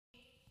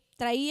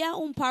traía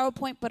un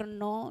PowerPoint, pero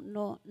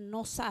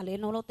no sale,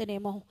 no lo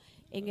tenemos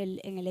en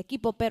el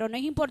equipo, pero no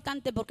es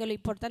importante porque lo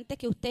importante es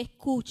que usted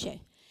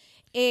escuche.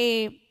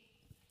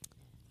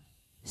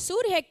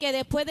 Surge que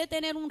después de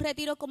tener un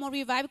retiro como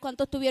Revive,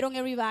 ¿cuántos tuvieron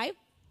el Revive?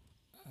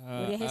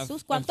 Gloria a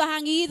Jesús. ¿Cuántos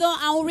han ido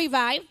a un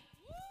Revive?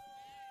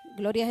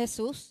 Gloria a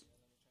Jesús.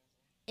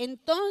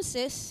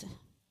 Entonces,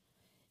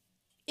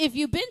 if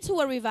you've been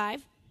to a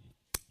Revive,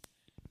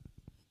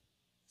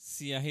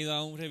 si has ido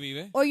a un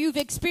revive, or you've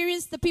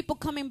experienced the people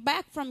coming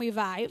back from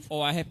Revive,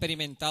 o has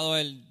experimentado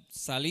el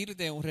salir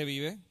de un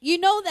revive, you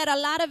know that a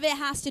lot of it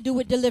has to do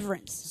with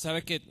deliverance.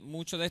 sabes que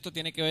mucho de esto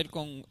tiene que ver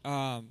con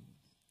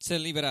ser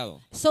liberado.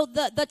 So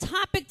the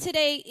topic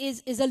today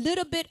is a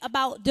little bit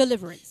about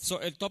deliverance. So,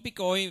 el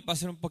tópico hoy va a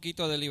ser un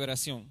poquito de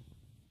liberación.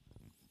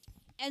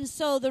 And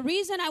so the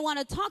reason I want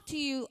to talk to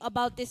you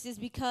about this is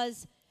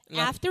because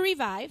after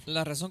Revive,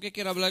 La razón que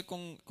quiero hablar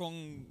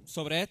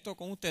sobre esto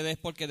con ustedes es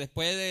porque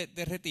después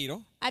de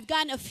retiro I've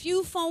gotten a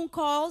few phone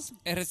calls,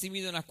 he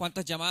recibido unas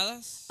cuantas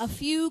llamadas, a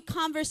few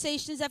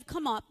conversations have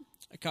come up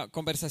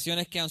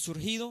conversaciones que han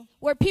surgido,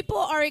 where people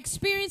are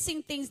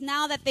experiencing things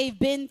now that they've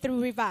been through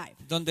Revive.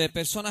 donde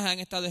personas han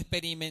estado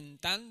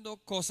experimentando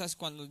cosas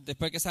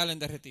después que salen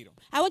de retiro.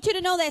 I want you to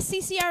know that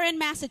CCR in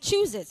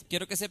Massachusetts,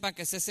 Quiero que sepan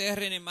que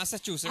CCR en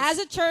Massachusetts, as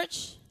a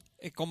church,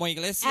 como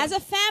iglesia, as a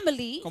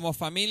family, como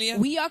familia,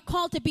 we are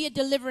called to be a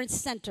deliverance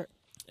center.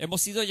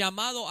 hemos sido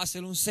llamados a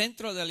ser un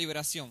centro de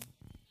liberación.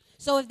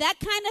 So if that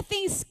kind of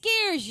thing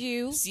scares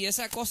you, Si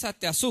esa cosa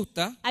te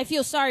asusta, I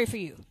feel sorry for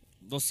you.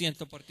 lo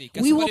siento por ti.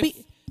 We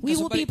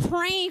will be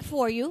praying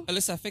for you,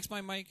 Alyssa, fix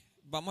my mic.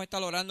 Vamos a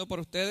estar orando por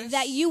ustedes,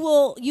 that you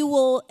will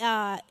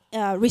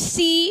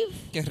receive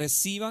que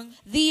reciban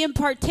the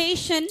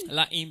impartation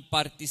la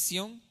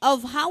impartición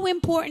of how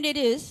important it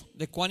is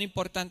de cuán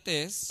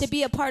importante es to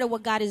be a part of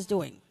what God is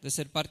doing. de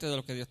ser parte de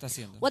lo que Dios está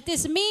haciendo. What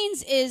this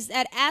means is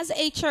that as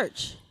a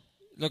church,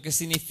 Lo que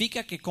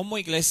significa que como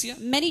iglesia,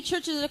 many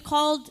churches are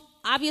called,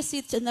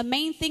 obviously, the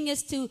main thing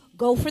is to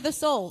go for the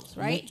souls,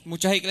 right?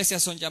 muchas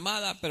iglesias son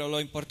llamadas, pero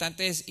lo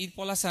importante es ir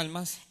por las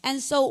almas.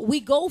 And so we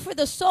go for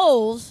the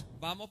souls,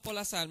 Vamos por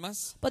las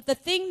almas, but the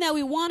thing that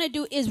we want to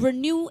do is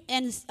renew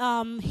and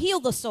heal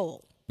the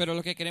soul. pero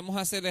lo que queremos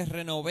hacer es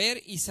renovar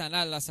y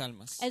sanar las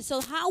almas. And so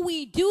how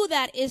we do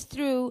that is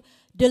through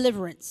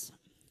deliverance.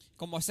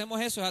 Como hacemos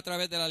eso es a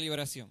través de la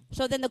liberación.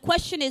 So then the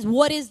question is,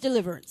 what is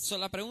deliverance? So,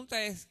 la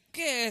pregunta es,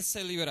 ¿qué es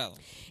ser liberado?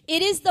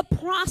 It is the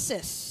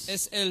process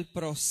Es el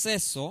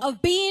proceso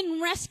of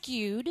being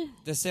rescued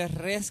de ser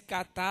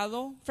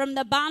rescatado from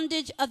the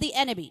bondage of the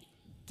enemy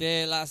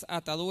de las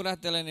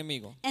ataduras del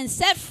enemigo and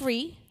set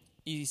free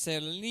y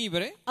ser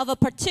libre of a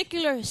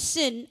particular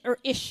sin or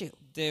issue.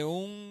 de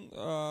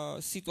una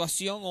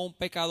situación o un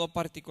pecado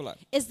particular.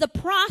 It's the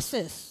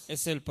process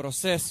Es el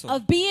proceso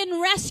of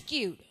being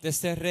rescued de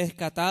ser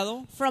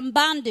rescatado from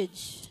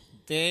bondage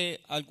de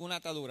alguna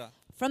atadura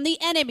from the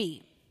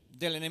enemy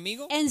del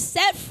enemigo and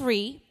set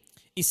free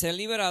y ser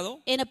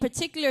liberado in a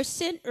particular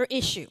sin or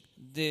issue.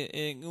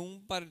 en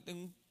un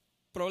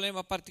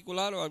problema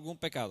particular o algún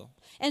pecado.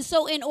 And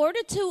so in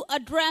order to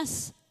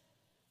address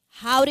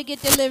how to get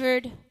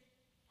delivered,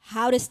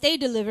 how to stay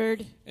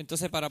delivered,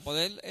 Entonces, para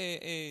poder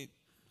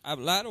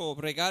hablar o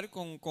bregar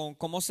con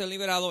cómo ser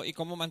liberado y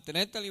cómo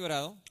mantenerte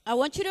liberado, I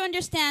want you to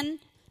understand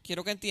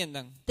quiero que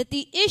entiendan that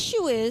the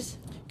issue is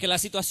que la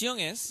situación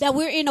es that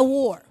we're in a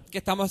war. que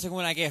estamos en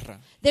una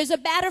guerra. There's a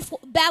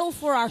battle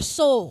for our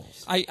souls.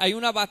 Hay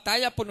una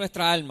batalla por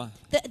nuestra alma.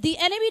 The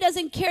enemy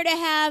doesn't care to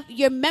have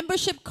your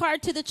membership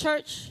card to the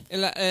church.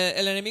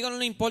 El enemigo no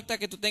le importa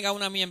que tú tengas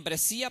una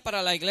membresía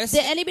para la The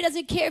iglesia. enemy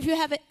doesn't care if you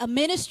have a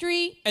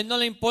ministry. Él no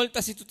le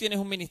importa si tú tienes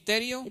un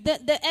ministerio.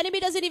 The enemy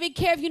doesn't even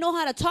care if you know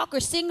how to talk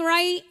or sing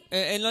right.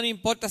 Él no le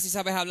importa si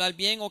sabes hablar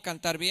bien o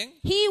cantar bien.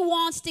 He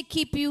wants to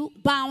keep you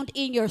bound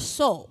in your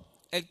soul.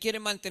 Él quiere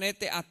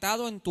mantenerte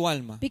atado en tu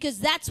alma. Because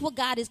that's what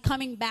God is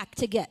coming back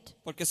to get.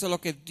 Porque eso es lo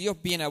que Dios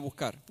viene a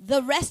buscar.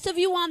 The rest of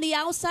you on the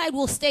outside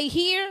will stay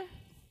here,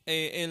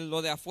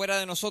 Lo de afuera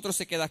de nosotros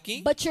se queda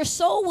aquí. but your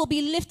soul will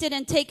be lifted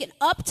and taken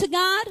up to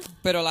God.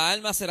 Pero la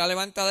alma será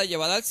levantada y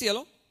llevada al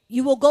cielo.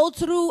 You will go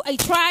through a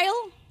trial,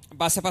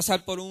 Vas a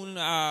pasar por un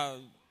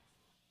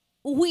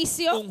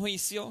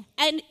juicio.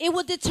 and it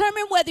will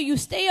determine whether you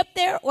stay up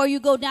there or you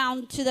go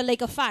down to the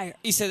lake of fire.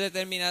 Y se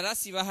determinará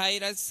si vas a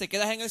ir, se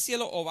quedas en el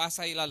cielo o vas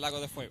a ir al lago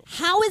de fuego.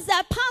 How is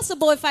that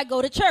possible if I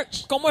go to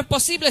church? ¿Cómo es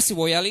posible si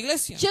voy a la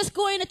iglesia? Just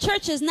going to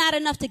church is not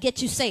enough to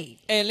get you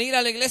saved. El ir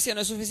a la iglesia no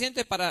es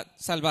suficiente para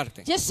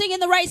salvarte. Just singing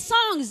the right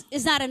songs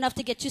is not enough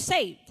to get you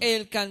saved.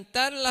 El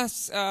cantar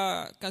las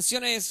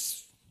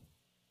canciones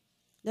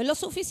No es lo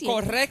suficiente.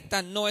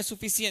 correctas no es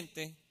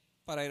suficiente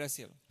para ir al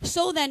cielo.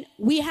 So then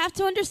we have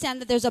to understand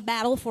that there's a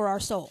battle for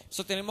our soul.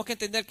 So, tenemos que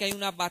entender que hay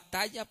una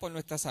batalla por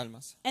nuestras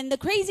almas. And the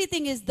crazy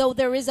thing is, though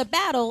there is a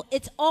battle,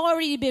 it's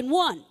already been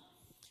won.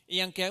 Y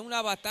aunque hay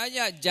una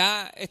batalla,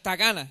 ya está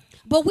gana.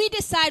 But we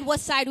decide what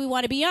side we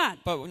want to be on.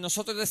 Pero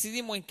nosotros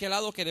decidimos en qué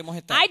lado queremos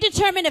estar. I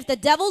determine if the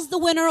devil's the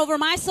winner over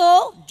my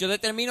soul, Yo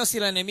determino si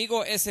el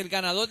enemigo es el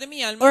ganador de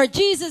mi alma or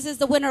Jesus is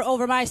the winner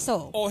over my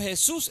soul. o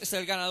Jesús es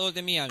el ganador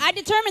de mi alma. I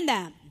determine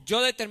that.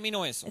 Yo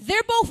determino eso.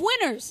 They're both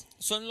winners.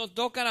 Son los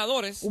dos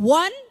ganadores.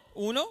 One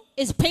Uno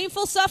is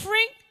painful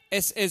suffering,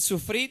 es el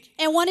sufrir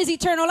and one is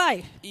eternal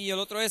life. y el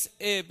otro es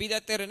vida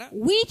eterna.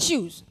 We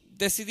choose.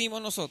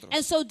 Decidimos nosotros.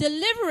 And so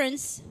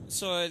deliverance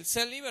El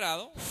ser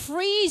liberado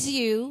frees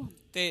you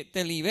te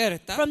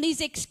liberta from these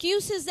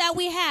excuses that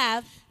we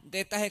have de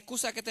estas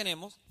excusas que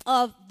tenemos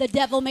of the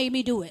devil made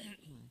me do it.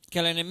 que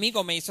el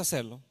enemigo me hizo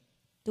hacerlo.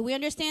 Do we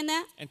understand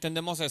that?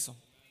 Entendemos eso.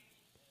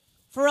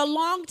 For a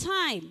long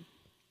time,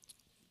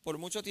 Por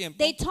mucho tiempo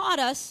they taught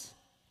us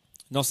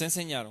nos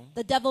enseñaron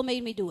the devil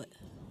made me do it.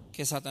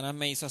 que Satanás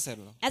me hizo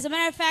hacerlo. As a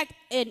matter of fact,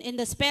 in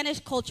the Spanish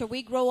culture,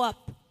 we grow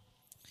up.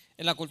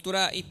 En la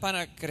cultura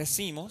hispana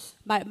crecimos,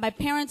 My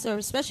parents, or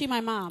especially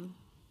my mom,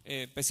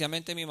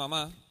 especialmente mi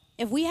mamá.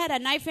 if we had a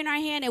knife in our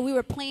hand and we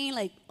were playing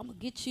like, I'm going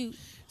to get you,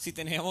 Si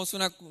teníamos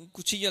un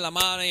cuchillo en la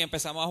mano y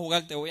empezamos a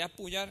jugar, te voy a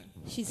apoyar.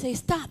 she'd say,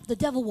 stop, the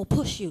devil will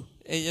push you.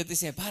 Ella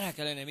dice, para,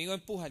 que el enemigo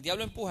empuja, el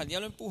diablo empuja, el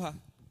diablo empuja.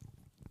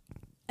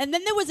 And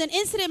then there was an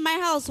incident in my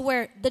house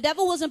where the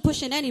devil wasn't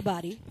pushing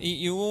anybody.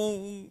 Y hubo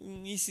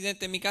un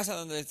incidente en mi casa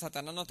donde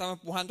Satanás no estaba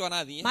empujando a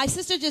nadie. My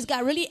sister just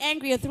got really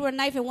angry and threw a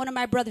knife in one of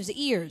my brother's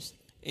ears.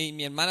 Y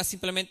mi hermana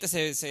simplemente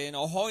se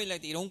enojó y le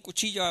tiró un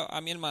cuchillo a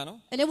mi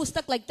hermano And it was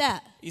stuck like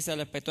that. y se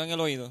le espetó en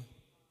el oído.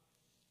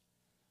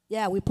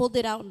 Yeah, we pulled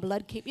it out and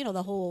blood came, you know,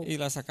 the whole. Y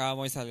la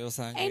sacábamos y salió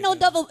sangre. Ain't no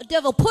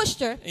devil pushed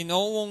her. Y no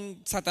hubo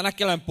un Satanás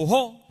que la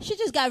empujó, She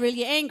just got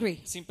really angry.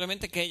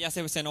 simplemente que ella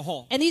se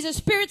enojó. And these are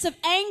spirits of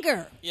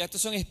anger Y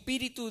estos son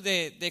espíritus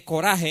de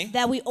coraje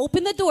that we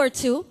open the door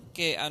to,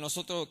 que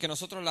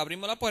nosotros le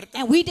abrimos la puerta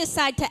and we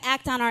decide to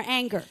act on our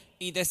anger.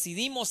 y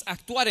decidimos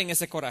actuar en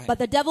ese coraje. But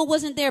the devil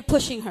wasn't there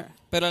pushing her.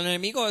 Pero el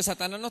enemigo de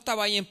Satanás no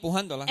estaba ahí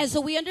empujándola. And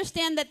so we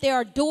understand that there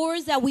are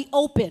doors that we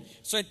open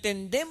So,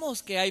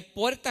 entendemos que hay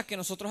puertas que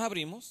nosotros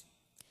abrimos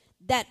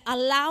that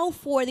allow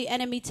for the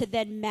enemy to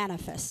then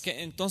manifest.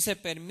 que entonces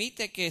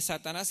permite que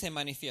Satanás se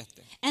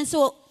manifieste. And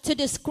so to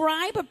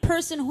describe a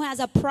person who has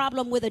a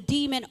problem with a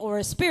demon or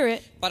a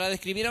spirit, Para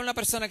describir a una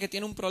persona que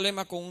tiene un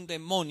problema con un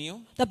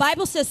demonio, the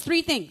Bible says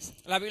three things.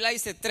 la Biblia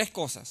dice tres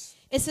cosas.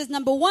 It says,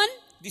 number one,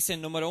 Dice,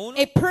 número uno,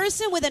 a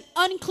person with an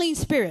unclean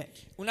spirit.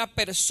 una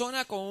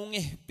persona con un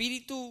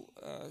espíritu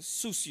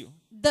sucio.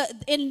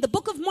 In the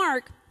book of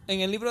Mark,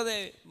 En el libro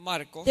de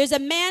Marcos, there's a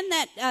man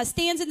that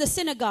stands in the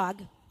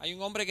synagogue hay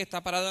un hombre que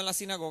está parado en la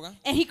sinagoga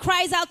and he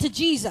cries out to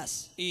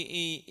Jesus.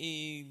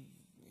 y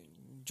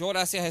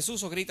llora hacia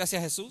Jesús o grita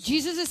hacia Jesús.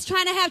 Jesus is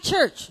trying to have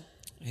church.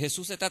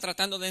 Jesús está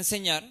tratando de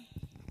enseñar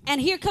And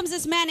here comes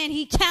this man and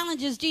he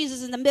challenges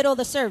Jesus in the middle of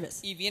the service.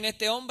 y viene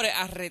este hombre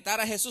a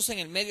retar a Jesús en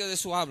el medio de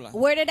su habla.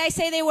 Where did I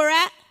say they were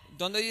at?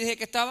 ¿Dónde dije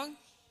que estaban?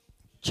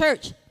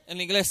 Church. En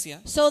la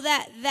iglesia. So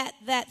that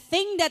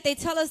thing that they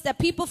tell us that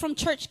people from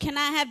church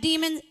cannot have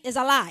demons is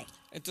a lie.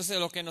 Entonces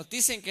lo que nos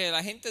dicen que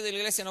la gente de la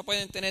iglesia no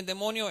pueden tener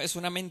demonios es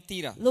una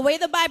mentira. The way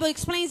the Bible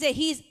explains it,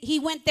 he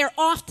went there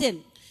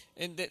often.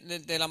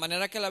 De la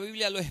manera que la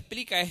Biblia lo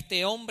explica,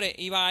 este hombre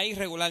iba ahí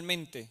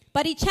regularmente.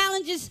 But he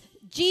challenges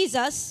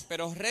Jesus,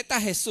 Pero reta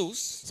a Jesús.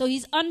 so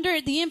he's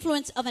under the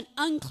influence of an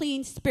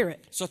unclean spirit.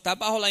 So está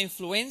bajo la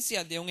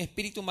influencia de un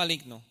espíritu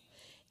maligno.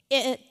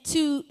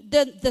 To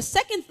the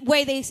second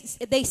way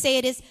they say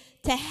it is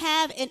to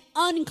have an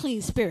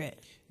unclean spirit.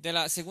 De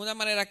la segunda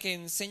manera que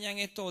enseñan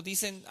esto,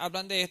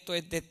 hablan de esto,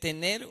 es de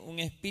tener un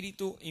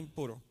espíritu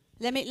impuro.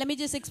 Let me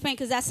just explain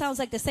because that sounds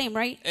like the same,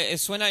 right?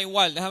 Suena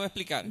igual, déjame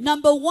explicar.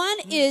 Number one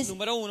is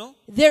Número uno,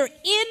 they're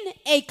in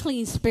a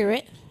clean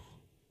spirit.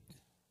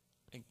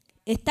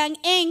 Están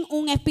en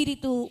un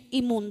espíritu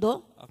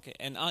inmundo. okay,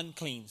 an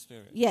unclean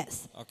spirit.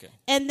 Yes. Okay.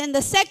 And then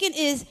the second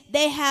is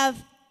they have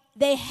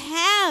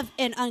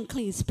an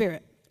unclean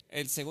spirit.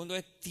 El segundo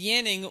es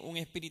tienen un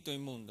espíritu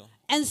inmundo.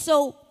 And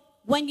so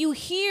when you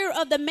hear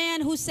of the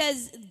man who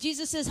says,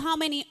 Jesus says, how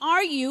many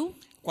are you?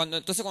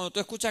 Entonces cuando tú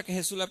escuchas que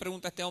Jesús le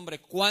pregunta a este hombre,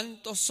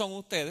 ¿cuántos son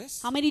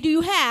ustedes? How many do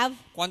you have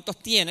 ¿Cuántos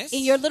tienes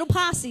in your little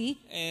posse?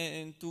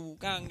 en tu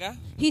ganga?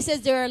 He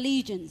says there are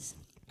legions.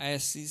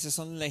 Así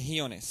son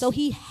legiones. So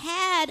he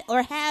had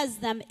or has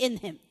them in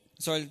him.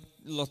 So él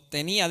los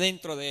tenía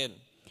dentro de él.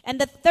 And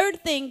the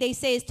third thing they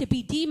say is to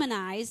be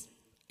demonized,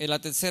 Y la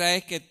tercera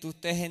es que tú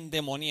estés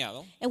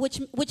endemoniado, and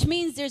which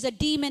means there's a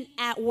demon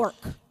at work.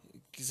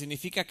 que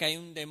significa que hay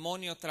un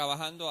demonio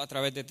trabajando a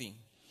través de ti.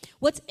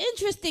 What's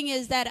interesting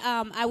is that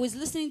I was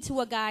listening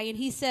to a guy and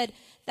he said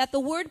that the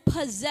word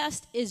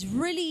possessed is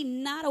really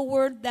not a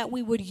word that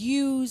we would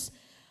use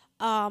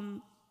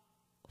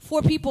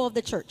for people of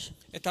the church.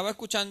 Estaba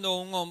escuchando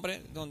a un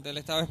hombre donde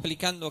le estaba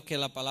explicando que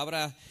la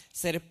palabra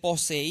ser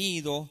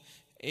poseído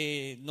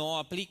no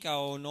aplica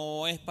o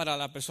no es para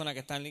la persona que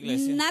está en la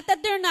iglesia. Not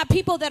that there are not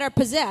people that are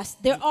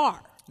possessed, there are.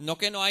 No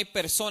que no hay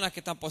personas que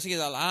están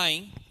poseídas, la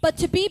hay. But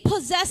to be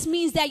possessed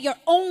means that you're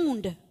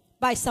owned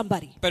by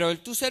somebody. Pero el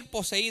tú ser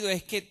poseído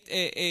es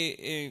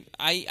que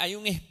hay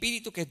un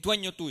espíritu que es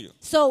dueño tuyo.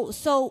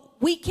 So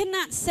we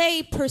cannot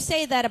say per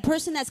se that a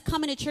person that's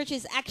coming to church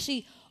is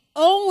actually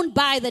owned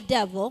by the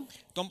devil.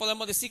 Entonces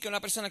podemos decir que una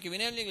persona que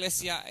viene a la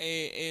iglesia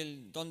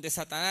donde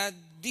Satanás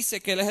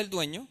dice que él es el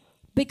dueño,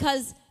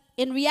 Because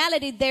in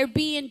reality, they're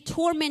being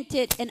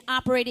tormented and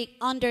operating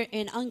under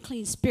an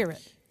unclean spirit.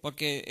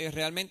 porque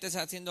realmente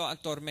está siendo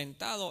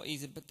atormentado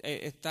y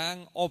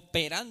están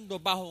operando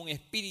bajo un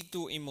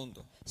espíritu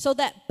inmundo. So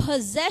that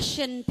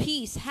possession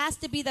piece has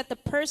to be that the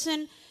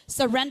person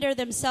surrender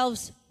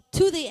themselves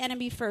to the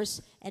enemy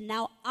first and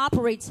now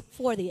operates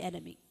for the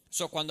enemy.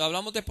 So, cuando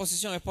hablamos de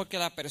posesión es porque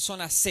la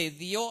persona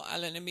cedió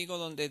al enemigo,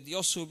 donde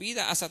dio su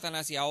vida a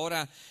Satanás y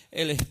ahora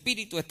el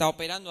espíritu está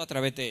operando a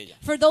través de ella.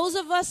 For those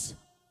of us,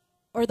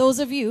 or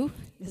those of you,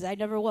 because I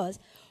never was,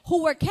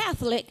 who were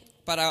Catholic,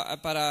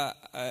 Para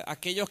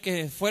aquellos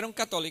que fueron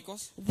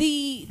católicos,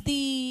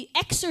 the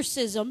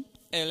exorcism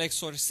el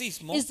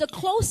exorcismo is the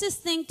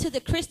closest thing to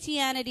the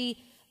Christianity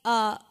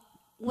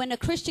when a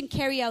Christian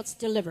carries out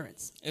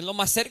deliverance. es lo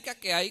más cerca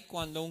que hay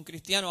cuando un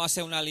cristiano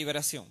hace una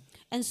liberación.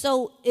 And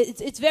so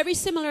it's very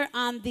similar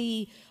on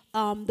the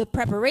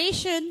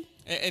preparation,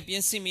 Es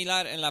bien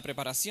similar en la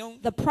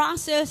preparación, the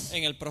process,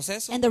 en el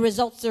proceso and the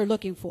results they're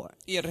looking for.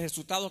 y el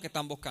resultado que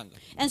están buscando.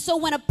 And so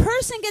when a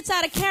person gets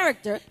out of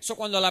character, So,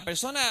 cuando la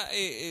persona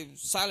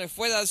sale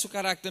fuera de su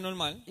carácter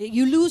normal,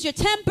 you lose your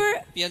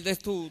temper, pierdes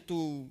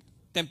tu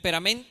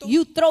temperamento,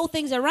 you throw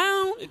things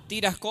around,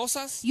 tiras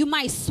cosas, you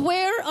might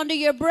swear under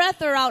your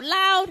breath or out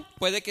loud,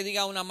 puede que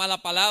diga una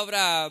mala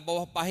palabra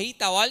voz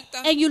bajita o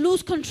alta, and you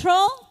lose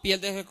control.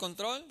 pierdes el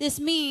control. This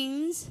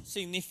means you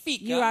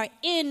Significa are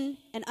in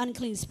an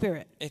unclean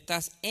spirit.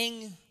 estás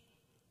en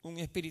un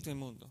espíritu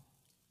inmundo.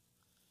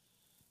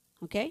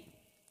 Okay?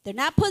 They're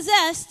not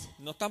possessed,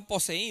 No están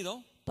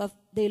poseídos, but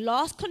they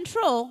lost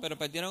control pero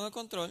perdieron el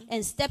control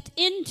and stepped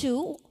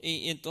into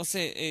y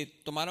entonces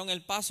tomaron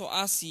el paso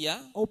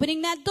hacia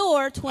opening that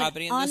door to an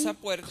Abriendo esa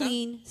puerta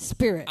unclean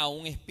spirit. a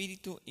un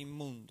espíritu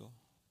inmundo.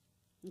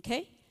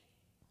 Okay?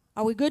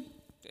 Are we good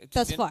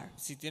thus far?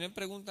 Si tienen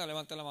preguntas,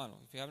 levante la mano.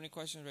 If you have any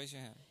questions, raise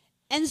your hand.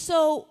 And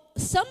so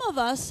some of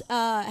us,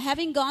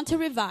 having gone to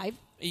Revive,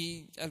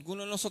 Y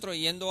algunos de nosotros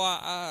yendo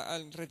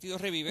al retiro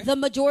Revive, the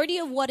majority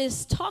of what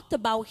is talked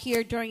about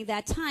here during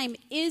that time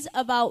is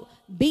about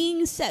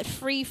being set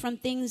free from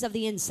things of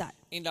the inside.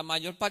 y la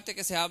mayor parte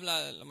que se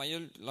habla, la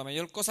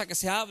mayor cosa que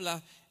se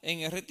habla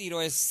en el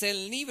retiro es ser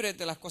libres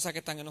de las cosas que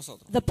están en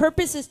nosotros. The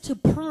purpose is to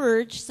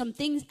purge some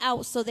things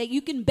out so that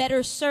you can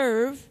better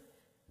serve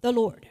the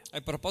Lord.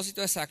 El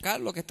propósito es sacar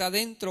lo que está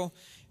dentro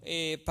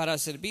para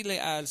servirle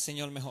al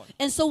Señor mejor.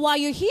 And so while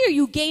you're here,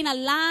 you gain a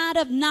lot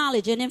of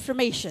knowledge and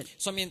information.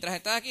 So, mientras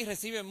estás aquí,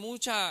 recibes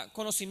mucho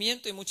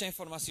conocimiento y mucha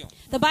información.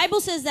 The Bible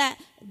says that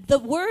the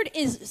word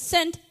is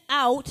sent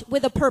out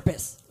with a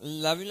purpose.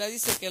 La Biblia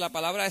dice que la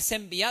palabra es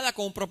enviada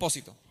con un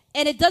propósito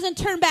And it doesn't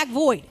turn back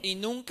void. y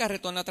nunca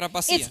retorna atrás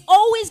It's vacía.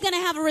 always going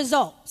to have a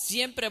result.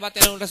 Siempre va a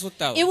tener un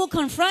resultado. It will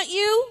confront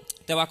you.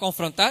 Te va a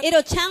confrontar,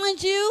 It'll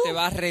challenge te you.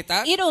 va a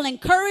retar, It'll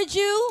encourage te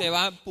you.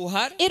 va a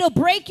empujar, It'll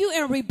break you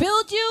and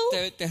rebuild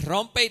you. te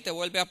rompe y te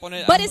vuelve a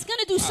poner. But it's going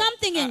to do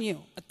something in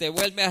you. Te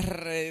vuelve a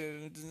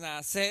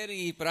renacer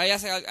pero ahí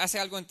hace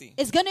algo en ti.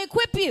 It's going to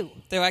equip you.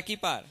 Te va a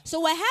equipar.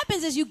 So what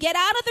happens is you get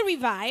out of the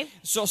Revive.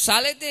 So,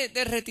 sales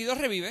de retiro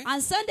Revive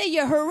On Sunday,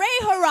 you're hooray,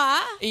 hurrah.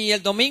 y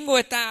el domingo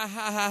está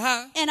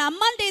jajaja And on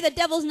Monday, the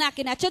devil's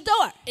knocking at your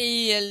door.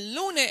 y el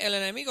lunes el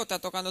enemigo está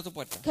tocando tu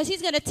puerta Because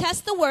he's going to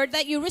test the word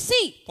that you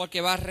receive.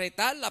 porque va a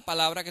retar la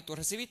palabra que tú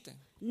recibiste.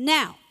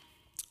 Now,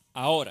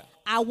 Ahora,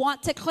 I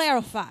want to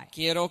clarify.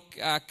 quiero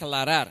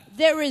aclarar,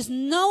 There is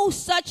no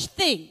such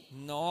thing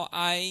no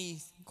hay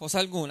cosa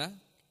alguna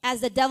as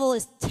the devil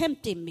is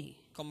tempting me.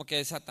 como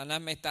que Satanás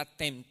me está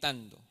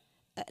tentando.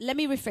 Let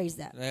me rephrase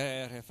that.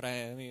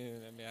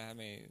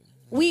 Déjame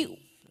We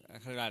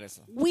arreglar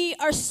eso. we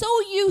are so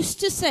used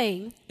to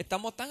saying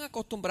Estamos tan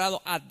acostumbrados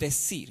a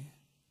decir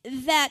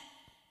that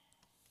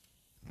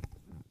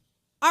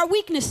our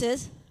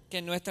weaknesses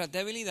que nuestra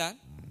debilidad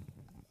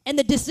and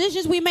the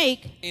decisions we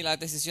make y las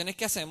decisiones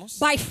que hacemos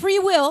by free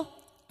will,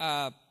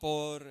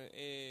 por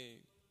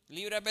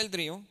libre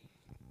albedrío,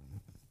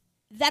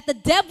 that the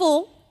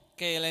devil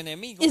que el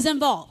enemigo is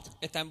involved.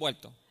 está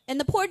envuelto. And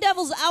the poor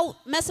devil's out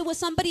messing with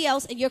somebody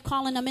else and you're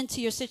calling him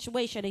into your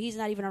situation and he's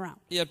not even around.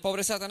 Y el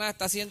pobre Satanás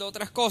está haciendo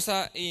otras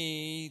cosas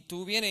y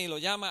tú vienes y lo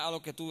llamas a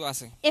lo que tú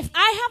haces. If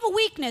I have a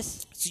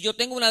weakness, Si yo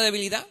tengo una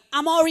debilidad,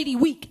 I'm already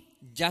weak.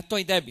 ya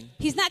estoy débil.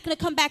 He's not going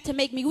to come back to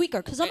make me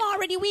weaker because I'm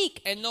already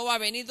weak. Él no va a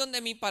venir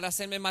donde mí para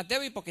hacerme más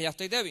débil porque ya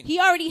estoy débil. He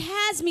already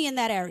has me in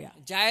that area.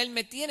 Ya él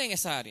me tiene en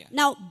esa área.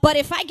 Now, but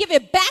if I give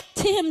it back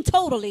to him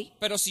totally,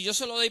 Pero si yo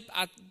se lo doy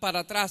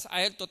para atrás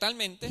a él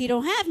totalmente, he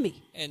don't have me.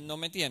 él no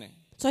me tiene.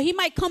 So he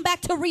might come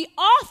back to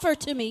re-offer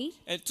to me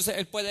Entonces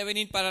él puede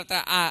venir para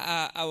atrás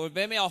a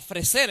volverme a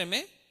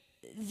ofrecerme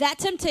that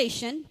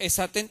temptation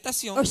esa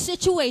tentación or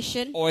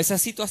situation o esa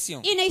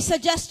situación in a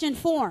suggestion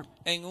form.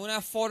 en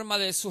una forma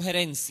de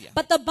sugerencia.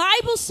 But the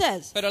Bible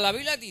says Pero la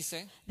Biblia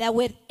dice that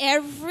with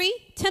every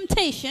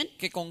temptation,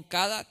 que con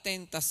cada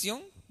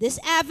tentación, this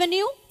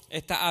avenue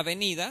esta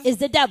avenida is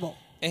the devil.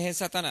 es el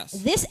Satanás.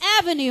 This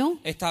avenue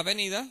Esta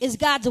avenida is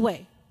God's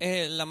way.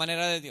 es la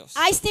manera de Dios.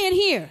 I stand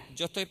here.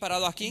 Yo estoy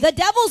parado aquí. The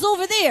devil's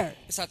over there.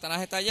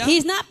 Satanás está allá.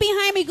 He's not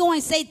behind me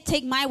going, say,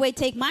 take my way,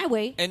 take my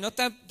way. Él no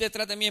está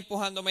detrás de mí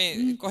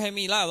empujándome, coge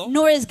mi lado.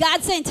 Nor is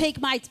God saying, take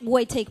my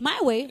way, take my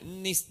way.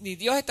 Ni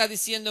Dios está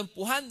diciendo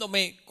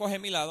empujándome, coge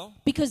mi lado.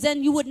 Because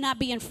then you would not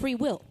be in free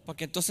will.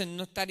 Porque entonces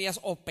no estarías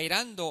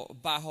operando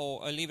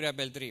bajo el libre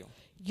albedrío.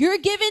 You're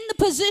given the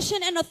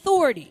position and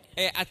authority.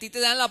 A ti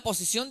te dan la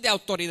posición de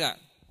autoridad.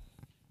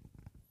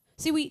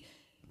 See,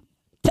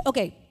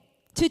 okay,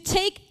 to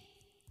take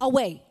a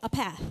way, a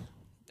path.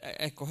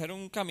 Escoger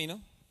un camino.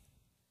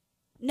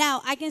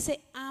 Now, I can say,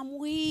 I'm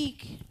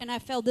weak, and I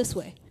fell this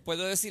way.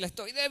 Puedo decirle,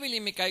 estoy débil y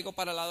me caigo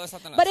para el lado de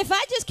Satanás. But if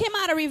I just came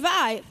out of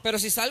Revive, Pero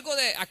si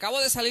acabo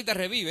de salir de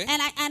Revive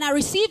and I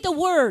received a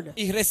word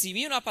y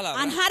recibí una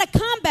palabra on how to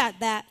combat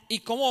that, y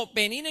cómo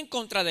venir en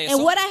contra de and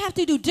eso what I have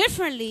to do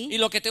differently, y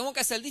lo que tengo que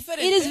hacer it is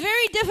diferente,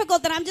 very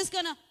difficult that I'm just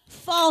going to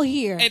fall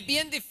here. es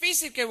bien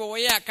difícil que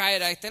voy a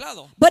caer a este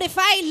lado. But if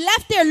I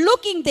left there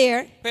looking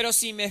there, Pero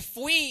si me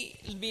fui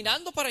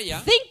mirando para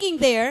allá, thinking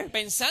there,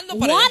 pensando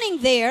para allá,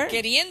 wanting there,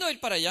 queriendo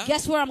ir para allá,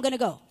 guess where I'm going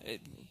to go?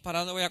 ¿para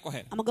dónde voy a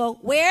coger? I'm going to go,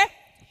 where?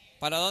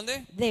 ¿Para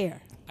dónde?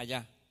 There.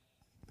 Allá.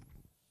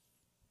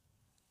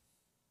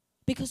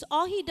 Because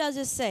all he does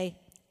is say,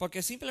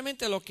 Porque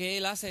simplemente lo que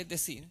él hace es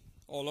decir,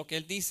 o lo que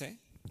él dice,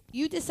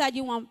 you decide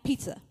you want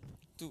pizza.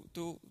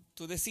 tú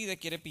decides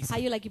quiere pizza. How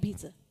you like your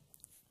pizza?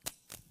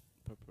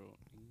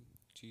 Pepperoni,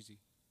 cheesy.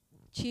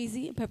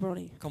 Cheesy and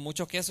pepperoni, Con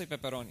mucho queso y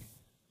pepperoni.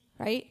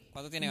 right?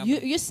 ¿Cuánto tienen hambre?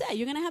 You said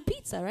you're going to have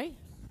pizza, right?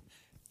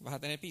 ¿Vas a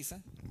tener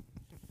pizza?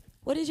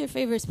 What is your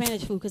favorite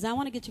Spanish food? Because I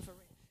want to get you for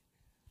real.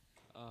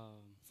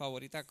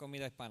 Favorita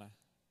comida hispana.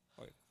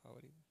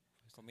 Favorita.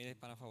 Comida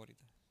hispana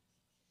favorita.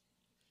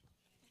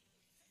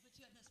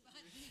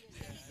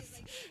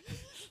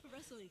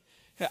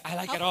 I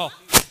like it all.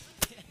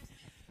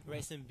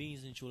 Rice and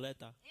beans and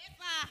chuleta.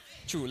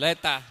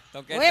 Chuleta.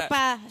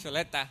 Uepa.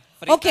 Chuleta.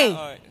 Frita. Okay.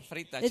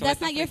 Frita. That's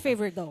Chuleta not your frita.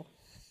 favorite, though.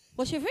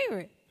 What's your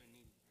favorite?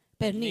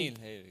 Pernil. Pernil.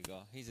 There you go.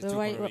 He's a All true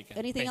right, Puerto Rican.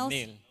 anything else?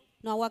 Pernil.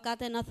 No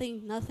aguacate,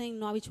 nothing,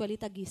 no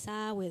habichuelita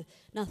guisada with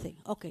nothing.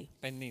 Okay.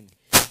 Pernil.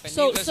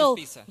 So, Pernil versus so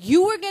pizza.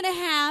 you were going to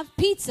have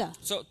pizza.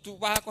 So, tú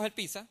vas a coger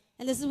pizza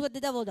And this is what the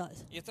devil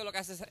does. y esto es lo que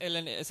hace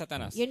el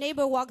Satanás. Your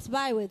neighbor walks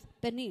by with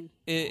pernil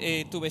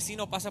Tu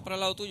vecino pasa por el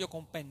lado tuyo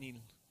con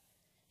pernil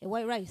and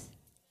white rice.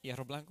 y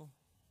arroz blanco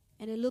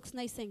And it looks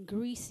nice and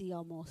greasy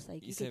almost.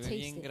 Like y you se can ve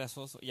taste bien it.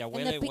 grasoso y And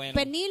huele the bueno.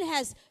 pernil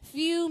has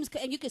fumes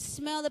and you can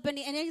smell the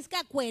pernil. And it's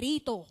got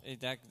cuerito.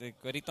 The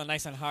cuerito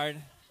nice and hard,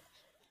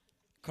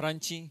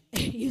 crunchy.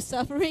 You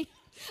suffering?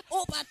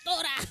 Oh,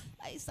 pastora.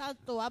 Ay,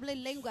 santo. Habla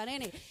en lengua,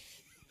 nene.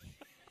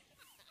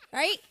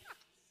 Right?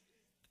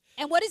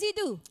 And what does he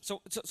do?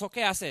 So,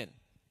 ¿qué hace él?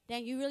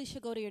 Then you really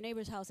should go to your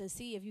neighbor's house and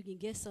see if you can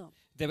get some.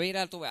 Debe ir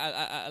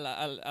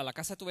a la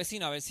casa de tu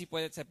vecino a ver si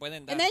se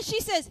pueden dar. And then she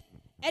says,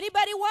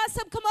 anybody want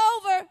some? Come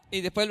over.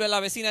 Y después la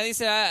vecina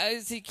dice,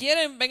 si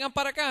quieren, vengan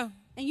para acá.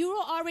 And you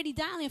were already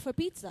dialing for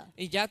pizza.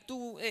 Y ya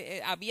tú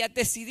habías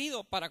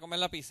decidido para comer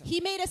la pizza. He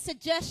made a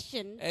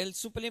suggestion Él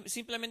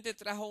simplemente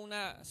trajo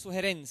una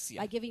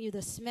sugerencia by giving you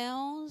the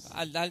smells,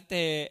 al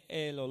darte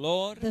el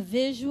olor, the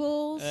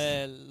visuals.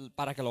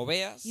 para que lo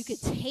veas, You could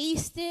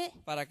taste it.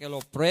 para que lo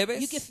pruebes,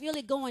 You can feel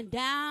it going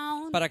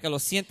down. para que lo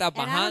sientas And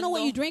I don't know bajando.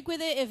 what you drink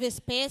with it, if it's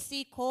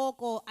Pepsi,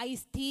 Coke, or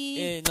iced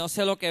tea. No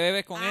sé lo que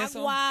bebes con eso.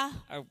 Agua.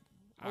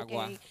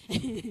 Agua.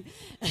 Okay.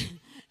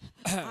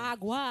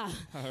 Agua.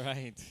 All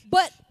right.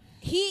 But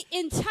he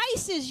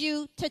entices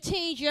you to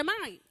change your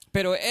mind.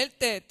 Pero él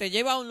te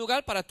lleva a un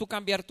lugar para tú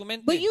cambiar tu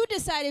mente. But you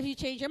decide if you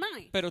change your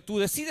mind. Pero tú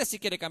decides si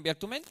quieres cambiar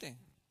tu mente.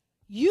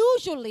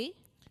 Usually,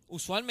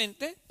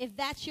 Usualmente, if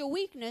that's your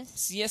weakness,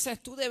 si esa es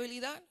tu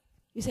debilidad,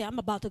 you say, I'm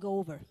about to go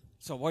over.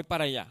 voy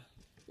para allá.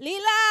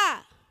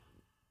 Lila,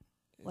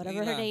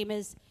 whatever Lila. her name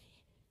is,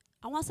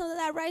 I want some of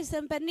that rice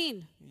and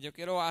pernil. Yo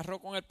quiero arroz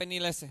con el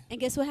pernil ese. And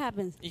guess what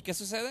happens? ¿Y qué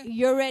sucede?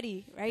 You're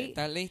ready, right?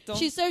 ¿Estás listo?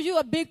 She serves you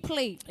a big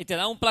plate. Y te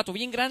da un plato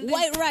bien grande.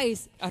 White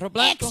rice, Arroz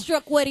blanco. extra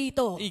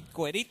cuerito, Y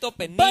cuerito,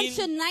 bunch pernil.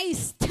 of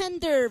nice,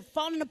 tender,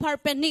 falling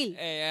apart pernil.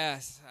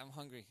 Yes, I'm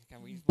hungry.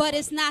 Can we? But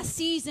it's not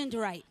seasoned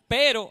right.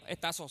 Pero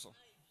está soso.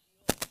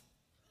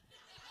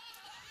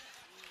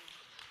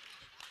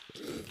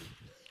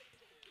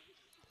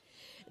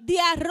 The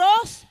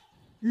arroz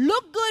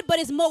look good, but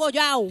it's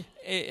mogollao.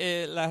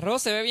 El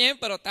arroz se ve bien,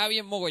 pero está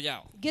bien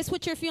mogollado. Guess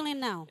what you're feeling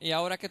now? ¿Y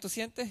ahora qué tú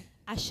sientes?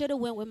 I should have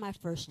went with my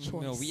first Me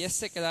choice.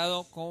 hubiese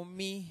quedado con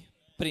mi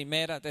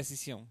primera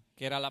decisión,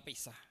 que era la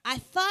pizza. I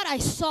thought I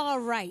saw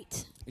right.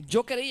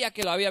 Yo creía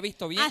que lo había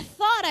visto I bien.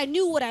 thought I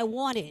knew what I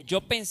wanted.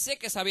 Yo pensé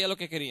que sabía lo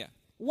que quería.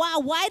 Wow,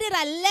 why did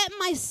I let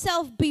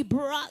myself be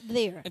brought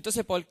there?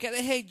 Entonces, ¿por qué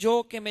dejé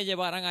yo que me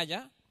llevaran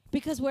allá?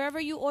 Because wherever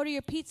you order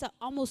your pizza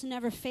almost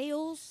never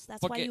fails.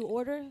 That's why Porque you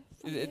order.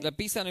 from there. La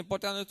pizza, no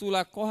importa donde tú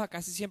la cojas,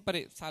 casi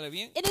siempre sale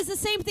bien. It is the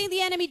same thing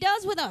the enemy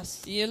does with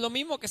us. Y es lo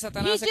mismo que He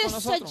Satanás hace con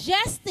just nosotros.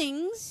 suggests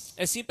things,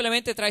 Él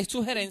simplemente trae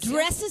sugerencias,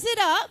 dresses it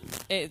up,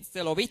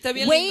 te lo viste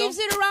bien lindo, waves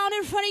it around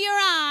in front of your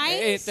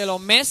eyes, te lo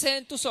mece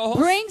en tus ojos,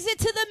 brings it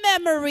to the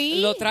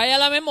memory, lo trae a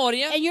la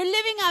memoria and you're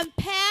living on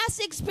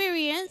past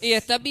experience, y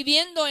estás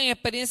viviendo en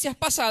experiencias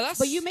pasadas,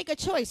 but you make a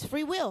choice,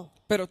 free will,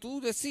 pero tú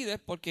decides,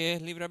 porque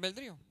es libre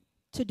albedrío,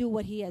 to do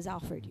what he has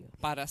offered you.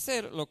 para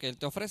hacer lo que Él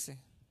te ofrece.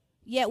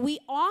 Yet we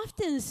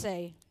often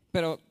say,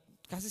 Pero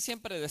casi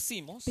siempre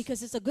decimos,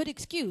 because it's a good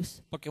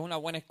excuse, porque es una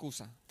buena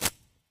excusa,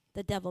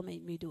 the devil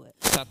made me do it.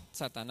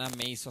 Satanás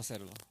me hizo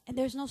hacerlo. And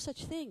there's no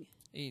such thing.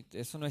 Y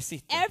eso no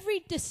existe.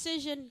 Every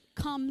decision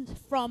comes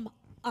from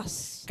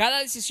us. Cada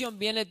decisión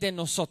viene de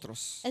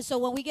nosotros. And so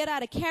when we get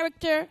out of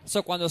character,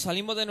 Cuando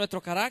salimos de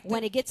nuestro carácter,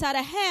 when it gets out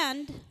of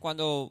hand,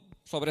 cuando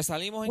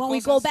sobresalimos en when we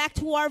go cosas, back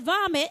to our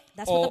vomit,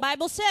 that's what the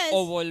Bible says.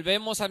 o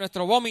volvemos a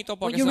nuestro vómito, When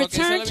porque you eso es lo que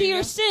dice return la to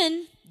your Biblia,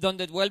 sin,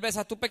 donde vuelves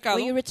a tu pecado,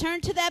 when you return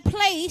to that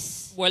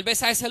place,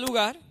 vuelves a ese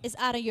lugar, it's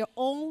out of your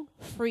own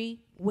free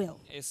will.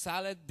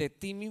 sales de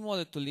ti mismo,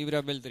 de tu libre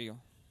albedrío.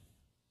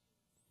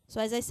 So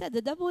as I said,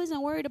 the devil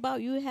isn't worried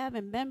about you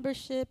having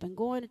membership and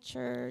going to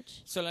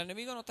church. El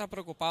enemigo no está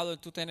preocupado en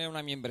tú tener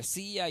una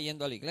membresía,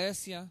 yendo a la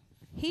iglesia.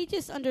 He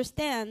just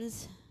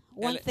understands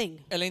one thing.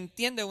 Él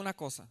entiende una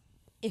cosa.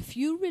 If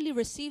you really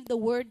received the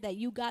word that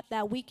you got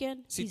that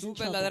weekend, Si he's tú in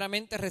trouble.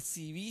 verdaderamente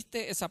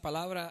recibiste esa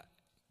palabra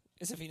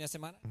ese fin de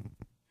semana,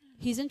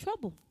 He's in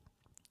trouble.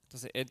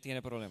 entonces él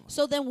tiene problemas.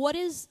 So then what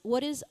is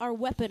our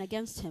weapon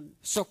against him?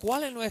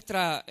 ¿Cuál es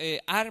nuestra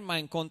arma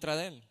en contra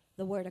de él?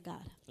 The word of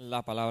God.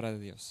 La palabra de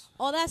Dios.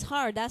 Oh, that's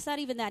hard. That's not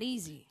even that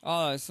easy.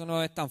 Eso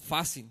no es tan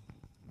fácil.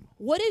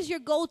 What is your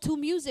go-to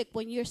music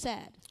when you're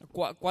sad?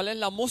 ¿Cuál es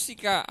la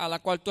música a la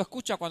cual tú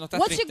escuchas cuando estás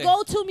What's your triste?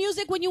 go-to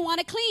music when you want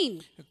to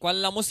clean? ¿Cuál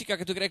es la música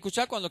que tú quieres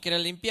escuchar cuando quieres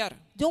limpiar?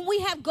 Don't we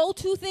have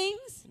go-to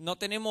things? ¿No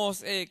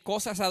tenemos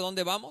cosas a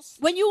dónde vamos?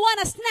 When you want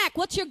a snack,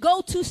 what's your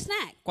go-to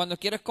snack? Cuando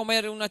quieres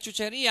comer una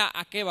chuchería,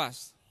 ¿a qué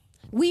vas?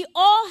 We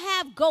all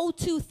have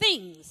go-to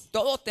things.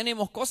 Todos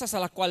tenemos cosas a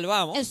las cuales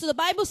vamos. And so the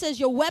Bible says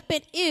your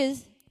weapon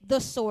is the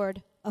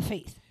sword of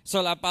faith.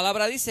 La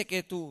palabra dice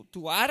que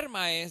tu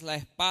arma es la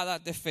espada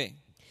de fe.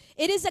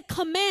 It is a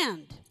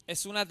command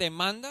Es una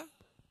demanda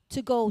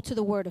to go to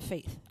the word of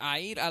faith. a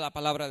ir a la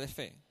palabra de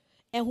fe.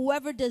 And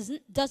whoever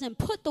doesn't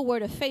put the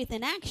word of faith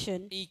in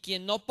action Y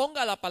quien no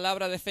ponga la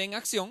palabra de fe en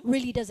acción,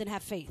 really doesn't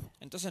have faith.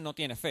 entonces no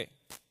tiene fe.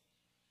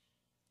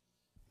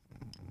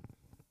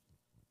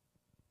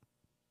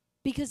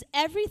 Because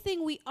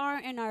everything we are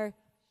in our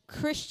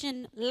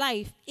Christian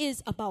life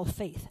is about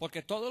faith.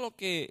 Porque todo lo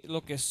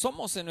que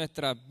somos en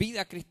nuestra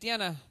vida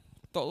cristiana,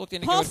 todo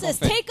tiene que Paul ver con says,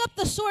 fe. take up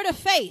the sword of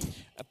faith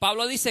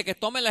Pablo dice que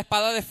tomen la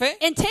espada de fe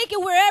and take it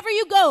wherever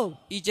you go.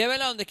 y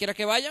llévenla donde quiera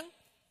que vayan.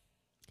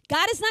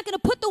 God is not going to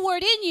put the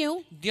word in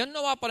you. Dios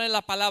no va a poner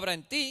la palabra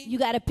en ti. You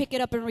got to pick it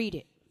up and read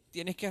it.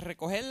 Tienes que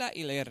recogerla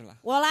y leerla.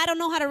 Well, I don't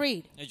know how to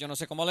read. Yo no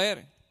sé cómo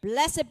leer.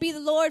 Blessed be the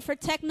Lord for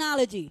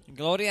technology.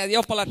 Gloria a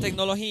Dios por la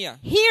tecnología.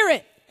 Hear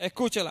it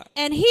Escúchela.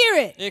 and hear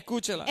it Y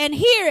escúchela. and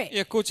hear Y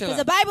it. escúchela. Because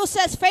the Bible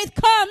says faith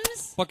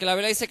comes Porque la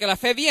Biblia dice que la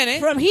fe viene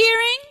from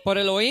hearing por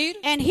el oír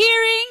and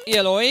hearing y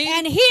el oír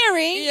and y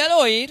hearing el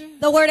oír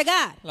the word of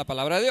God. la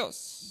palabra de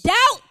Dios.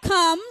 Doubt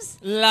comes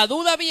La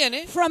duda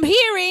viene from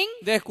hearing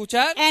de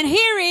escuchar and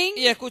hearing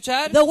y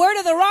escuchar the word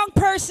of the wrong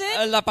person,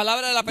 la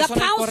palabra de la the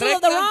persona counsel of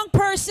the incorrecta. wrong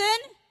person.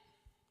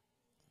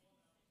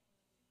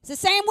 It's the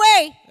same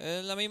way.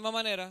 Es la misma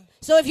manera.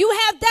 So if you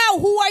have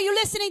doubt, who are you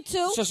listening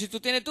to? Si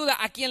tú tienes duda,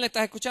 ¿a quién le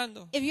estás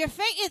escuchando? If your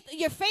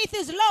faith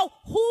is low,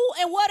 who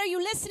and what are you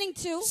listening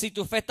to? Si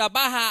tu fe está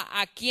baja,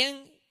 ¿a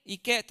quién y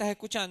qué estás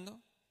escuchando?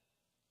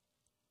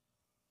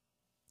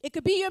 It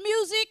could be your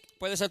music.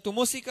 Puede ser tu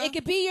música, It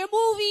could be your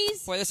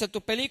movies. puede ser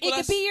tus It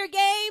películas, could be your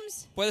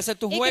games. puede ser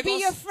tus It could be juegos,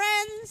 your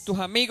friends, tus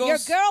your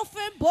amigos,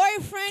 girlfriend,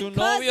 boyfriend, tu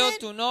novio, cousin.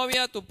 tu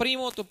novia, tu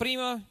primo, tu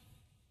prima.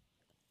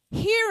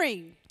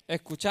 Hearing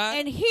Escuchar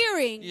and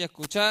hearing, y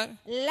escuchar,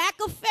 lack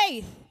of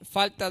faith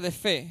falta de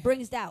fe,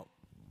 brings doubt.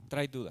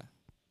 trae duda.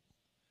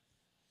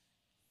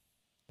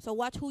 So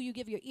watch who you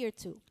give your ear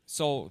to.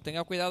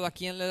 Tenga cuidado a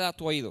quién le da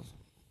tu oído.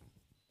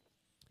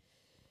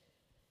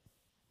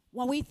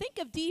 When we think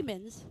of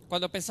demons,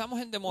 Cuando pensamos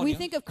en we demonios,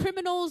 think of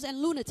criminals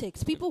and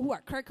lunatics, people who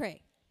are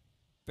cray-cray.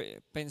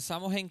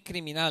 pensamos en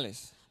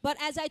criminales. But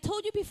as I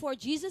told you before,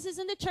 Jesus is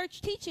in the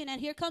church teaching,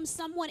 and here comes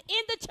someone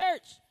in the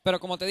church Pero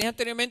como te dije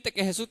anteriormente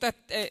que Jesús está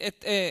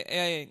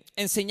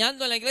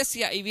enseñando en la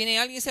iglesia y viene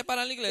alguien y se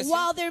para en la iglesia,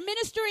 while they're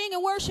ministering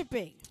and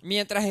worshiping.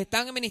 mientras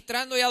están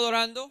ministrando y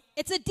adorando,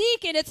 It's a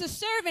deacon, it's a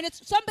servant,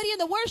 it's somebody in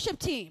the worship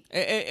team.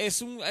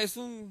 es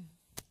un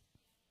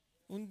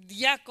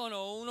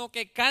diácono, uno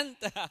que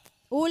canta,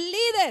 Un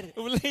líder.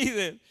 un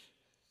líder,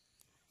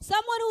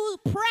 Someone who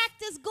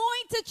practiced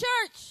going to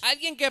church.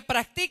 alguien que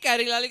practica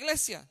ir a la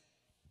iglesia.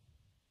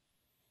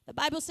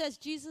 The Bible says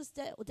Jesus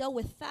dealt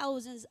with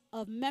thousands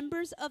of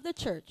members of the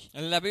church.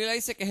 La Biblia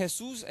dice que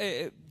Jesús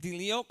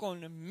lidió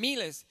con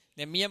miles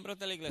de miembros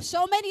de la iglesia.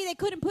 So many they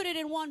couldn't put it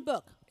in one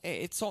book.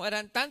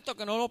 Eran tantos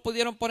que no lo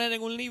pudieron poner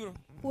en un libro.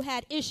 Who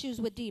had issues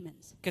with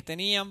demons. Que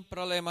tenían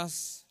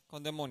problemas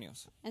con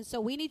demonios. And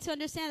so we need to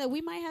understand that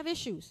we might have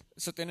issues.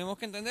 So tenemos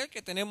que entender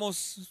que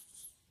tenemos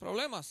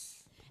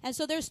problemas. And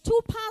so there's two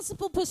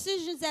possible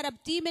positions that a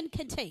demon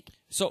can take.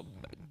 So,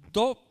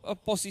 dos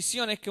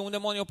posiciones que un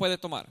demonio puede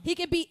tomar. He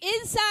can be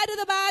inside of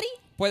the body.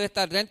 Puede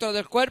estar dentro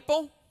del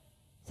cuerpo.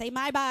 Say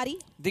my body.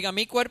 Diga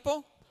mi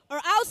cuerpo.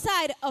 Or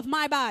outside of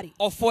my body.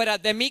 O fuera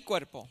de mi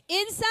cuerpo.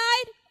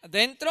 Inside.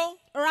 Dentro.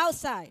 Or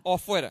outside. O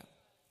fuera.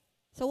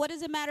 So what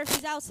does it matter if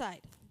he's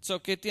outside? So,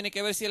 ¿qué tiene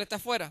que ver si él está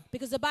fuera?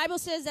 Because the Bible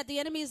says that the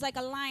enemy is like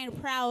a lion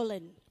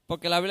prowling.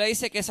 Porque la Biblia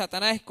dice que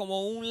Satanás es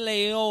como un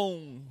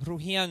león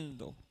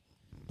rugiendo.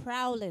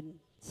 Prowling,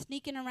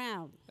 sneaking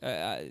around.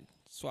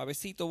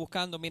 Suavecito,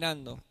 buscando,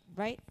 mirando.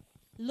 Right?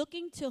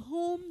 Looking to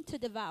whom to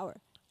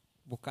devour.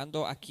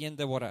 Buscando a quién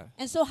devorar.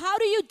 And so how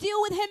do you deal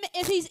with him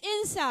if he's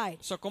inside?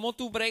 So, ¿cómo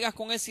tú bregas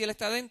con él si él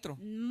está dentro?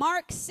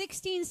 Mark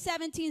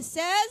 16:17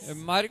 says, En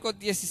Marcos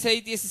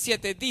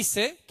 16:17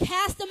 dice,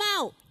 cast him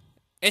out.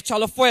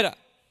 Échalo fuera.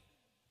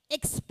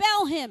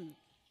 Expel him.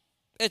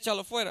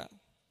 Échalo fuera.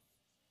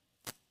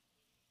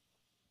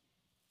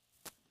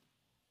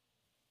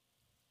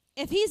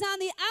 If he's on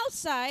the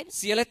outside,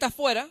 Si él está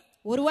fuera,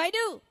 what do I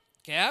do?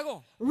 ¿qué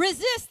hago?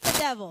 Resist the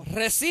devil.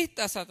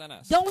 Resista a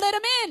Satanás. Don't let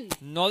him in.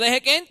 No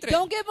deje que entre.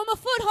 Don't give him a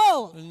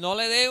foothold. No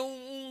le dé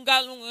un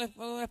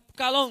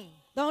escalón.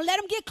 Don't let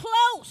him get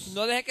close.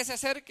 No deje que se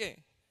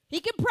acerque.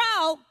 He can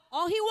prowl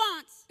all he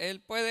wants,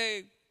 Él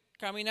puede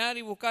caminar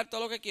y buscar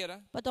todo lo que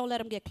quiera, but don't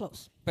let him get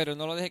close. pero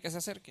no lo deje que se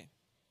acerque.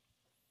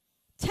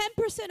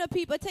 10% of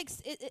people, it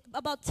takes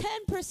about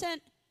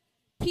 10%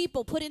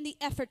 people put in the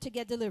effort to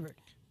get delivered.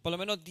 Por lo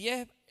menos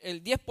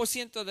el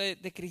 10%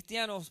 de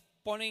cristianos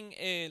ponen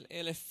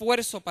el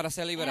esfuerzo para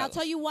ser And I'll liberados.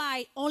 tell you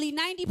why. Only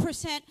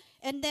 90%,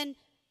 and then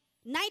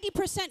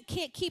 90%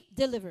 can't keep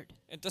delivered.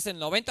 Entonces el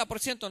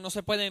 90% no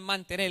se pueden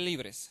mantener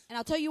libres. And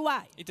I'll tell you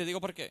why. Y te digo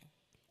por qué.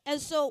 And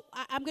so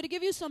I'm going to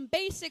give you some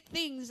basic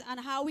things on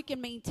how we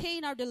can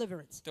maintain our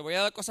deliverance. Te voy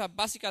a dar cosas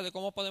básicas de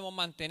cómo podemos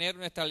mantener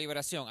nuestra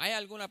liberación. ¿Hay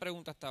alguna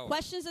pregunta hasta ahora?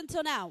 Questions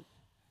until now?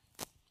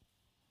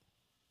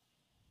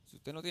 Si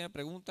usted no tiene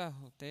preguntas,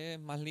 usted es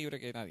más libre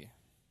que nadie.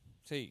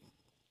 Sí.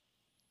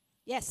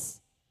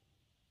 Yes.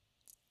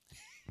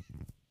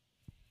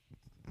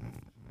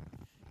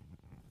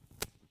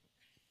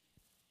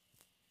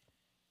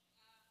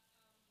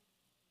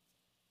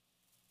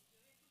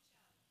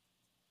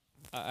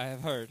 I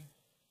have heard.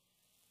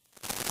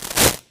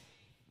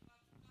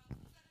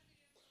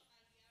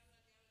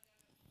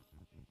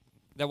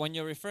 That when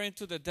you're referring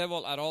to the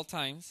devil at all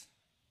times,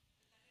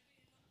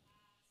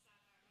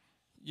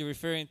 you're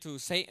referring to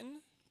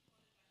Satan?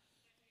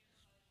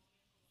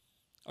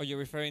 Or you're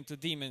referring to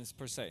demons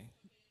per se?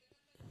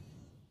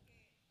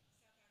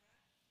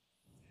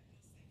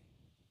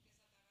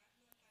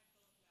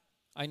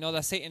 I know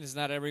that Satan is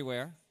not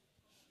everywhere,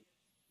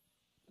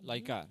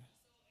 like God.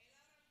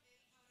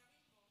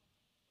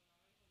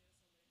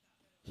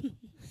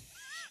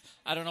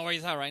 I don't know where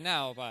he's at right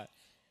now, but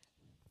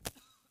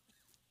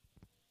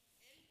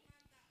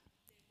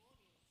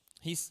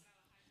he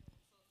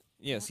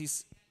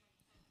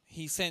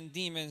sent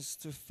demons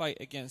to fight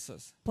against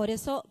us. Por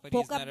eso But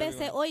he's pocas not veces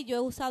everywhere. hoy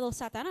yo he usado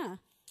Satanás,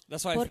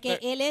 That's why porque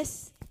él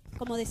es,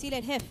 como decir,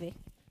 el jefe,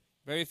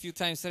 very few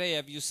times today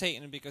I've used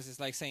Satan because it's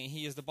like saying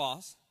he is the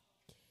boss,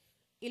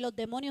 y los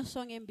demonios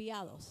son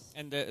enviados.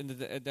 and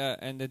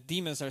the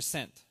demons are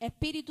sent.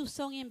 Espíritus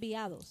son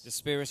enviados. The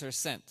spirits are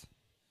sent,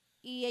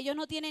 Y ellos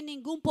no tienen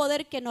ningún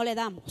poder que no le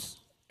damos.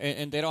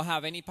 and they don't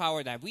have any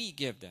power that we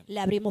give them. Le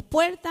abrimos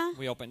puertas,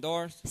 We open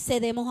doors.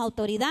 cedemos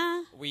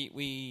autoridad,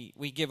 We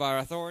give our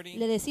authority,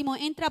 le decimos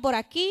entra por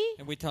aquí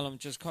and we tell them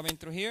just come in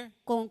through here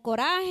con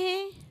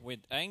coraje, with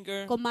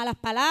anger, con malas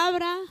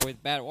palabras, with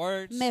bad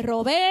words. me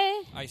robé,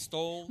 I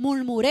stole.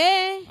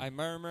 murmuré, I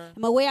murmur.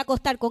 me voy a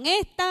acostar con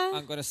esta.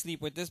 I'm going to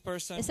sleep with this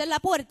person. Esa es la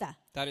puerta.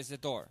 That is the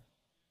door.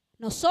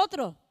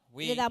 Nosotros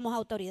We- le damos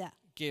autoridad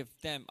Give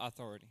them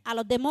authority. a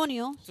los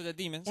demonios To the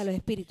demons y a los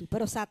espíritus.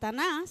 Pero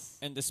Satanás,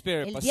 and the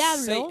spirit, el but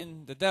diablo,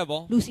 Satan, the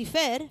devil,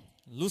 Lucifer,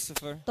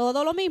 Lucifer,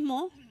 todo lo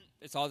mismo,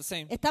 it's all the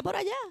same. está por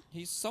allá.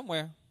 He's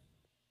somewhere.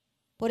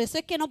 Por eso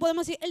es que no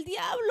podemos decir, el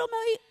diablo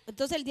me...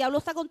 Entonces el diablo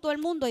está con todo el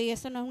mundo y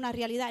eso no es una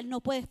realidad. Él no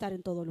puede estar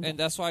en todo lugar. And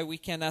that's why we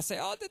cannot say,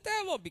 oh, the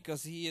devil,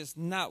 because he is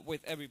not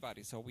with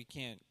everybody. So we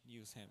can't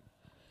use him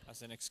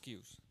as an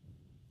excuse.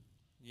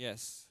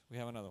 Yes, we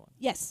have another one.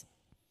 Yes.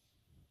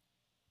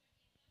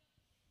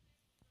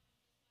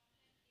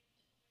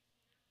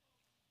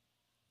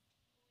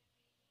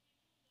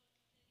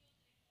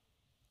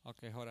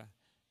 Okay, hold on.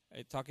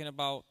 Talking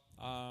about,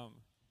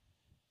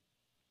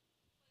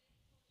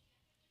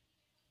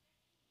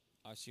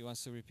 she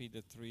wants to repeat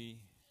the three.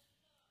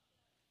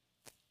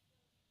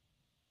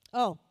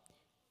 Oh.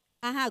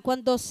 Ajá,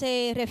 cuando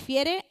se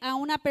refiere a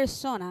una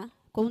persona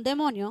con un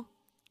demonio,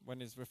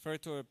 When it's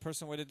referred to a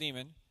person with a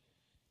demon,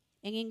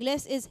 En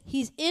inglés is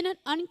he's in an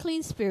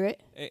unclean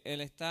spirit.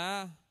 Él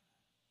está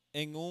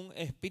en un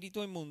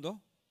espíritu inmundo.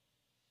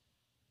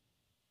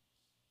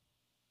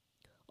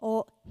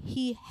 Or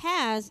he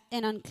has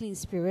an unclean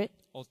spirit.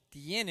 O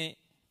tiene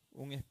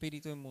un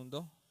espíritu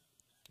inmundo.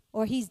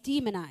 Or he's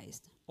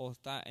demonized. O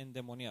está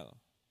endemoniado.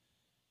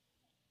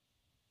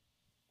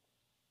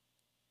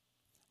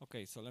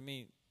 Okay, so let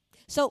me.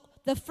 So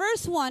the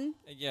first one,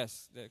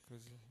 Yes,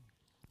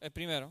 el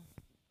primero.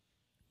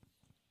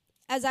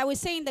 as I was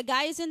saying, the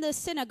guy is in the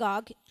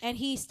synagogue and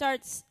he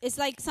starts, it's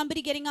like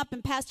somebody getting up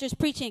and pastor's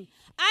preaching.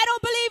 I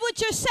don't believe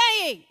what you're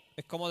saying.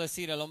 Es como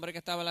decir, el hombre que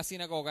estaba en la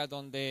sinagoga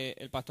donde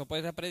el pastor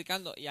puede estar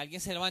predicando y alguien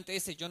se levanta y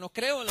dice, yo no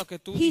creo en lo que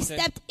tú He dices.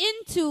 stepped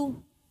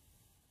into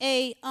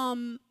a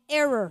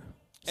error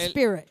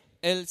spirit.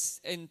 Él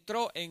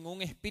entró en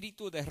un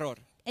espíritu de error.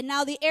 And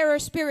now the error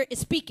spirit is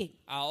speaking.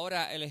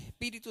 Ahora el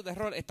espíritu de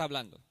error está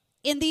hablando.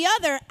 In the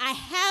other, I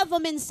have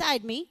him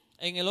inside me.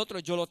 En el otro,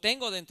 yo lo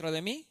tengo dentro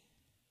de mí.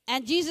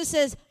 And Jesus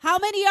says, how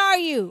many are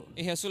you?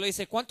 Y Jesús le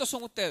dice, ¿cuántos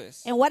son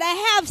ustedes? And what I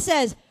have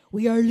says,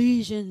 we are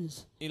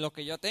legions. Y lo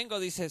que yo tengo,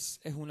 dice, es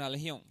una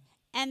legión.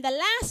 And the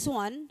last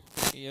one,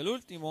 Y el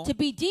último, to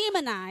be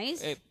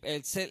demonized,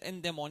 el ser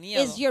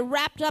endemoniado, is you're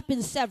wrapped up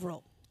in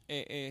several.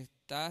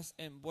 Estás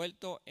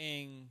envuelto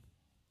en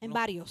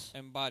Varios.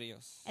 En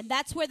varios. And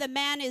that's where the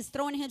man is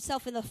throwing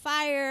himself in the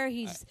fire.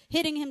 He's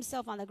hitting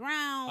himself on the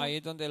ground. Ahí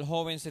es donde el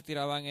joven se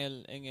tiraba en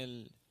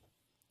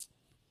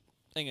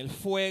el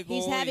fuego.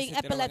 He's having y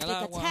se tiraba en el epileptic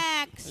agua.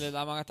 attacks. Le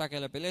daban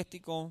ataques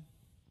epilépticos.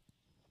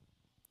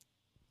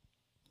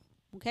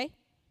 Okay?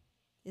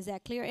 Is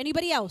that clear?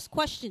 Anybody else?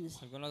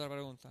 Questions? ¿Alguna otra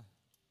pregunta?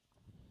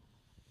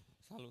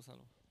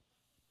 Salud.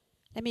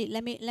 Let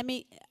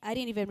me, I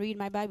didn't even read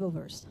my Bible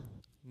verse.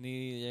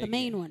 Ni The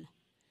main one.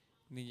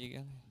 Ni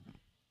llegué.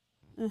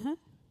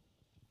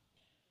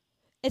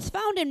 It's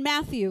found in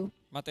Matthew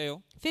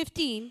Mateo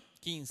 15,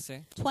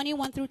 15,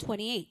 21 through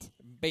 28.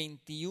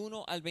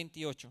 21 al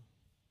 28.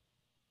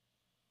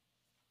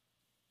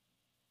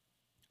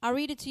 I'll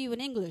read it to you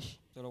in English.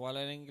 Te lo voy a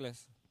leer en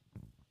inglés.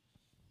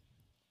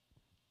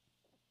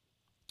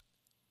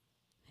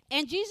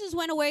 And Jesus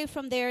went away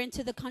from there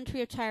into the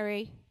country of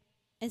Tyre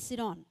and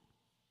Sidon.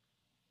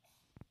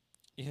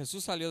 Y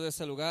Jesús salió de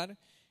ese lugar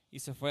y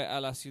se fue a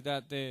la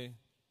ciudad de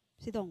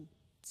Sidón.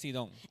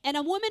 And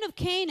a woman of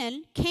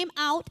Canaan came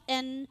out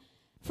and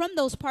from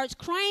those parts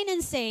crying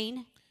and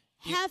saying,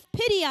 have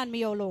pity on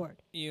me, O Lord.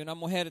 Y una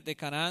mujer de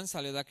Canaán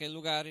salió de aquel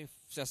lugar y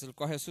se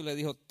acercó a Jesús y le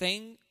dijo,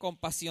 ten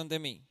compasión de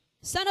mí,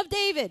 Son of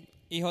David,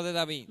 hijo de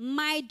David.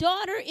 my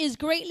daughter is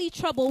greatly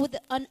troubled with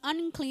an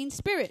unclean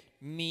spirit.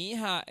 Mi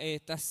hija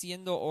está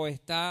siendo o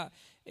está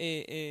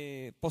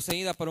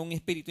poseída por un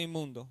espíritu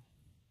inmundo.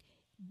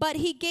 But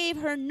he gave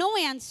her no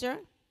answer.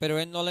 Pero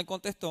él no le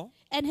contestó.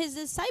 And his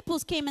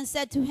disciples came and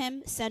said to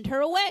him, send her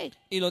away.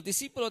 Y los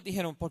discípulos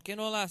dijeron, ¿por qué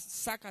no la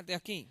sacas de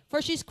aquí?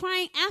 For she's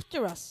crying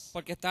after us.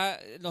 Porque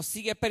nos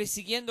sigue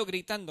persiguiendo,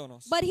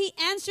 gritándonos. But he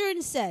answered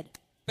and said,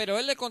 Pero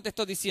él le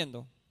contestó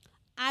diciendo,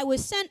 I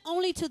was sent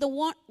only to the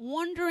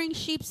wandering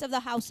sheep of the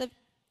house of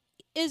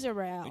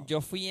Israel. yo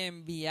fui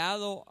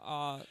enviado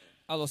a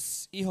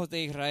los hijos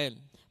de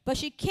Israel. But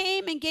she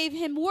came and gave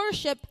him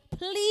worship,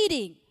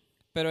 pleading.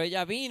 Pero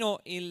ella vino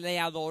y le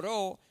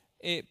adoró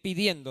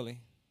pidiéndole,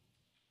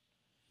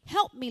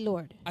 help me,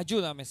 Lord.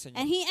 ayúdame, Señor.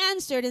 And he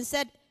answered and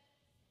said,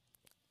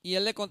 Y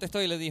él le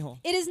contestó y le dijo,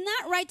 it is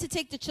not right to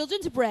take the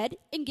children's bread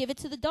and give it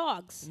to the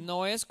dogs.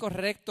 no es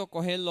correcto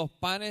coger los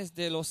panes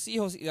de los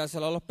hijos y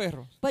dárselo a los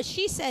perros. But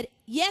she said,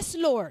 yes,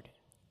 Lord.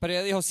 Pero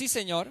ella dijo, sí,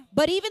 Señor,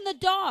 But even the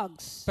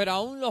dogs pero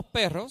aún los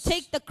perros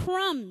take the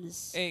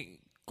crumbs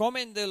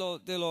comen de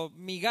los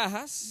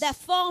migajas that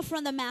fall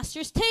from the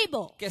master's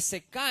table. que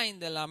se caen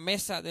de la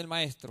mesa del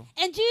maestro.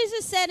 And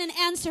Jesus said and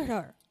answered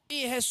her,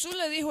 Y Jesús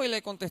le dijo y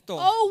le contestó,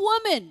 O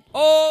woman,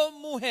 oh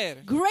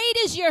mujer, great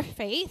is your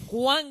faith.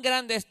 cuán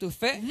grande es tu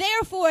fe,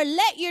 Therefore,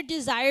 let your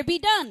desire be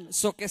done.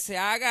 so que se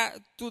haga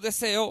tu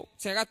deseo,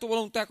 se haga tu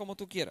voluntad como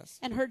tú quieras.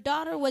 And her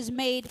daughter was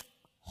made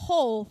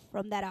whole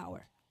from that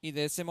hour. Y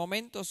de ese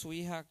momento su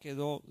hija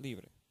quedó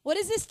libre. What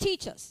does this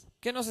teach us?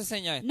 ¿Qué nos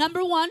enseña esto?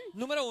 Number one,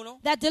 Número uno,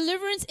 that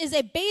deliverance is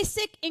a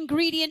basic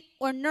ingredient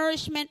or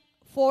nourishment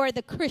for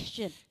the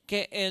Christian.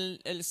 que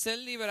el ser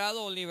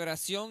liberado o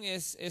liberación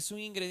es un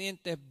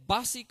ingrediente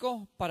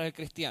básico para el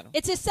cristiano.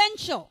 It's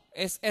essential.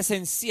 Es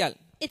esencial.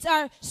 It's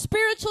our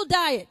spiritual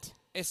diet.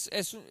 Es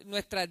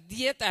nuestra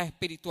dieta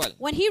espiritual.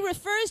 When he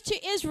refers to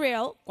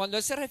Israel, Cuando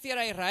él se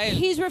refiere a Israel,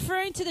 he's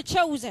referring to the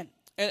chosen.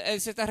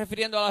 él se está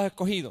refiriendo a los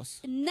escogidos.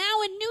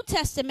 Now in New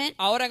Testament,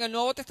 Ahora en el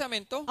Nuevo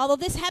Testamento, although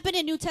this happened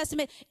in New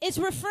Testament, it's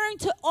referring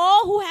to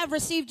all who have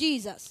received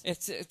Jesus.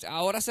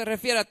 ahora se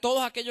refiere a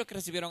todos aquellos que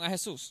recibieron a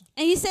Jesús.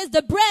 And he says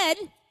the bread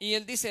Y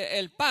él dice,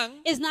 el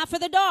pan is not for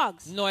the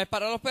dogs. no es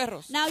para los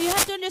perros. Now you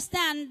have to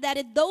understand that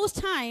in those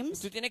times,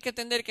 Tú tienes que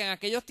entender que en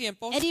aquellos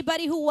tiempos,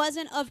 anybody who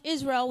wasn't of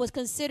Israel was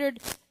considered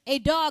a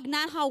dog,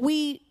 not how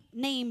we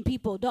name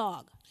people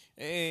dog.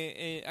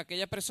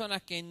 aquellas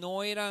personas que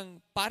no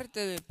eran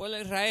parte del pueblo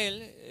de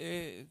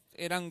Israel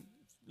eran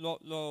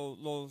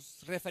los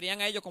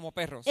referían a ellos como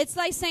perros. It's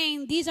like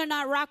saying these are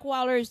not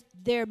Rottweilers,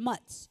 they're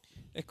mutts.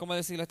 Es como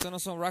decir, estos no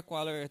son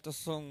Rottweiler, estos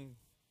son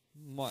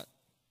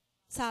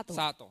Sato.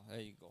 Sato.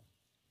 There you go.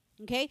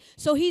 Okay?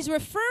 So he's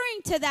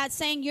referring to that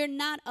saying you're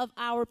not of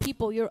our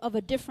people, you're of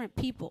a different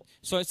people.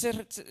 So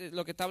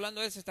lo que está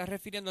hablando él se está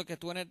refiriendo a que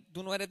tú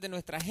no eres de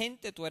nuestra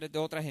gente, tú eres de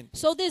otra gente.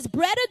 So this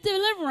bread of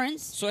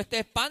deliverance So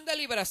este pan de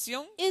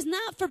liberación is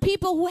not for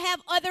people who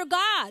have other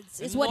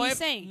gods, is what he's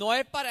saying. no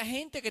es para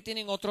gente que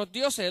tienen otros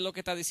dioses, es lo que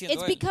está diciendo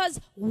It's él.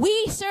 because we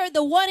serve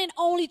the one and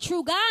only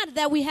true God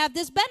that we have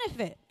this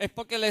benefit. Es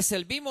porque le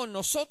servimos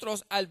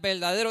nosotros al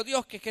verdadero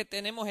Dios que es que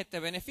tenemos este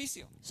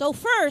beneficio. So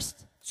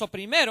first, So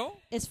primero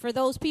it's for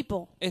those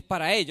people es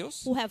para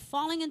ellos who have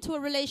fallen into a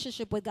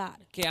relationship with God.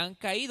 que han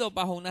caído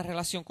bajo una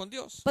relación con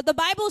Dios. But the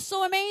Bible is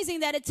so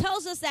amazing that it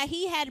tells us that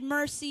he had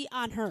mercy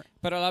on her.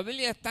 Pero la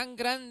Biblia es tan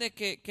grande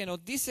que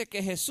nos dice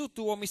que Jesús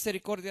tuvo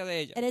misericordia de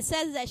ella. And it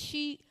says that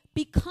she,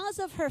 because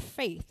of her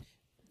faith,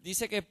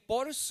 Dice que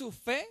por su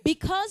fe,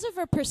 because of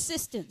her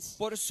persistence,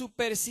 por su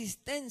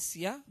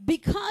persistencia,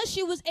 because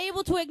she was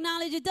able to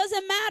acknowledge it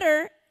doesn't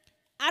matter,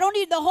 I don't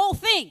need the whole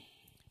thing.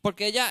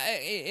 porque ella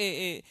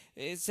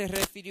se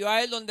refirió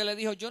a él donde le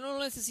dijo, yo no lo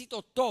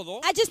necesito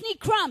todo, I just need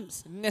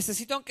crumbs.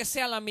 necesito aunque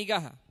sea la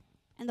migaja.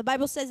 And the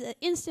Bible says that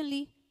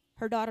instantly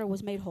her daughter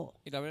was made whole.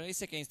 Y la Biblia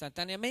dice que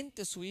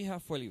instantáneamente su hija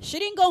fue libre. She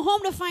didn't go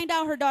home to find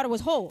out her daughter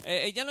was whole.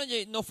 Ella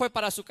no fue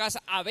para su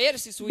casa a ver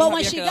si su hija But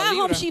when había she quedado got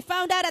home, libre. she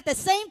found out at the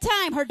same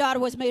time her daughter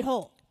was made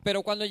whole.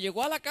 Pero cuando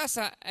llegó a la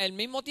casa, al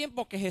mismo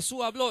tiempo que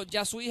Jesús habló,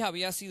 ya su hija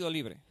había sido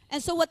libre.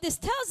 And so what this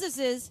tells us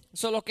is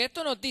So, lo que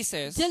esto nos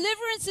dice es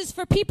deliverance is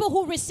for people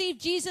who receive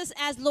Jesus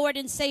as Lord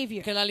and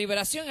Savior. que la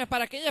liberación es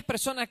para aquellas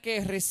personas que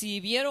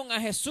recibieron a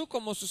Jesús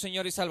como su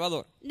Señor y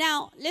Salvador.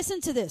 Now, listen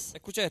to this.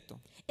 Escucha esto.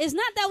 It's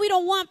not that we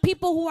don't want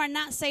people who are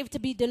not saved to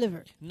be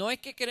delivered. No es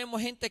que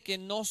queremos gente que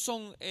no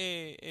son,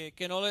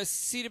 que no les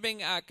sirven,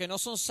 que no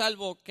son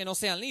salvos, que no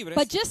sean libres.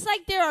 But just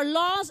like there are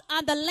laws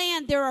on the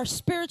land, there are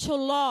spiritual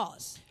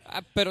laws.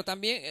 Pero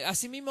también,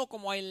 así mismo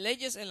como hay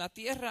leyes en la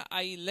tierra,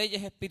 hay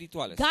leyes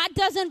espirituales. God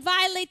doesn't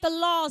violate the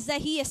laws that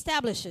he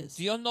establishes.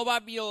 Dios no va a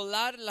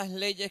violar las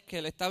leyes que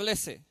Él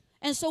establece.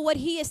 And so what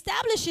he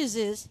establishes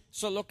is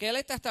So, lo que Él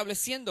está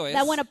estableciendo es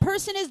that when a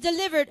person is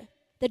delivered,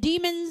 the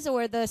demons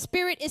or the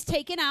spirit is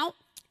taken out,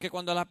 que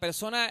cuando la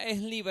persona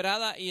es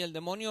liberada y el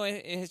demonio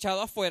es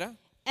echado afuera,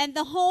 and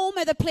the home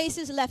or the place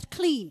is left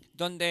clean.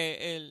 donde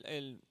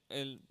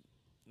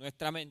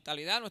nuestra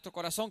mentalidad, nuestro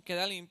corazón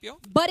queda limpio.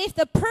 But if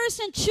the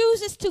person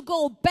chooses to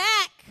go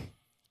back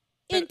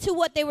into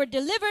what they were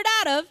delivered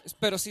out of,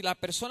 Pero si la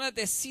persona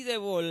decide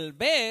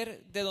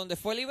volver de donde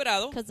fue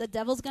liberado, because the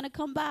devil's going to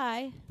come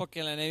by, porque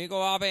el enemigo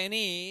va a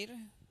venir,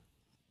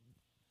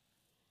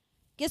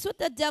 guess what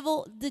the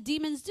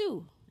demons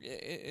do?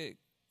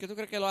 ¿qué tú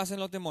crees que lo hacen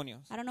los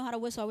demonios? I don't know how to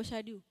whistle. I wish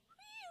I do.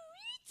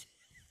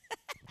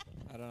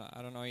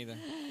 I don't know either.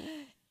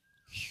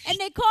 And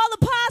they call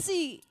the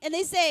posse and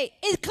they say,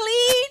 it's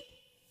clean,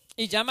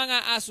 Y llaman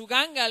a su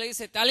ganga, le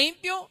dice, está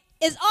limpio,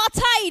 it's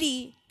all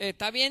tidy,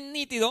 está bien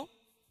nítido,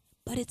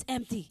 but it's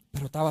empty.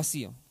 pero está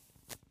vacío.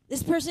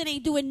 This person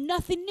ain't doing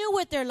nothing new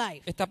with their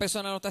life. Esta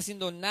persona no está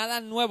haciendo nada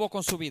nuevo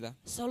con su vida.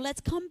 So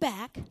let's come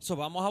back So,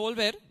 vamos a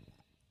volver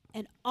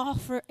and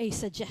offer a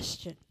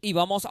suggestion. y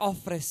vamos a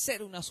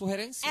ofrecer una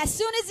sugerencia. As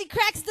soon as he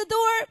cracks the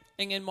door,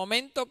 En el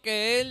momento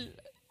que él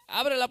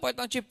abre la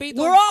puerta un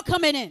chispito, we're all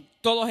coming in.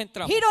 todos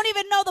entramos. He don't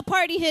even know the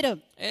party hit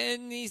him.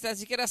 Él ni tan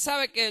siquiera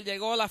sabe que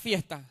llegó la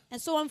fiesta. And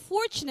so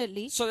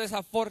unfortunately, So,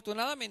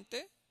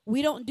 desafortunadamente,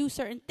 we don't do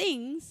certain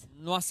things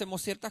no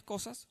hacemos ciertas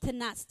cosas to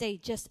not stay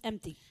just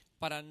empty.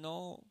 para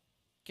no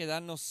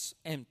quedarnos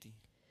empty.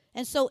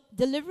 And so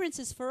deliverance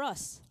is for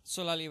us.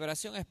 So, la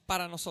liberación es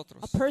para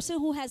nosotros. A person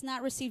who has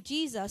not received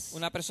Jesus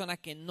Una persona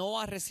que no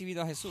ha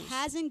recibido a Jesús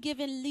hasn't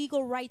given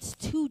legal rights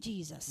to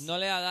Jesus. no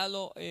le ha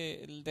dado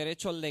el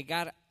derecho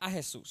legal a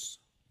Jesús.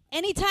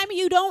 Anytime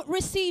you don't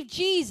receive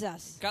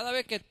Jesus Cada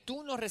vez que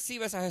tú no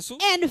recibes a Jesús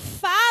and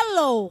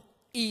follow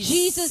y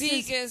Jesus'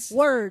 sigues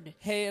word,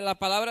 la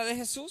palabra de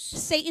Jesús,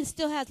 Satan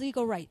still has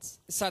legal rights.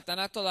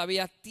 Satanás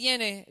todavía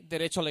tiene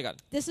derecho legal.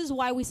 This is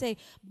why we say,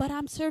 but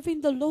I'm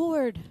serving the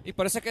Lord Y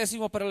por eso es que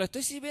decimos, pero le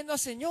estoy sirviendo al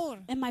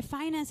Señor and my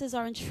finances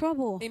are in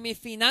trouble. y mis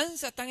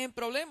finanzas están en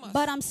problemas.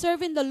 But I'm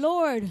serving the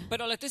Lord.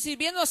 Pero le estoy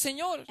sirviendo al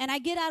Señor And I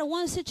get out of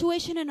one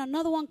situation and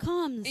another one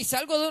comes. y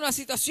salgo de una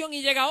situación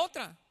y llega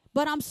otra.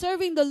 But I'm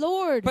serving the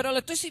Lord. Pero le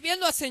estoy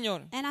sirviendo al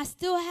Señor. And I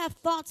still have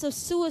thoughts of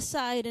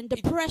suicide and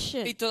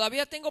depression Y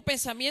todavía tengo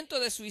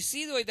pensamientos de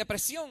suicidio y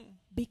depresión.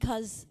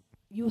 because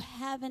you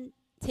haven't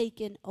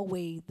taken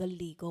away the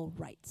legal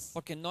rights.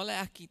 Porque no le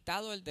has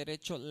quitado el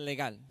derecho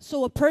legal.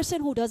 So a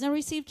person who doesn't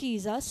receive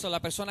Jesus, So, la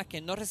persona que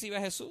no recibe a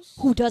Jesús,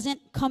 who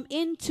doesn't come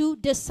into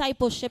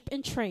discipleship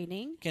and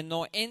training, que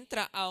no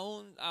entra a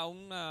un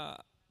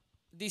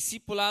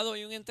discipulado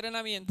y un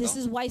entrenamiento. this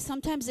is why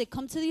sometimes they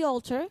come to the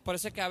altar, Por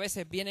eso es que a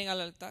veces vienen al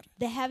altar.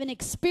 they have an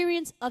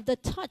experience of the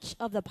touch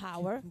of the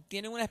power,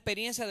 Tienen una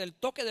experiencia del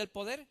toque del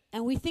poder.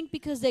 and we think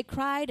because they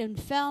cried and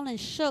fell and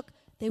shook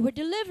They were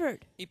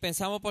delivered. Y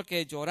pensamos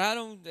porque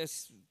lloraron,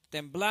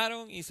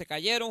 temblaron y se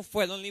cayeron,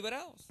 fueron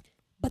liberados.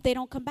 But they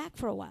don't come back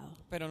for a while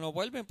Pero no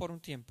vuelven por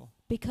un tiempo.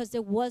 because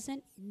there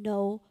wasn't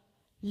no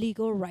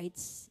legal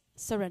rights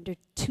surrendered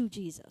to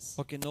Jesus.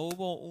 Porque no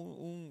hubo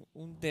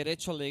un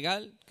derecho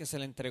legal que se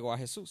le entregó a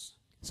Jesús.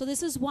 So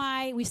this is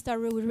why we start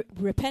with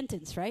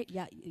repentance, right?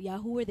 Yeah,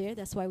 who were there?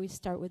 That's why we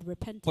start with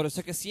repentance. Por eso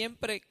es que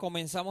siempre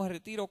comenzamos el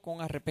retiro con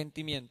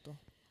arrepentimiento.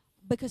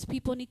 Because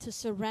people need to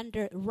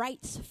surrender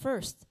rights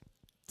first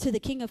to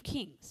the King of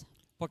Kings.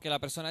 Porque la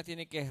persona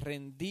tiene que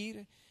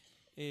rendir,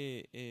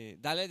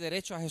 darle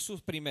derecho a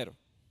Jesús primero.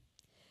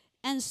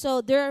 And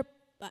so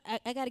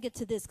I got to get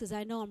to this because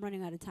I know I'm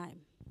running out of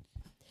time.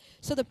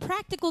 So the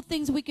practical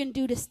things we can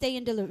do to stay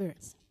in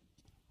deliverance.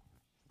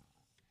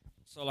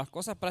 Son las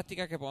cosas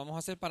prácticas que podemos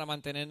hacer para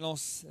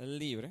mantenernos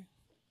libres.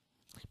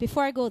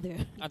 Before I go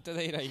there, Antes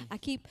de ir ahí.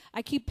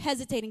 I keep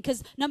hesitating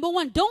because number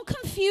one, don't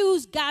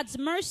confuse God's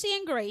mercy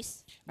and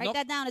grace. Write No.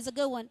 that down. It's a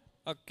good one.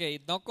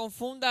 Ok, no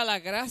confunda la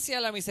gracia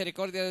y la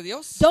misericordia de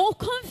Dios. Don't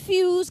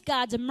confuse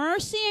God's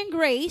mercy and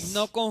grace.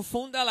 No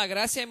confunda la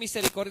gracia y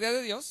misericordia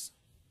de Dios.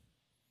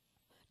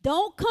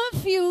 Don't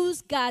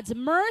confuse God's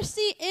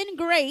mercy and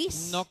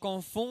grace No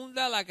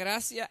confunda la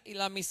gracia y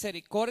la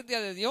misericordia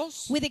de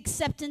Dios with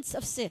acceptance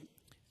of sin.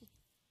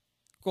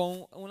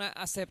 con una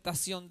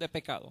aceptación de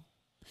pecado.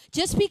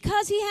 Just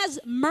because he has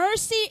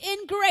mercy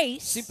and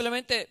grace,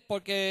 Simplemente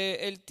porque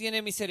Él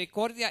tiene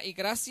misericordia y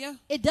gracia,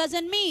 it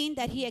doesn't mean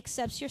that he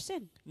accepts your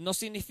sin. no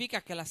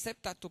significa que Él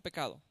acepta tu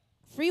pecado.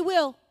 Free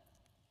will.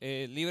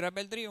 Libre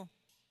albedrío.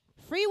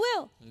 Free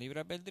will.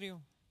 Libre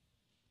albedrío.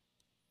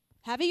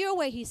 Have it your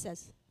way, he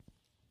says.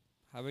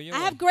 Have your I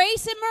way. have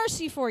grace and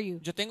mercy for you.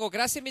 Yo tengo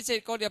gracia y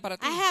misericordia para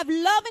ti. I have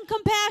love and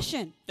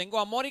compassion, Tengo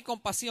amor y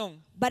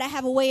compasión, but I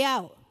have a way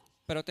out.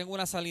 pero tengo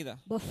una salida.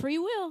 But free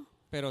will.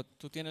 Pero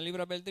tú tienes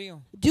libre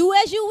albedrío. Do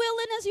as you will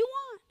and as you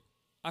want.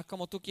 Haz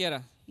como tú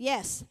quieras.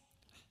 Yes.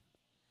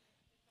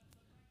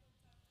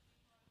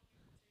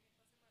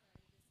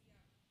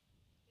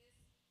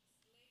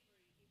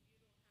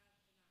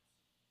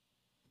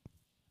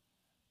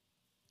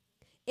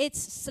 It's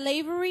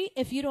slavery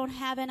if you don't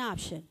have an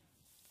option.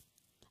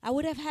 I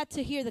would have had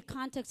to hear the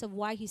context of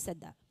why he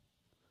said that.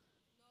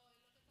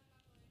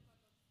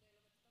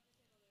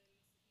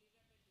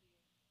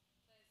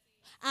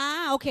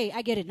 Ah, okay,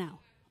 I get it now.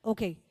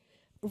 Okay.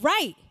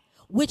 Right.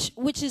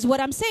 Which is what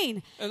I'm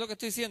saying. Es lo que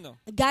estoy diciendo.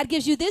 God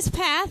gives you this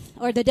path,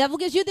 or the devil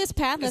gives you this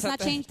path. Let's not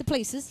Exacto. change the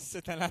places.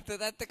 Satanás te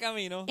da este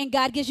camino And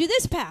God gives you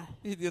this path,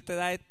 y Dios te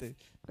da este.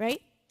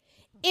 right?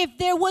 If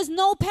there was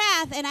no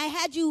path and I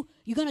had you,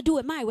 you're going to do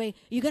it my way.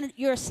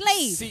 You're a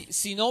slave.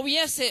 Si no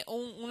hubiese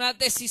una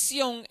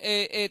decisión,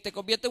 te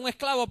convierte en un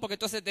esclavo porque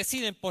entonces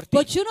deciden por ti.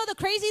 But you know the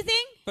crazy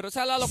thing? Pero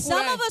esa es la Some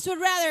locura. of us would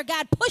rather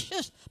God push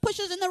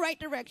us in the right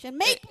direction.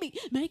 Make me.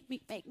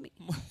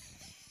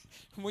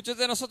 Muchos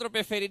de nosotros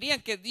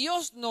preferirían que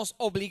Dios nos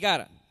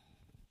obligara.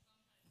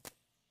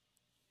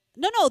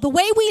 No, the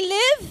way we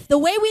live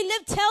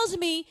tells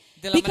me,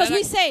 De la because manera-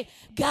 we say,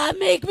 God,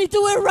 make me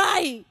do it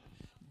right.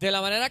 De la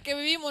manera que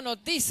vivimos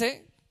nos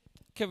dice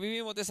que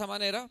vivimos de esa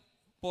manera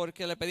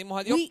porque le pedimos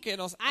a Dios que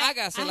nos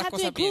haga hacer I las have to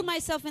cosas include bien.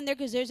 myself in there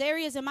because there's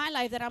areas in my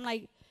life that I'm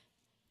like,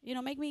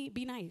 make me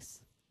be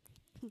nice.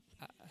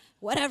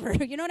 Whatever,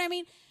 you know what I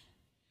mean?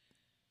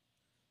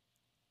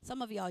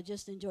 Some of y'all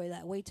just enjoy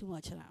that way too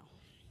much now.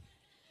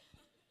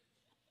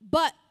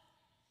 But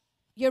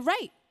you're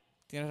right.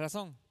 Tienes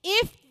razón.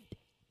 If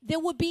there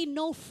would be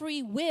no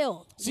free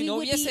will, Si we no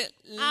would be hubiese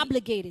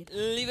obligated.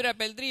 libre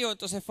albedrío,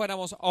 entonces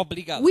fuéramos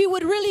obligados. We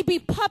would really be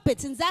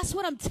puppets, and that's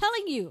what I'm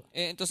telling you.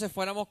 Entonces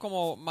fuéramos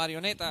como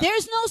marionetas.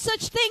 There's no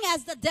such thing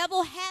as the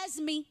devil has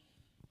me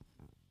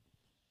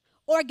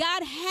or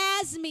God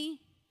has me.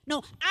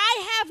 No,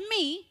 I have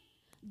me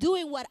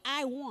doing what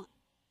I want.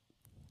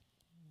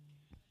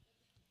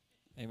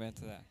 Amen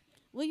to that.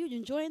 Well, you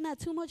enjoying that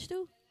too much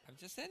too? I'm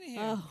just saying here.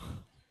 Oh.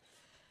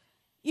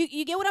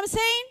 You get what I'm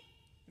saying?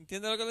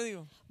 ¿Entiendes lo que le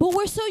digo? But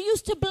we're so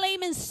used to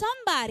blaming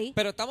somebody,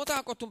 Pero estamos tan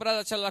acostumbrados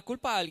a echarle la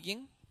culpa a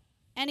alguien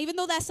and even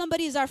though that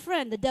somebody is our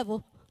friend, the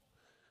devil,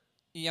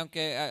 y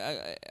aunque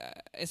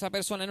esa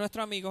persona es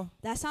nuestro amigo,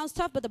 that sounds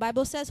tough, but the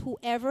Bible says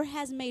whoever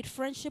has made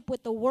friendship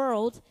with the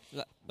world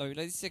la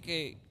Biblia dice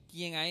que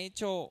quien ha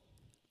hecho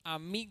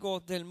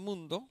amigos del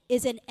mundo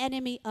is an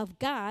enemy of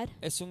God.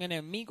 es un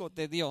enemigo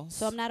de Dios.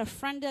 So I'm not a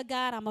friend of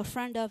God, I'm a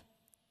friend of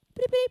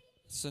beep, beep,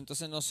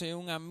 Entonces no soy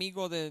un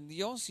amigo de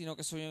Dios, sino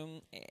que soy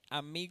un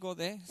amigo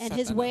de and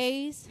his Satanás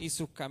ways, y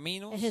sus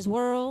caminos and his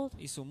world.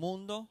 y su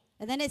mundo.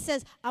 And then it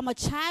says, I'm a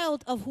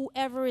child of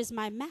whoever is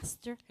my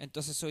master.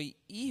 Entonces soy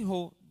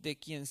hijo de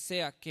quien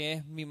sea que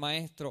es mi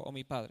maestro o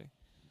mi padre.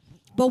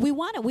 But we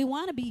want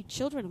to be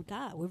children of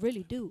God. We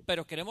really do.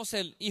 Pero queremos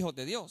ser hijos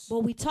de Dios. But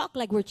we talk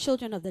like we're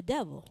children of the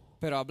devil.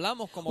 Pero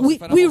hablamos como We si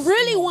fuéramos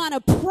really hijos. want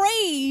to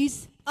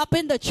praise up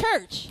in the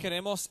church.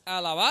 Queremos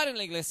alabar en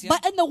la iglesia,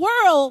 But in the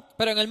world,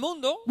 pero en el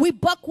mundo we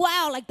buck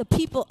wild like the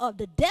people of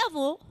the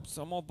devil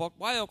somos buck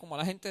wild como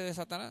la gente de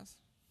Satanás,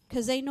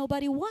 because ain't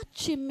nobody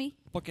watching me.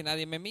 porque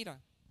nadie me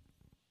mira.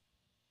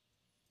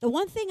 The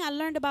one thing I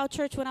learned about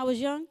church when I was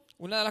young,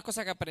 Una de las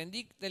cosas que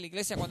aprendí de la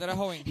iglesia cuando era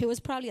joven, it was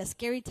probably a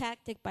scary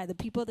tactic by the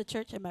people of the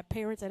church and my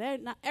parents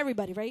and not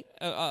everybody, right?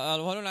 a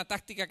lo mejor una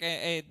táctica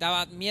que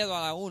daba miedo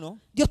a uno,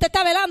 Dios te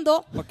está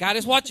velando. but God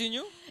is watching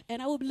you.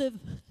 And I would live,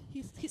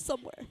 he's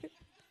somewhere.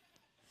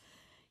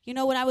 You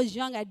know, when I was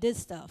young, I did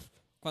stuff.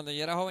 Cuando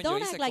yo era joven, yo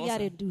Don't hice act like I cosas.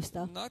 didn't do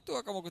stuff. No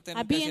actúa como que usted I'd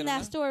nunca be in hicieron that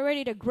nada. store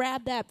ready to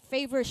grab that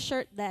favorite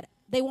shirt that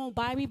they won't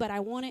buy me, but I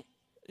want it.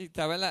 Y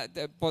estaba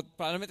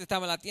probablemente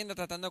estaba en la tienda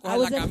tratando de I coger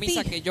was la a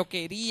camisa thief. que yo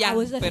quería, I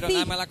was a pero thief.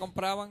 nada me la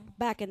compraban.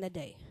 Back in the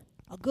day.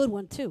 A good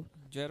one, too.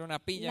 Yo era una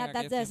pilla en Not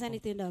that aquel there's tiempo.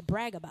 anything to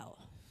brag about.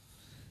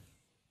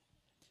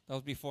 That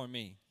was before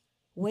me.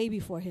 Way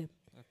before him.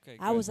 Okay,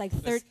 I good. was like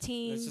Let's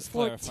 13, just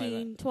clarify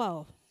 14,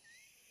 12.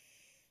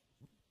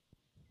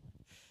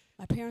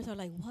 My parents are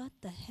like, what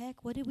the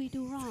heck? What did we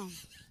do wrong?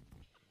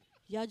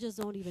 Y'all just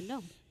don't even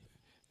know.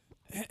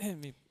 that.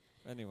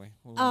 Anyway.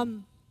 move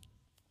on.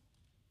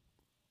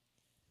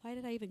 Why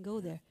did I even go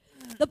there?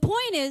 The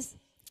point is,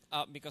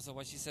 Because of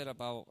what she said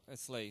about a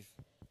slave.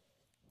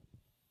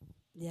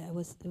 yeah, it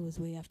was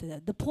way after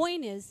that. The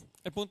point is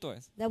El punto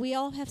es that we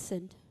all have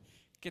sinned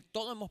que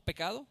todos hemos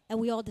pecado and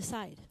we all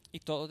decide. y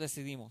todos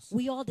decidimos.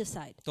 We all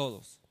decide.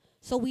 Todos.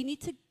 So we need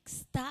to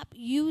stop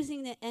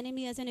using the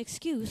enemy as an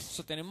excuse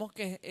So, tenemos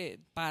que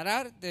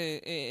parar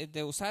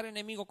de usar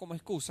enemigo como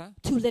excusa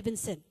to live in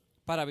sin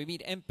para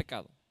vivir en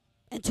pecado,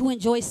 and to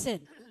enjoy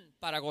sin.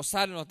 para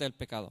gozarnos del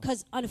pecado.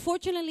 Because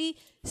unfortunately,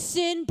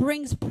 sin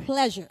brings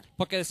pleasure,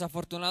 Porque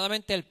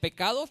desafortunadamente el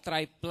pecado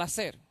trae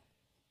placer,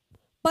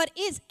 but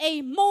it's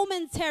a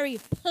momentary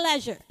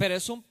pleasure pero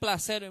es un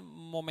placer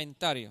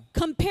momentario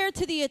compared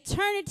to the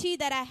eternity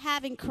that I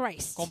have in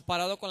Christ.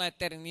 comparado con la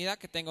eternidad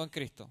que tengo en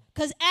Cristo.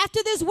 Because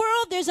after this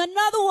world, there's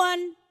another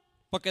one,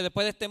 Porque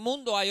después de este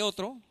mundo hay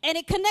otro and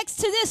it connects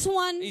to this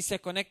one. y se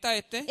conecta a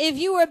este. If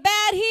you were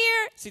bad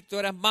here, Si tú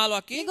eres malo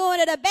aquí, you're going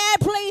to the bad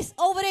place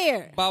over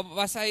there.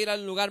 vas a ir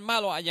al lugar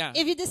malo allá.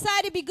 If you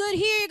decide to be good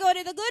here, you go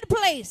to the good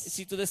place.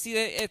 Si tú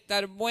decides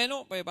estar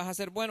bueno, pues vas a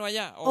ser bueno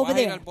allá o Over vas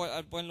a ir there.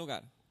 al buen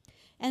lugar.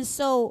 And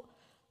so,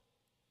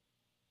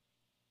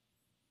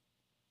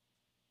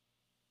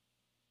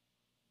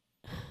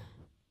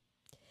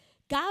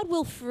 God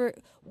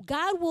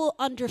will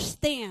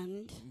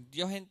understand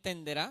Dios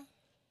entenderá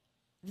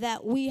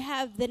that we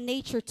have the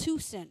nature to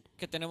sin.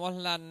 que tenemos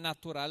la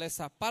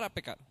naturaleza para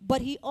pecar,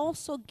 But he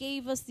also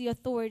gave us the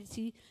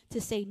authority to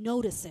say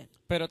no to sin.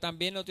 pero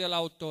también nos dio la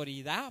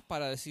autoridad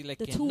para decirle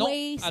The que no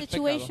two-way al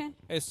situation.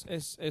 pecado.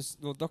 Es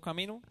los dos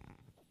caminos.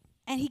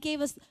 And he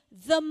gave us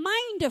the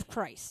mind of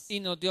Christ. Y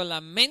nos dio la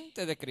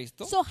mente de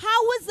Cristo. So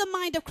how was the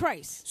mind of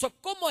Christ? So,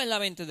 ¿cómo es la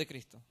mente de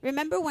Cristo?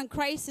 Remember when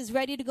Christ is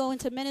ready to go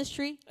into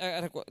ministry?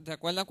 ¿Te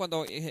acuerdan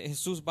cuando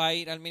Jesús va a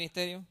ir al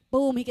ministerio?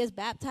 Boom, he gets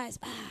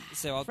baptized.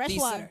 Se Fresh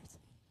bautiza. water.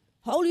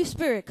 Holy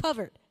Spirit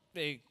covered.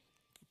 El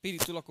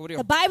Espíritu lo cubrió.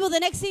 The Bible,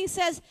 the next thing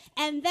says,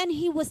 and then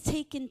he was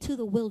taken to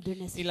the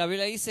wilderness. Y la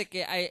Biblia dice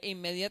que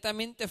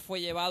inmediatamente fue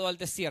llevado al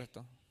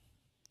desierto.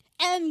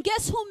 And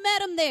guess who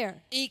met him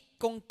there? ¿Y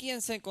con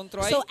quién se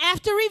encontró ahí? So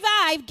after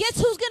revive, guess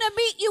who's going to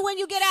meet you when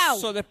you get out?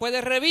 So, después de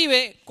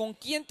revive, ¿con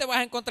quién te vas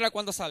a encontrar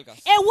cuando salgas?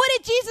 And what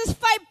did Jesus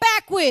fight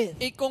back with?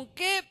 ¿Y con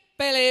qué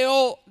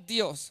peleó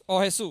Dios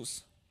o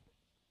Jesús?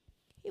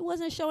 He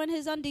wasn't showing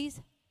his undies.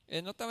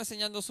 Él no estaba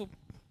enseñando su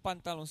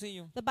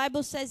pantaloncillo. The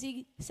Bible says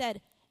he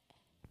said,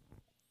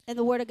 and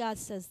the Word of God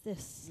says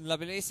this. La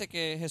Biblia dice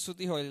que Jesús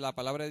dijo, y la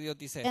palabra de Dios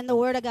dice And the esto.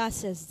 Word of God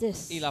says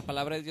this. Y la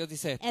palabra de Dios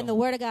dice And the esto.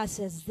 Word of God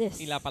says this.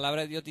 Y la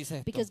palabra de Dios dice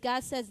esto. Because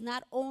God says,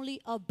 not only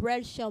of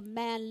bread shall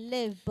man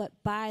live, but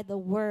by the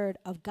Word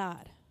of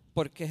God.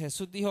 Porque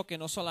Jesús dijo que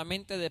no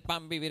solamente de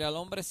pan vivirá el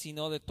hombre,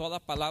 sino de toda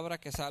palabra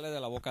que sale de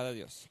la boca de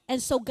Dios. And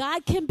so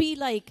God can be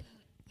like,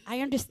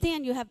 I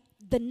understand you have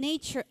the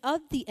nature of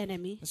the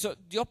enemy, So,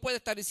 Dios puede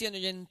estar diciendo,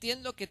 yo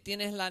entiendo que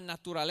tienes la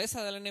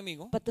naturaleza del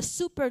enemigo, but the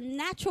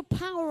supernatural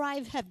power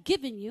I have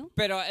given you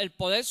pero el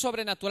poder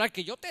sobrenatural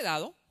que yo te he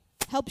dado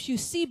helps you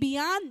see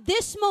beyond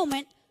this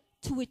moment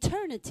to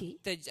eternity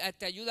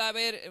te ayuda a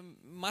ver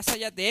más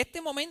allá de este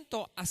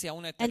momento hacia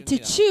una and to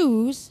eternidad.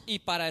 choose Y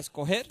para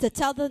escoger to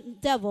tell the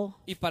devil,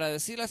 y para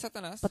decirle a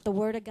Satanás but the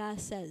Word of God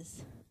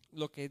says.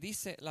 lo que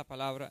dice la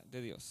palabra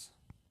de Dios.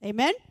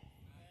 Amen?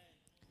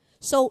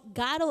 So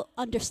God will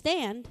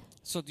understand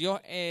So, Dios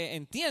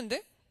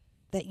entiende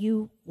that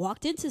you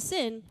walked into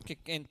sin, que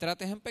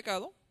entrates en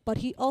pecado, but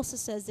he also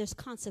says there's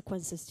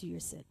consequences to your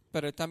sin.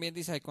 pero Él también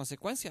dice hay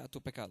consecuencias a tu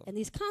pecado. And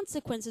these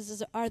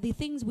consequences are the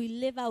things we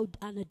live out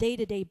on a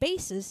day-to-day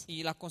basis.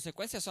 Y las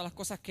consecuencias son las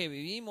cosas que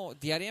vivimos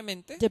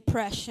diariamente.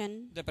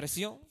 Depression,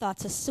 Depresión,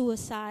 thoughts of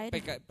suicide,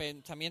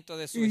 pensamiento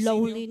de suicidio,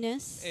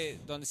 loneliness,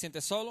 donde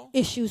sientes solo,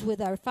 issues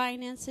with our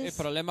finances,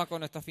 problemas con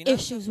nuestras finanzas,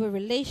 issues with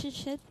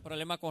relationships,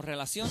 problemas con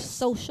relaciones,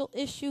 social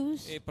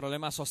issues,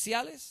 problemas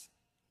sociales,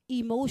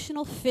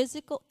 emotional,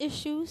 physical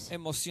issues.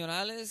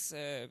 emocionales,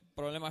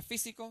 problemas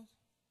físicos.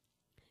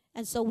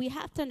 And so we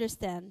have to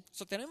understand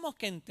So, tenemos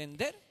que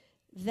entender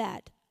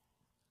that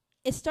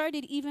it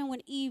started even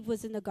when Eve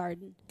was in the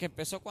garden. que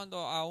empezó cuando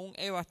aún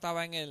Eva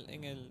estaba en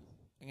el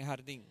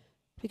jardín.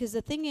 Because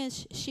the thing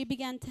is, she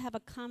began to have a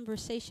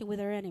conversation with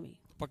her enemy.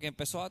 Porque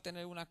empezó a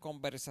tener una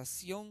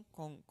conversación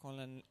con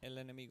el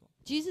enemigo.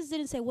 Jesus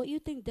didn't say, what you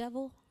think,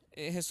 devil?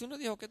 Jesús no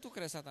dijo, ¿qué tú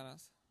crees,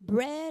 Satanás?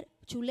 Bread,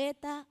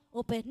 chuleta,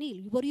 o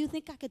pernil. What do you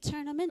think I could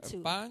turn them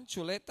into? ¿Pan,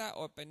 chuleta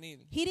o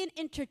pernil? He didn't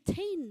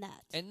entertain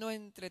that. Él no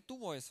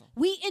entretuvo eso.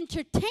 We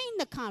entertain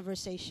the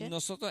conversation.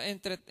 Nosotros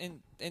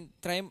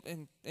traemos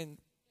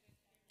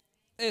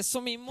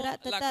eso mismo, la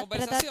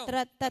conversación.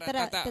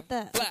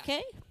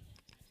 Okay?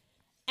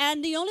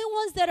 And the only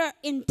ones that are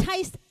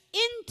enticed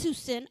into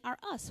sin are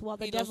us while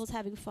the devil's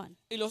having fun.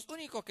 Y los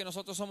únicos que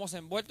nosotros somos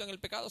envueltos en el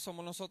pecado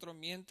somos nosotros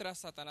mientras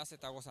Satanás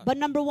está gozando. But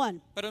number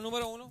one, Pero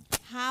número uno,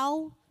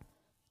 how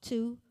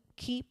to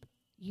keep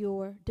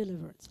your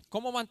deliverance.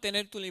 ¿cómo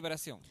mantener tu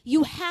liberación?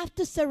 You have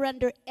to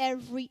surrender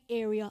every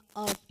area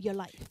of your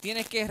life.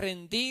 Tienes que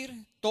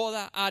rendir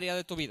toda área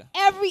de tu vida.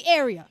 Every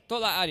area.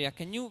 Toda área.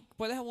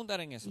 ¿Puedes abundar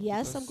en eso?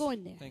 Yes, I'm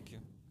going there. Thank you.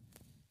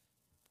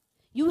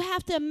 You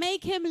have to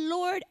make him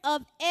Lord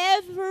of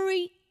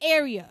every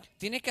area.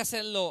 Tienes que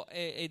hacerlo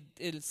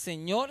el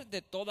Señor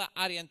de toda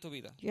área en tu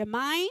vida. Your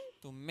mind,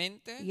 Tu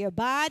mente, your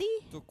body,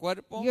 tu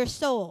cuerpo, your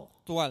soul,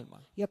 tu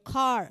alma, your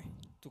car,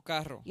 tu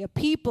carro, your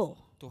people,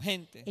 tu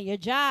gente, and your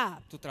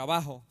job. tu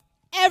trabajo,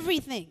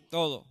 Everything.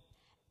 todo,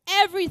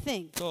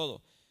 Everything.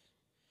 todo.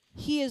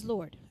 He is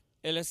Lord.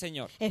 Él es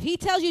Señor. If he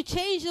tells you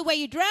change the way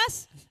you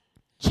dress,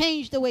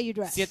 change the way you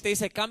dress. Si Él te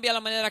dice cambia la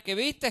manera que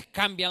vistes,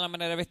 cambia la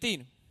manera de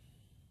vestir.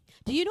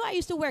 Do you know I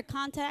used to wear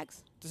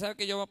contacts? Tú sabes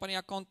que yo me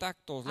ponía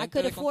contactos, I lentes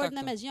could de afford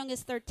them contacto, as young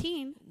as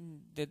 13.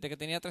 desde que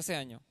tenía 13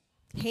 años.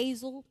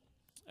 Hazel.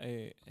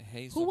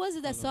 Hazel, Who was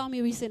it that saw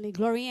me recently?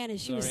 Glorianne, and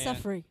she was Glorianne.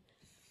 suffering.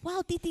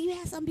 Wow, Titi, you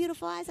had some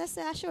beautiful eyes. I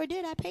said, I sure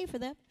did. I paid for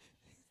them.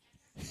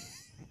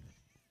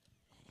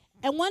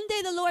 And one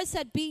day the Lord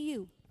said, be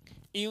you.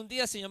 Y un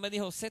día el Señor me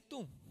dijo, sé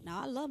tú.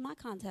 Now, I love my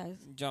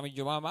contacts.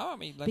 Yo amaba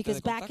mis lentes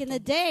Because de back in the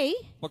contacto. day,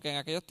 Porque en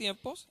aquellos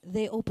tiempos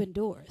they opened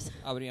doors,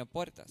 abrían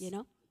puertas. you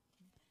know.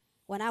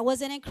 When I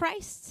wasn't in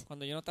Christ,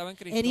 Cuando yo no estaba en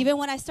Cristo, and even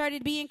when I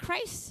started being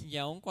Christ, y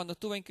aún cuando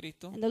estuve en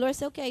Cristo, and the Lord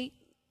said, okay,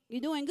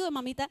 you're doing good,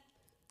 mamita,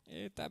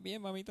 está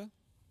bien, mamita,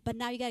 but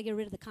now you got to get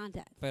rid of the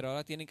contacts. pero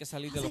ahora tienen que I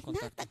salir was de los like,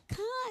 not contactos. the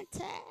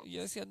contact. Y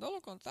yo decía, no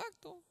los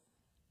contactos.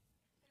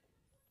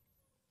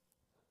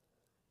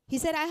 He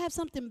said, I have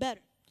something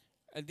better.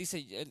 Él dice,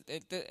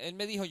 él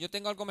me dijo, yo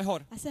tengo algo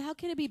mejor. I said, how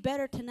can it be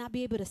better to not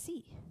be able to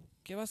see?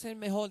 ¿Qué va a ser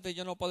mejor de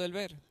yo no poder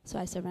ver? So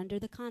I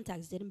surrendered the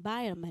contacts, didn't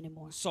buy them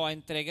anymore. So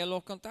entregué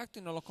los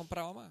contactos y no los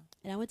compraba más.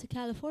 And I went to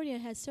California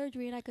and had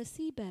surgery and I could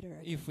see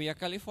better. Y fui a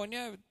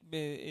California,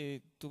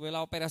 tuve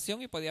la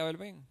operación y podía ver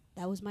bien.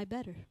 That was my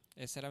better.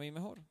 Ese era mi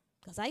mejor.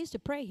 Because I used to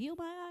pray, heal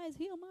my eyes,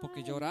 heal my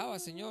Porque eyes. lloraba,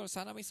 Señor,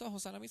 sana mis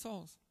ojos, sana mis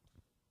ojos.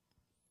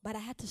 But I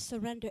had to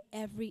surrender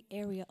every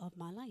area of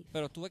my life.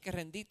 Pero tuve que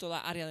rendir toda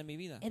área de mi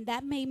vida. And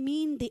that may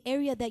mean the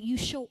area that you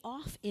show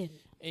off in.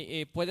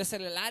 Puede ser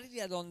el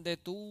área donde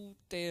tú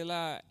te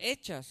la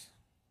echas.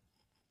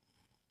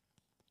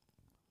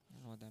 I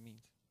don't know what that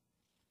means.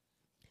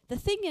 The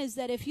thing is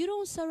that if you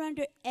don't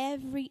surrender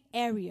every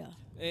area,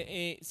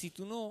 Si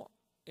tú no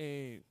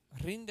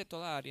rinde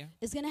toda área,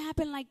 it's going to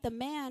happen like the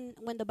man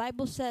when the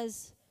Bible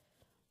says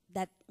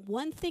that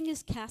one thing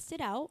is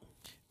casted out,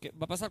 que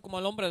va a pasar como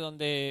el hombre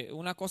donde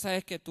una cosa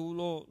es que tú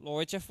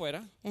lo eches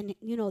fuera, and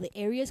you know the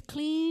area is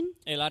clean,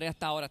 el área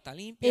ahora está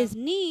limpia, is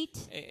neat,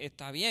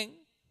 está bien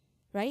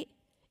right?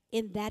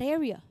 In that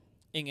area.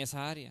 en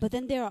esa área. But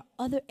then there are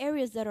other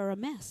areas that are a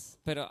mess.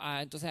 Pero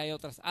entonces hay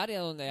otras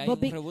áreas donde hay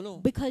But un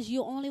revolú. because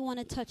you only want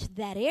to touch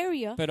that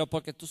area, Pero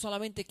porque tú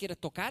solamente quieres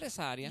tocar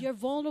esa área, you're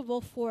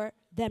vulnerable for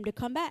them to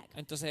come back.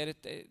 entonces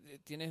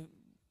tienes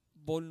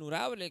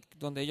vulnerable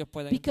donde ellos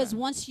pueden Because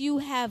entrar. once you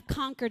have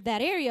conquered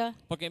that area,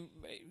 Porque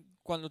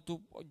cuando tú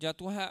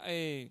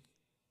has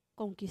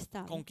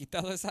conquistado.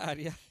 conquistado esa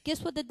área,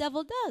 Guess what the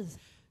devil does?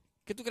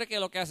 ¿qué tú crees que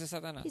es lo que hace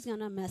Satanás? He's going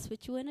to mess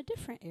with you in a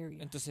different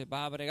area. Entonces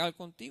va a bregar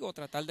contigo,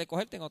 tratar de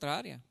cogerte en otra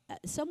área.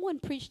 Someone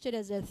preached it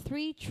as the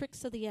 3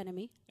 tricks of the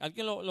enemy,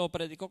 Alguien lo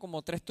predicó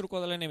como 3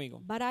 trucos del enemigo,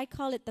 but I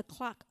call it the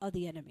clock of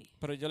the enemy.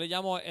 pero yo le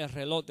llamo el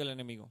reloj del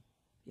enemigo.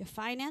 Your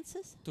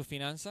finances, Tu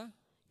finanza,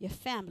 your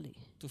family,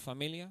 tu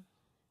familia,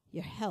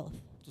 your health.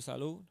 tu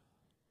salud.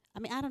 I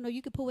mean, I don't know,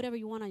 you can put whatever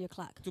you want on your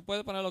clock. Tú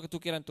puedes poner lo que tú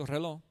quieras en tu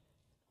reloj,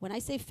 When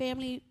I say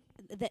family,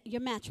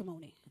 your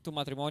matrimony, tu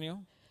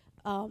matrimonio,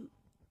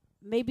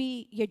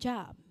 maybe your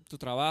job. tu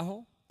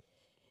trabajo,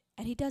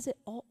 And he does it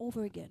all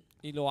over again.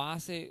 y lo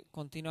hace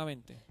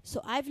continuamente.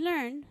 So I've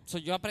learned So,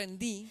 yo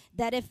aprendí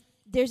that if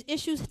there's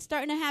issues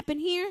starting to happen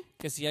here,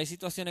 que si hay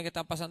situaciones que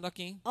están pasando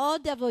aquí, oh,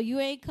 devil, you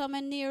ain't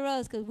coming near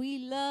us because we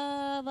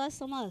love us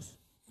some us.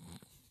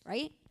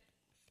 Right?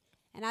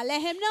 And I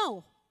let him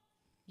know,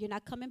 you're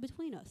not coming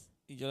between us.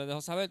 y yo le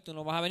dejo saber, tú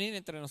no vas a venir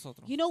entre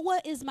nosotros. You know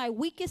what is my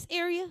weakest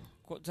area?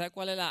 ¿Sabes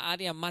cuál es la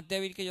área más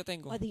débil que yo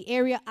tengo? Or the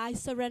area I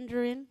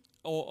surrender in?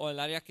 O el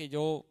área que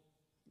yo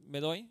me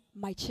doy,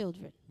 My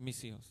children.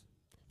 mis hijos.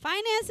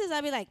 Finances,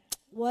 I'd be like,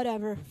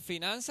 whatever.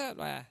 Finanzas,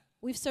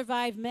 We've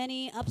survived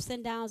many ups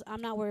and downs.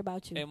 I'm not worried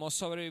about you. Hemos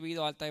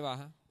sobrevivido alta y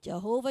baja.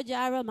 Jehovah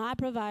Jireh, my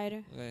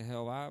provider.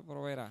 Jehová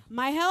proveerá.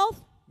 My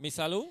health, Mi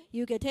salud,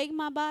 you can take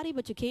my body,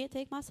 but you can't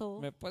take my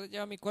soul. me puede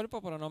llevar mi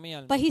cuerpo, pero no mi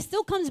alma. But he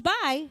still comes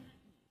by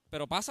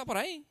Pero pasa por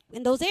ahí,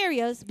 in those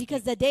areas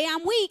because the day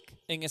I'm weak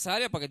en esa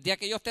área, porque el día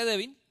que yo esté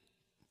débil,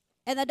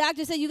 and the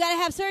doctor said you got to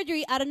have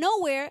surgery out of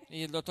nowhere,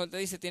 y el doctor te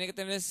dice, tiene que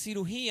tener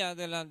cirugía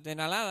de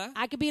nalada,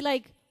 I could be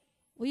like,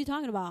 what are you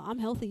talking about? I'm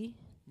healthy.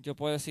 yo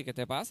puedo decir, ¿qué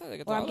te pasa? ¿De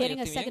qué tú Or I'm hablas? Yo getting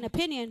a estoy second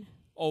bien. opinion.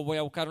 O voy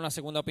a buscar una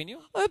segunda opinión.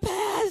 Or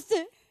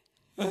pastor,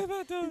 Ay,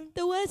 pastor,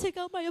 they want to take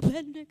out my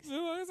appendix. me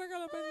van a sacar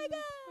la pena.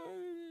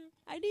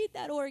 I need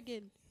that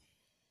organ.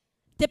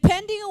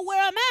 Depending on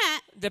where I'm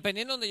at,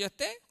 Dependiendo de donde yo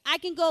esté, I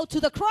can go to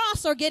the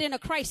cross or get in a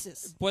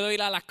crisis. puedo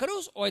ir a la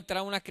cruz o entrar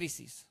a una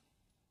crisis.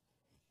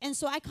 And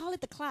so I call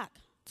it the clock,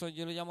 So,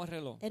 yo lo llamo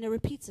reloj and it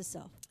repeats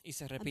itself. y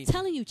se I'm repite.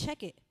 telling you,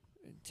 check it.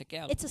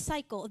 Chequealo. It's a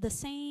cycle of the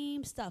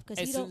same stuff because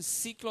Es un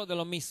ciclo de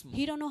lo mismo,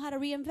 he don't know how to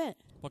reinvent.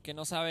 porque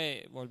no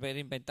sabe volver a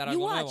inventar You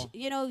algo watch, nuevo.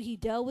 you know, he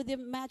dealt with the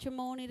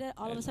matrimony that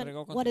all of a Él sudden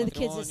bregó con one tu of the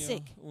kids is matrimonio,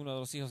 sick. uno de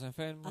los hijos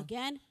enfermo.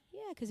 Again?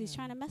 Yeah, because he's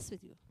trying to mess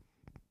with you.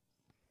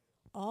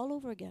 All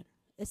over again.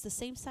 It's the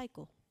same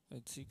cycle.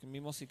 El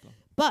mismo ciclo.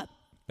 But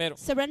Pero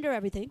surrender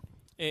everything.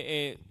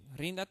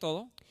 rinda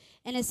todo.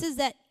 And it says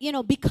that, you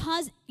know,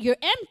 because you're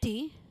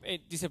empty,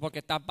 Dice,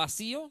 porque estás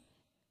vacío,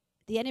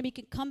 the enemy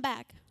can come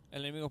back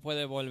el enemigo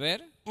puede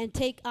volver and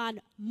take on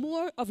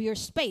more of your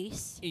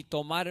space y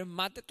tomar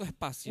más de tu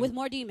espacio with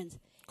more demons.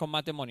 con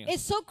más demonios.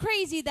 It's so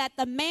crazy that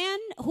the man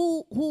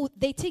who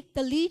they take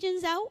the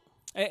legions out,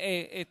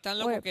 Es tan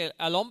loco Or- que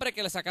al hombre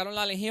que le sacaron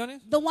las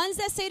legiones, the ones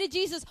that say to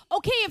Jesus,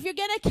 okay, if you're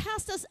going to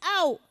cast us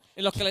out,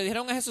 y los que le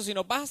dijeron a Jesús, si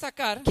nos vas a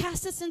sacar,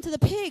 cast us into the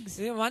pigs.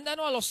 dice,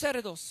 mándanos a los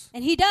cerdos.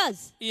 And he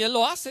does. Y él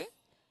lo hace.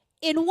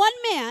 In one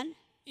man,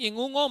 Y en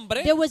un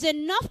hombre there was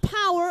enough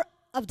power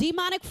of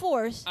demonic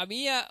force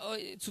había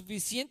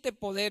suficiente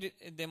poder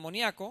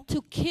demoníaco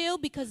to kill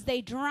because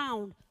they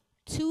drowned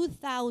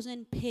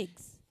 2,000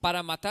 pigs.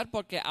 para matar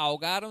porque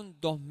ahogaron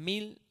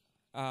 2,000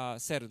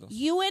 cerdos.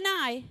 You and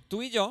I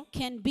Tú y yo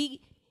can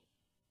be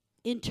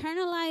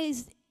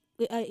internalized,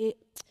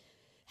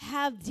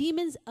 have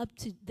demons up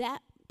to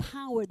that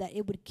power that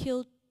it would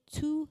kill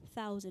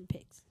 2,000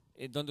 pigs.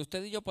 donde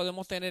usted y yo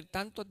podemos tener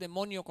tantos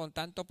demonios con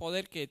tanto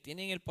poder que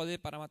tienen el poder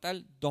para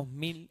matar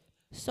 2,000.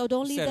 So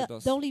don't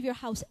Cerdos. leave your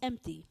house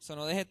empty. So,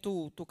 no dejes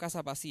tu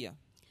casa vacía.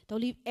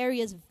 Don't leave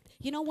areas.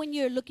 You know when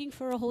you're looking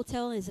for a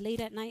hotel and it's late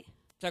at night?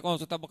 O sea, cuando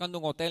tú estás buscando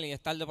un hotel y es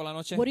tarde por la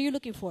noche, What are you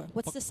looking for?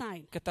 What's the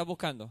sign? ¿qué estás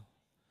buscando?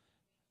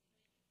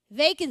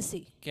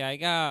 Vacancy. Que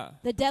haya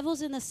The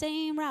devil's in the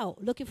same route,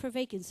 looking for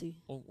vacancy.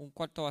 un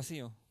cuarto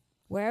vacío.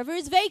 Wherever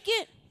it's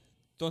vacant,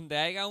 Donde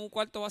haya un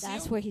cuarto that's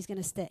vacío, where he's going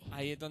to stay.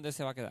 ahí es donde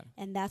se va a quedar.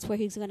 And that's where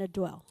he's going to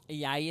dwell.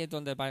 Y ahí es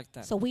donde va a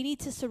estar. So we need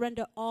to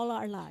surrender all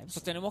our lives.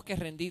 Entonces tenemos que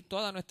rendir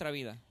toda nuestra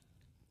vida.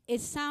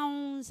 It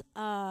sounds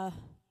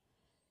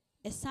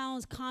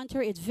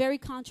contrary. It's very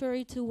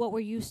contrary to what we're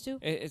used to.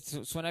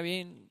 Suena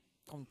bien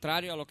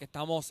contrario a lo que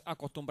estamos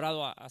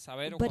acostumbrados a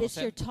saber o But it's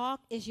your conocer.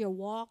 talk, it's your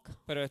walk.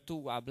 Pero es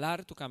tu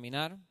hablar, tu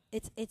caminar.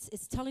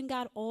 It's telling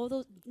God all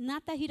those,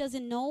 not that he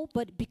doesn't know,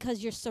 but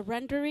because you're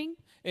surrendering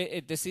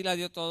Decirle a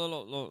Dios todo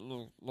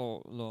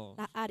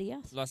las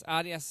áreas. las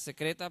áreas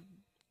secretas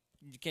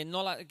que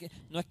no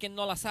es que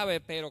no la sabe,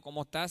 pero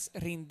como estás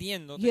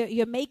rindiendo,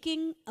 You're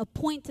making a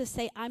point to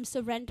say, I'm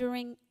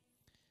surrendering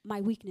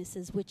my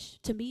weaknesses, which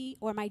to me,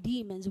 or my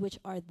demons, which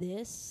are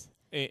this.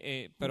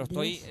 pero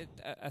estoy This.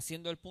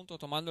 haciendo el punto,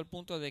 tomando el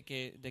punto de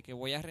que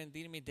voy a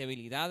rendir mis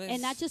debilidades.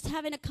 And not just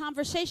having a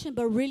conversation,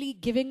 but really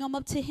giving them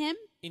up to him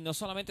Y no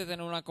solamente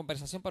tener una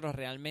conversación, pero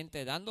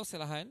realmente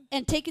dándoselas a él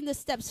and taking the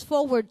steps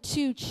forward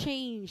to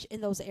change in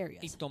those y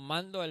areas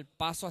tomando el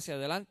paso hacia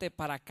adelante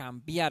para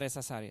cambiar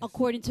esas áreas.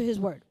 according to his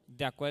word.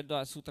 De acuerdo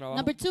a su trabajo.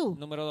 Number 2,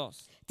 Número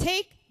 2.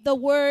 take the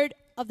word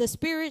of the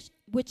Spirit,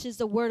 which is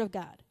the word of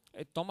God.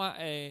 Toma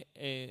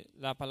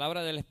la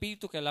palabra del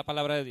Espíritu, que es la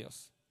palabra de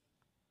Dios.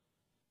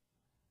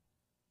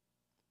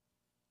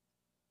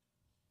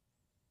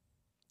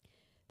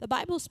 The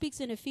Bible speaks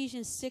in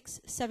Ephesians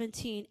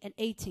 6:17 and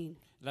 18.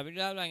 La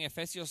Biblia habla en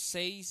Efesios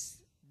 6,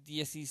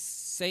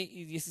 16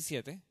 y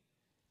 17.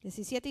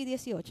 17 y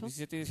 18.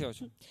 17 y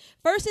 18.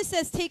 First it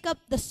says, take up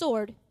the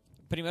sword,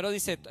 Primero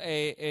dice,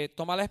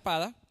 toma la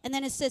espada. and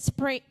then it says,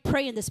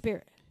 pray in the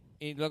Spirit.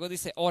 Y luego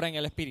dice, ora en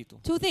el Espíritu.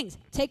 Two things.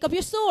 Take up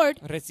your sword,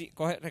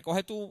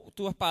 Recoge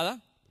tu espada,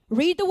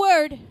 read the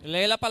word,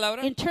 lee la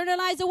palabra,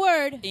 internalize the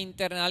word,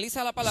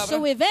 internaliza la palabra.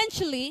 so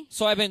eventually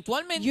So,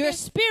 eventualmente, your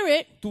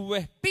spirit tu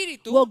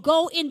espíritu will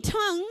go in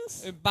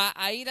tongues, va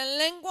a ir en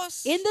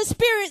lenguas, in the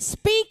Spirit,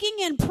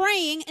 speaking and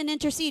praying and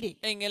interceding.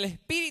 en el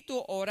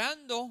Espíritu,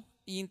 orando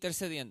y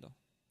intercediendo.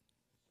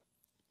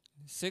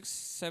 6,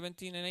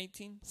 17 and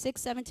 18.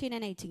 6:17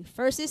 and 18.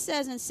 First it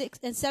says in 6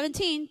 and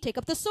 17, take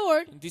up the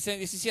sword. Dice en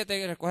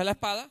 17, recoge la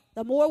espada,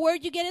 The more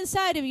word you get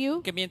inside of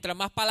you, que mientras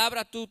más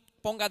palabras tú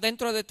pongas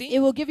dentro de ti, it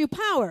will give you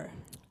power.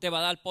 te va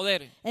a dar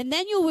poder. And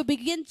then you will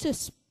begin to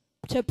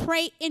to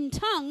pray in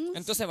tongues,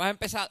 entonces vas a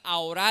empezar a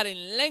orar en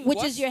which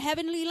lenguas, is your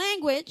heavenly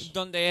language,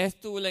 donde es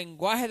tu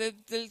lenguaje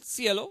del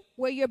cielo,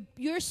 where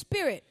your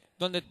spirit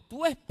donde tu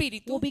will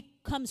espíritu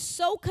become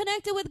so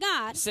connected with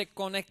God se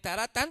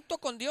conectará tanto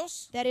con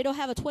Dios that it'll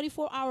have a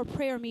 24-hour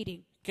prayer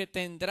meeting. que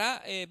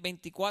tendrá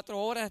 24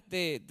 horas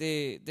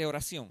de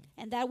oración.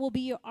 And that will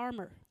be your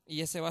armor, Y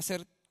ese va a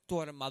ser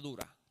tu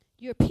armadura.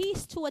 your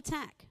peace to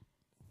attack,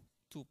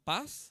 Tu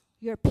paz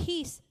your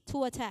peace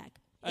to attack.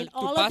 In tu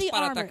all of paz the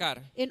para armor,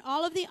 atacar. in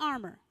all of the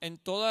armor, en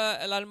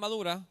toda la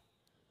armadura.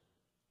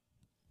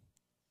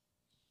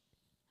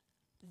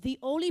 the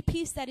only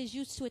piece that is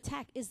used to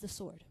attack is the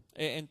sword.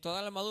 En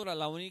toda la armadura,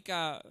 la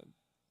única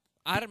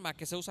arma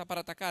que se usa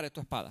para atacar es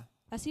tu espada.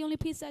 That's the only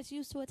piece that's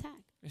used to attack.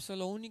 Eso es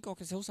lo único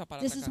que se usa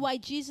para This is atacar. why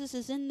Jesus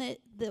is in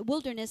the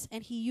wilderness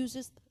and he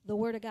uses the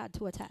word of God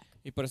to attack.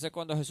 Y por eso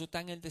cuando Jesús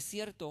está en el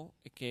desierto,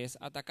 que es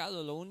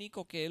atacado, lo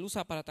único que él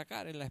usa para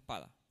atacar es la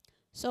espada.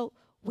 So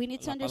we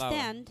need to La palabra.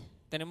 understand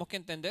Tenemos que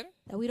entender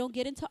that we don't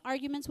get into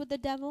arguments with the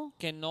devil.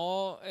 que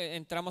no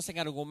entramos en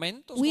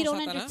argumentos We con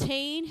don't Satanás.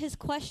 entertain his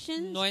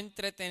questions. No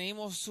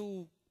entretenimos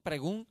sus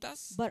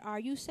preguntas. But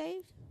are you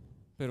saved?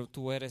 Pero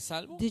tú eres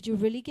salvo. Did you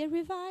really get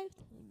revived?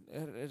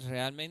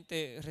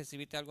 ¿Realmente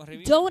recibiste algo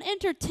revivido? Don't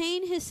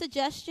entertain his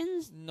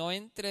suggestions. No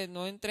entre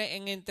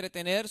en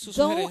entretener sus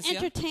Don't sugerencias.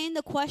 entertain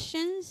the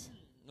questions.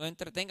 No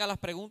entretenga las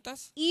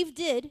preguntas. Eve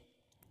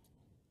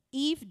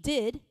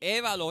did.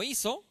 Eva lo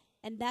hizo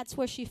And that's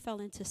where she fell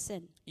into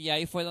sin. y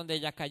ahí fue donde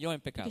ella cayó en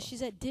pecado. Because she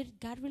said, did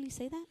God really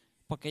say that?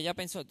 Porque ella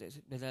pensó,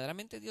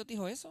 ¿verdaderamente Dios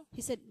dijo eso?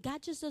 He said,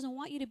 God just doesn't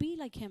want you to be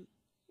like him.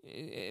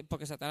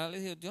 Porque Satanás le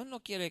dijo, Dios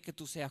no quiere que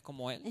tú seas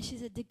como él. And she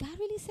said, did God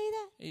really say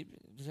that? Y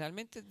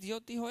 ¿realmente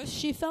Dios dijo eso?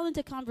 She fell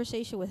into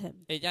conversation with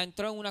him. Ella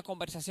entró en una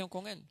conversación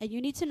con él. And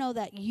you need to know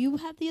that you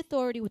have the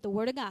authority with the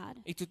word of God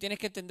Y tú tienes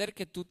que entender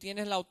que tú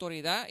tienes la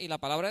autoridad y la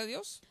palabra de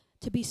Dios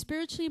to be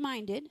spiritually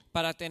minded,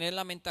 para tener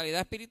la mentalidad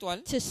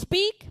espiritual, to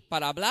speak,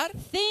 para hablar,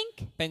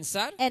 think,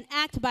 pensar and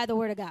act by the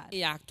word of God.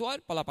 y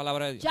actuar por la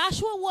palabra de Dios.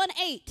 Joshua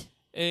 1:8.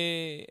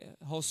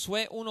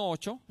 Josué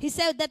 1:8, He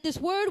said that this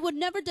word would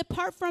never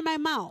depart from my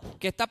mouth,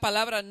 que esta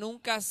palabra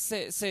nunca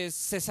se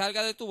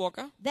salga de tu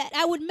boca, that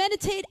I would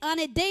meditate on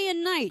it day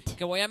and night,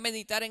 que voy a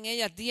meditar en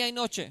ella día y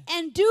noche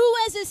and do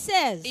as it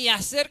says. y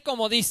hacer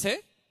como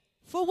dice.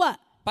 For what?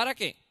 ¿Para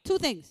qué? Two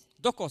things.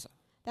 Dos cosas.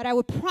 That I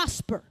would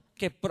prosper.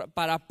 Que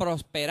para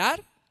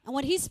prosperar. And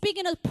when he's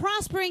speaking of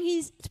prospering,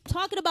 he's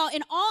talking about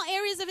in all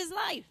areas of his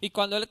life. Y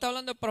cuando él está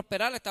hablando de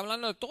prosperar, está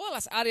hablando de todas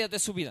las áreas de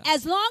su vida.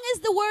 As long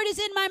as the word is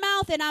in my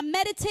mouth and I'm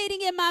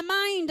meditating in my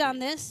mind on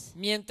this,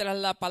 Mientras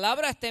la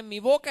palabra esté en mi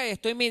boca y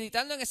estoy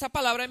meditando en esa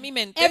palabra en mi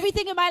mente,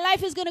 everything in my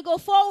life is going to go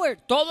forward.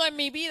 todo en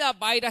mi vida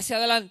va a ir hacia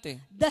adelante.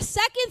 The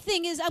second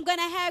thing is I'm going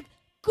to have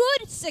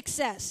good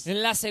success.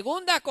 La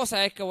segunda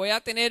cosa es que voy a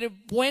tener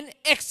buen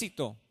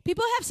éxito.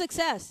 People have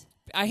success,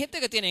 Hay gente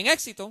que tiene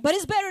éxito, but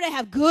it's better to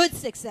have good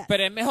success.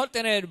 pero es mejor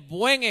tener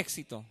buen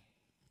éxito.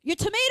 Your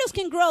tomatoes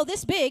can grow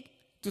this big,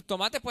 Tus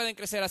tomates pueden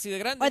crecer así de or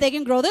grande they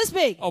can grow this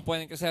big. o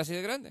pueden crecer así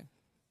de grande.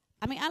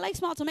 I mean, I like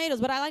small tomatoes,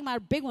 but I like my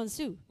big ones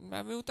too.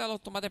 A mí me gustan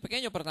los tomates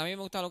pequeños, pero también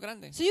me gustan los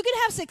grandes. So you can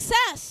have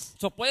success,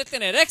 Puedes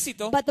tener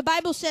éxito, but the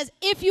Bible says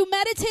if you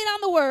meditate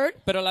on the word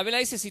pero la Biblia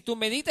dice, si tú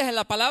meditas en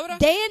la palabra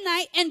day and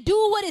night and do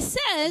what it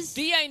says,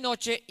 día y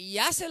noche y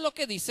haces lo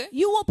que dice,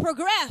 you will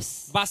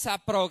progress, vas a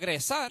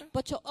progresar,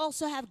 but you'll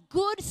also have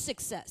good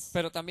success.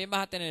 pero también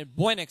vas a tener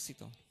buen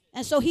éxito.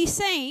 And so he's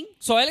saying,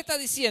 Él está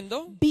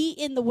diciendo, be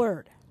in the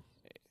word.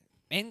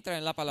 entra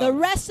en la The palabra.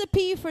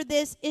 recipe for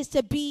this is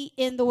to be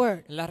in the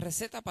word. La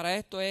receta para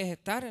esto es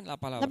estar en la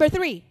palabra. Number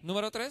 3,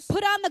 Número 3,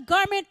 put on the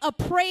garment of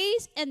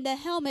praise and the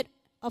helmet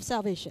of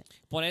salvation.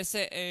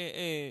 ponerse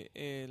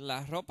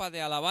la ropa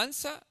de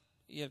alabanza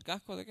y el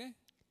casco de qué?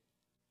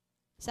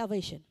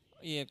 Salvation.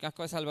 Y el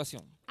casco de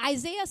salvación.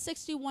 Isaiah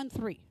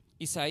 61:3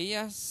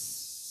 Isaías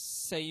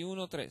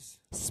 6:1-3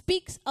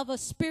 speaks of a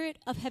spirit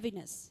of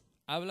heaviness.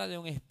 habla de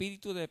un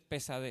espíritu de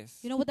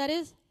pesadez. You know what that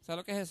is? ¿Sabes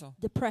lo que es eso?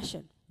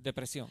 Depression.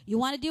 Depresión. You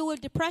want to deal with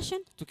depression?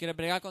 ¿Tú quieres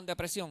bregar con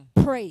depresión?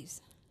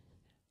 Praise.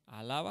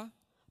 Alaba.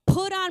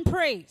 Put on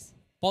praise.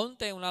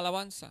 Ponte una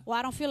alabanza. Well,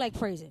 I don't feel like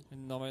praising.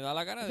 No me da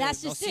la gana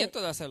That's no just it.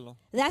 siento de hacerlo.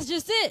 That's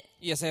just it.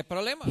 Y ese es el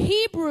problema.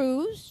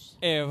 Hebrews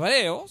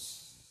Hebreos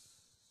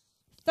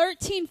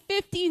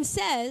 13:15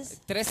 says,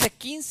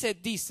 13:15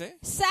 dice,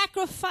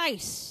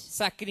 sacrifice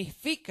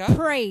sacrifica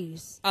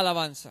praise.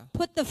 alabanza.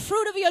 Put the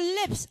fruit of your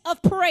lips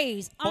of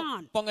praise Pon,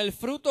 on. pon el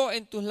fruto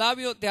en tus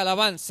labios de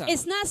alabanza.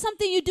 It's not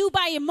something you do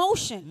by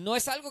emotion. No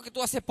es algo que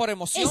tú haces por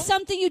emoción. It's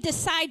something you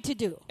decide to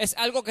do. Es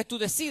algo que tú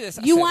decides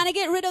You hacer. want to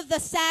get rid of the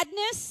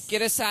sadness,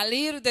 ¿Quieres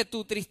salir de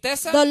tu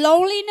tristeza, the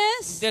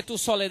loneliness, de tu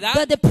soledad,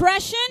 the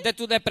depression? de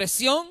tu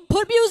depresión?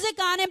 Put music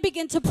on and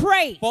begin to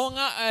pray.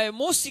 Ponga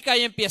música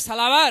y empieza a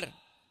alabar.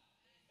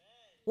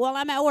 While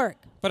I'm at work,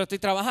 Pero estoy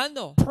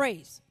trabajando.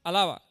 praise.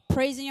 Alaba.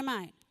 Praise in your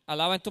mind.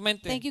 Alaba en tu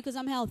mente. Thank you because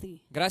I'm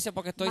healthy. Gracias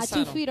porque estoy My 2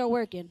 sano. feet are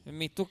working.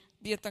 Mis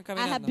pies están I have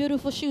caminando.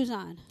 beautiful shoes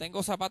on.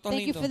 Tengo zapatos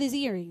Thank you lindos. for these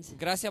earrings.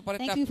 Gracias por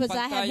Thank esta you because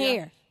I have pantalla.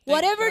 hair.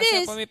 Whatever it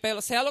Gracias is, por mi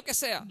pelo. Sea lo que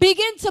sea.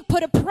 begin to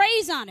put a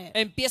praise on it.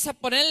 Empieza a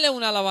ponerle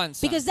una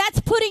alabanza. Because that's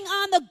putting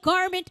on the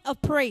garment of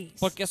praise.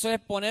 Porque eso es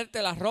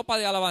ponerte la ropa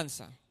de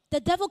alabanza. The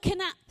devil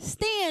cannot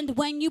stand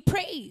when you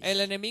praise. El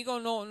enemigo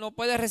no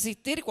puede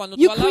resistir cuando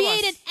You tú alabas.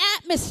 create an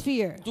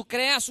atmosphere Tú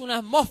creas una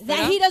atmósfera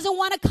that he doesn't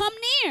want to come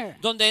near.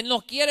 donde él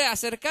no quiere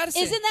acercarse.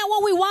 Isn't that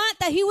what we want?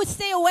 That he would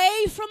stay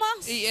away from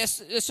us? Y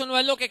eso no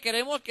es lo que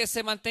queremos, que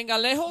se mantenga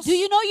lejos. Do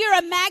you know you're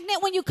a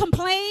magnet when you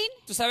complain?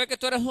 Tú sabes que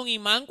tú eres un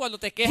imán cuando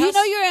te Do quejas. you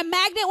know you're a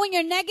magnet when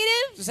you're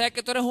negative? Tú sabes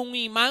que tú eres un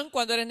imán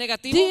cuando eres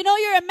negativo. Do you know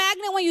you're a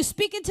magnet when you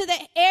speak into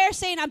the air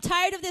saying, I'm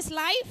tired of this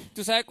life?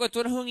 Tú sabes que tú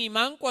eres un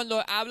imán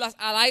cuando hablas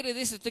al aire y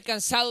dices, estoy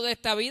cansado de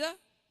esta vida.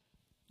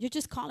 You're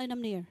just calling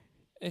him near.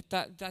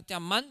 Estás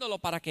llamándolo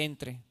para que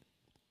entre.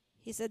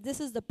 He said, this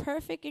is the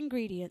perfect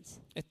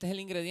ingredients Este es el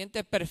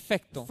ingrediente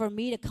perfecto for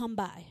me to come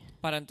by.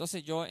 para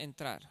entonces yo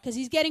entrar. Because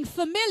he's getting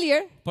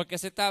familiar Porque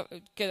está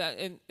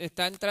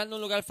entrando a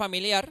un lugar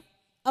familiar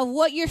of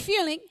what you're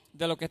feeling.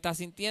 de lo que está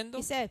sintiendo.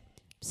 He said,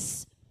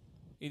 "Psst,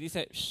 Y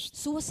dice, "Shh,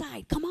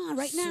 suicide, come on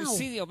right now.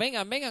 suicidio,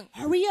 vengan,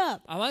 Hurry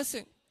up."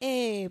 avancen.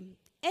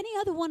 Any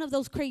other one of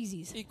those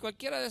crazies. Y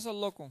cualquiera de esos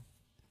locos,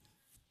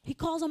 He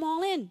calls them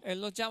all in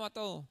él los llama a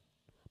todos.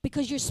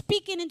 because you're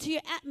speaking into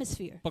your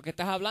atmosphere. Porque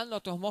estás hablando a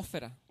tu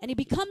atmósfera. And he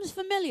becomes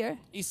familiar,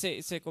 Y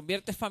se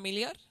convierte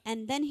familiar.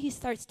 and then he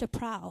starts to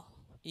prowl.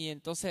 Y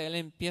entonces él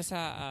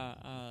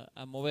empieza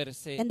a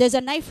moverse. And there's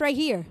a knife right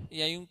here.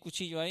 Y hay un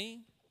cuchillo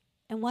ahí.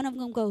 And one of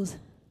them goes,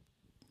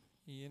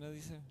 Y uno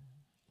dice,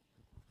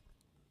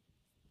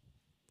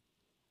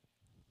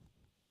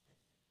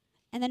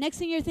 and the next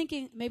thing you're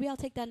thinking, maybe I'll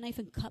take that knife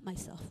and cut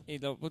myself. y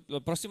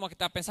lo próximo que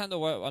está pensando,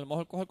 bueno, a lo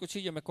mejor cojo el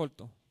cuchillo y me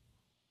corto.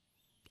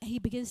 And he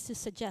begins to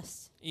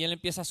suggest, Y él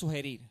empieza a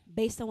sugerir,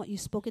 based on what you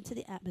spoke into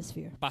the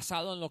atmosphere.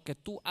 basado en lo que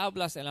tú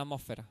hablas en la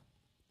atmósfera.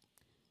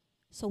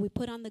 So we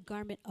put on the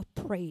garment of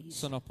praise.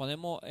 So nos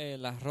ponemos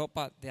la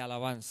ropa de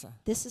alabanza.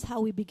 This is how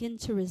we begin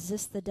to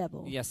resist the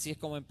devil. Y así es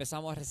como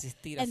empezamos a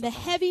resistir a And the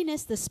Satanás.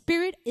 heaviness, the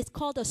spirit, is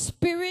called a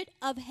spirit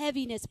of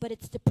heaviness, but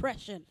it's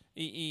depression.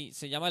 Y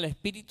se llama el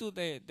espíritu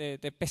de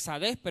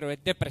pesadez, pero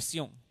es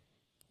depresión.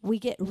 We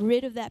get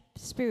rid of that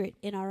spirit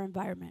in our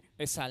environment.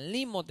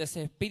 Salimos de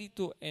ese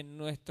espíritu en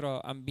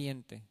nuestro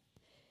ambiente.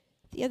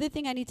 The other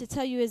thing I need to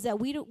tell you is that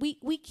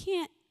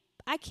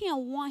I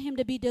can't want him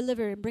to be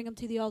delivered and bring him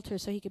to the altar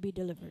so he could be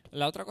delivered.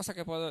 La otra cosa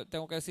que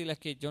tengo que decirles es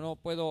que yo no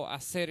puedo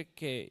hacer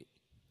que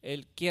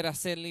él quiera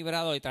ser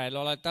librado y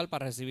traerlo al altar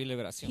para recibir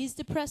liberación. He's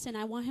depressed and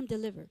I want him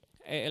delivered.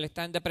 Él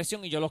está en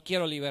depresión y yo lo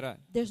quiero liberar.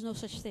 There's no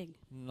such thing.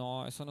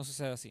 No, eso no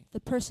sucede así. The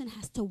person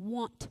has to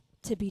want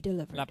to be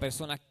delivered. La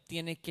persona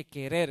tiene que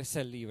querer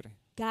ser libre.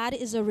 God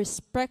is a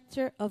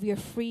respecter of your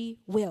free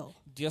will.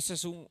 Dios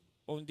es un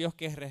Dios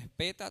que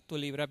respeta tu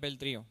libre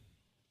albedrío.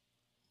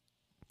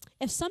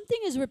 If something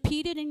is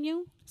repeated in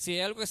you, Si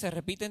hay algo que se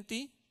repite en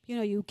ti, you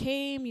know, you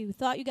came, you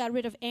thought you got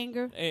rid of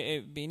anger,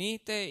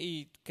 viniste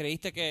y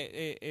creíste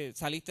que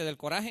saliste del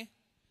coraje,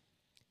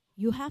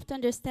 you have to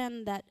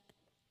understand that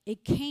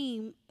it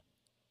came,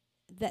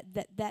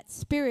 that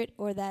spirit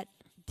or that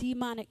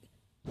demonic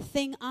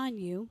thing on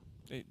you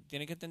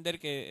tienes que entender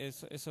que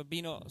eso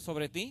vino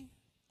sobre ti.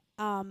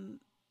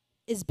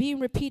 is being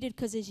repeated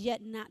because it's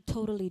yet not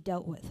totally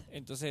dealt with.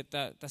 Entonces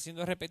está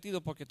siendo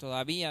repetido porque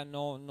todavía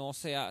no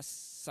se ha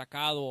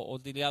sacado o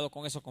lidiado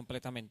con eso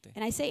completamente.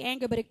 And I say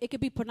anger, but it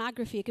could be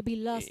pornography, it could be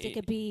lust, it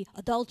could be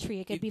adultery,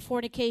 it could be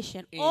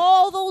fornication. y-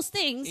 All those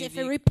things, y if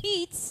it di-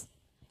 repeats,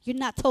 you're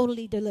not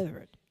totally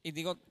delivered. Y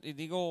digo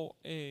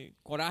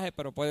coraje,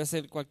 pero puede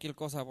ser cualquier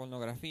cosa,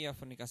 pornografía,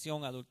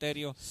 fornicación,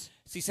 adulterio.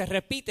 Si se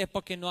repite es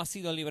porque no ha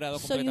sido librado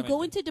So you go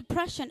completamente. into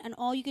depression, and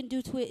all you can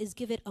do to it is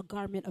give it a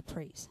garment of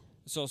praise.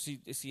 So, si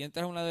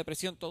entras en una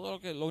depresión,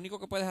 lo único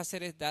que puedes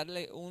hacer es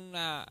darle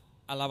una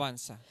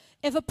alabanza.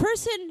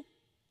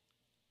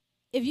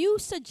 If you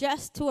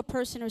suggest to a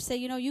person or say,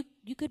 you know, you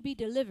could be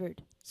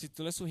delivered, Si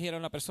tú le sugieres a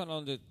una persona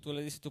donde tú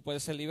le dices tú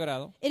puedes ser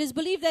liberado, it is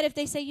believed that if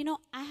they say, you know,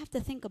 I have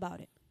to think about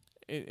it.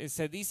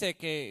 se dice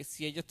que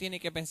si ellos tienen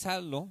que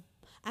pensarlo,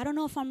 I don't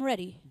know if I'm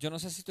ready. yo no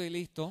sé si estoy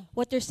listo.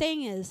 What they're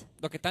saying is,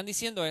 Lo que están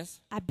diciendo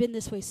es, I've been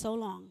this way so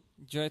long,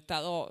 yo he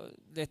estado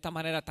de esta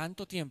manera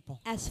tanto tiempo,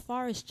 as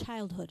far as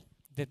childhood,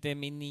 desde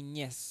mi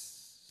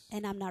niñez,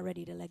 and I'm not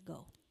ready to let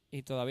go.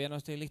 y todavía no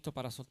estoy listo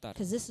para soltar,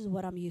 Because this is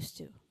what I'm used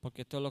to.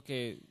 porque esto es lo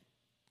que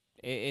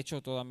he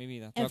hecho toda mi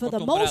vida. And Estoy for the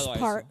acostumbrado most a eso.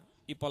 part-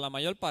 Y por la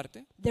mayor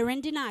parte, They're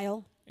in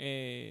denial,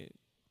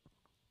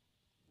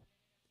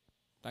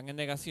 están en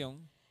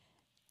negación.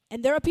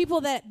 and there are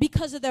people that,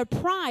 because of their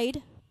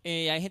pride,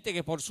 Hay gente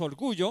que por su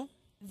orgullo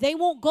they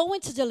won't go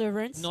into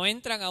deliverance. no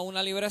entran a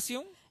una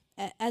liberación.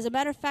 As a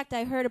matter of fact,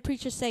 I heard a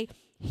preacher say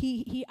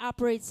he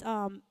operates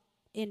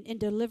in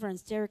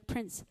Deliverance, Derek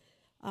Prince,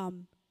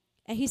 and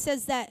he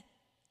says that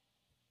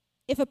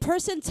if a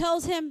person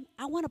tells him,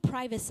 I want a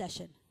private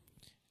session,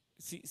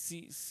 Si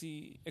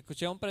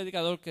escuché a un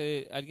predicador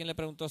que alguien le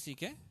preguntó, ¿sí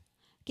qué?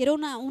 quiero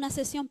una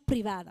sesión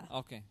privada,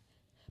 Okay.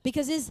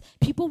 Because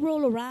people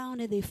roll around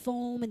and they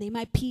foam and they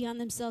might pee on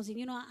themselves.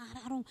 And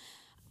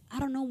I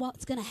don't know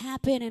what's going to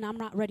happen and I'm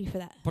not ready for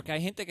that. Porque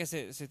hay gente que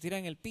se tira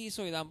en el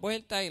piso y dan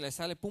vueltas y le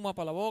sale espuma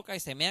por la boca y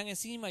se mean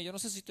encima. Y yo no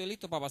sé si estoy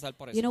listo para pasar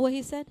por eso. You know what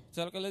he said?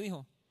 ¿Sabes lo que le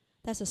dijo?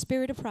 That's a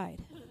spirit of pride.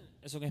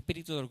 Es un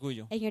espíritu de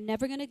orgullo. And you're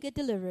never going to get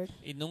delivered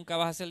Y nunca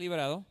vas a ser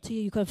liberado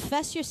till you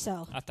confess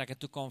yourself. hasta que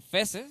tú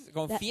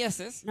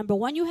confieses Number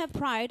one, you have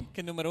pride.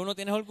 que número uno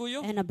tienes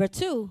orgullo And number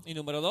two, y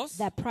número dos,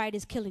 that pride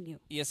is killing you.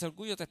 y ese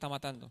orgullo te está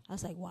matando. I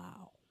was like,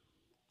 wow.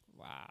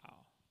 Wow.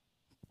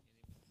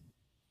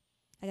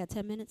 I got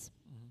 10 minutes.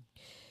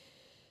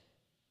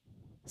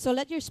 So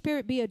let your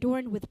spirit be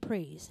adorned with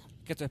praise.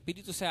 Que tu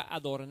espíritu sea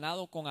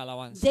adornado con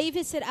alabanza.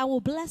 David said, I will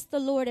bless the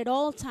Lord at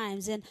all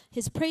times, and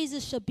his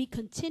praises shall be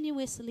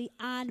continuously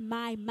on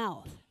my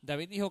mouth.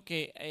 David dijo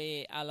que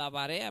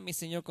alabaré a mi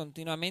Señor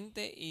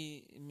continuamente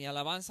y mi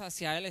alabanza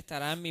hacia Él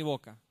estará en mi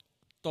boca.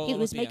 Todos He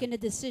los was días. making a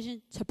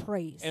decision to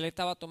praise. Él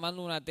estaba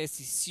tomando una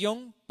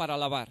decisión para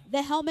alabar.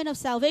 The helmet of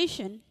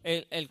salvation,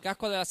 El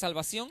casco de la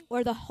salvación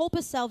or the hope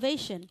of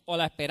salvation, o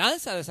la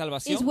esperanza de is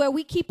salvación where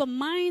we keep a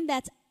mind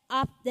that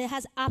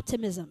has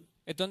optimism,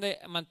 es donde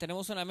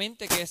mantenemos una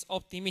mente que es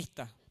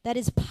optimista, that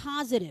is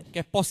positive, que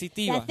es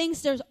positiva, that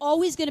thinks there's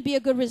always going to be a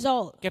good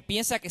result. que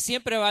piensa que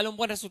siempre va a haber un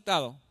buen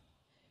resultado.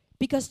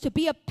 Because to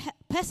be a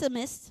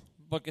pessimist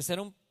Porque ser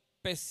un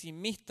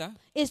pesimista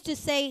is to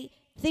say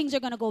things are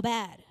going to go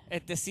bad.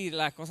 es decir,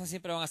 las cosas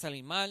siempre van a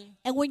salir mal.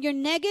 And when you're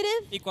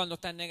negative Y cuando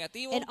estás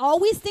negativo and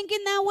always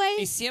thinking that y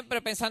way,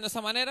 siempre pensando de esa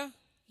manera,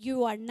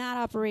 you are not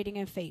operating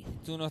in faith.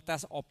 tú no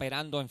estás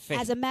operando en fe.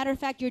 As a matter of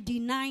fact, you're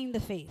denying the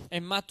faith.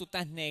 Es más, tú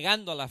estás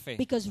negando la fe.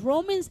 Because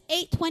Romans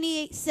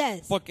 8:28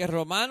 says, Porque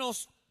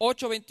Romanos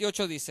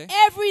 8:28 dice,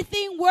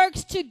 everything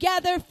works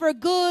together for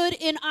good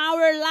in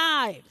our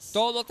lives.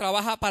 todo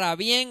trabaja para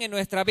bien en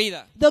nuestra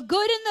vida. The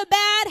good and the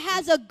bad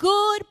has a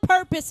good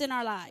purpose in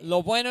our lives.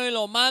 Lo bueno y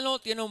lo malo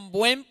tiene un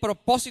buen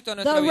propósito en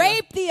nuestra The vida.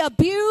 rape, the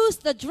abuse,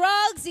 the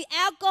drugs, the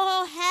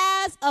alcohol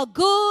has a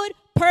good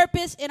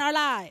purpose in our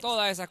lives.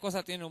 Todas esas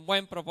cosas tienen un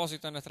buen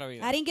propósito en nuestra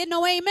vida. I didn't get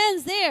no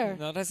amens there.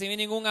 No recibí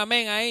ningún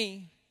amén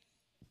ahí.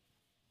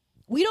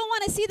 We don't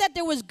want to see that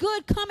there was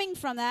good coming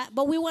from that,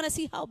 but we want to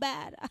see how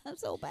bad. I'm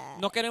so bad.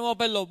 No queremos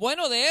ver lo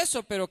bueno de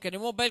eso, pero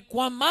queremos ver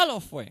cuán malo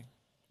fue.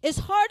 It's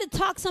hard to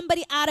talk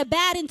somebody out of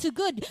bad into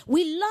good.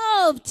 We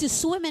love to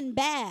swim in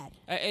bad.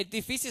 Es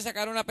difícil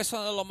sacar a una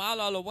persona de lo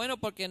malo a lo bueno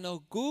porque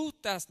nos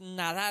gusta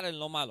nadar en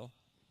lo malo.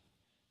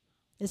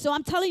 And so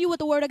I'm telling you what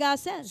the Word of God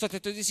says. Te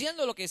estoy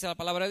diciendo lo que dice la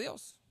palabra de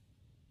Dios.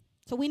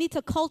 So we need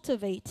to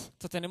cultivate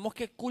Tenemos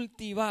que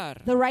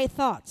cultivar the right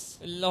thoughts.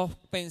 los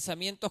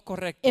pensamientos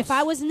correctos. If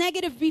I was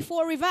negative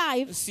before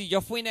Revive, Si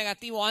yo fui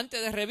negativo antes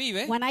de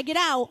Revive, when I get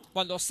out,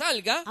 cuando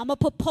salga, I'm going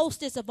to put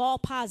post-its of all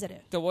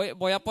positive. te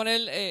voy a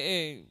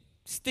poner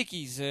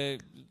stickies,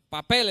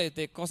 papeles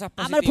de cosas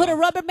I'm going to put a positivas.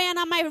 rubber band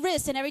on my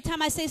wrist, and every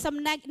time I say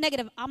something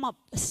negative, I'm going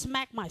to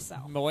smack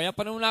myself. Me voy a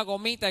poner una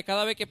gomita y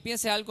cada vez que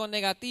piense algo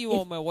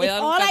negativo me voy a If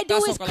dar un all I do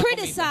cantazo is con la gomita.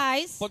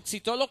 criticize, Porque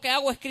si todo lo que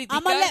hago es I'm going to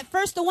criticar, let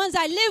first the ones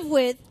I live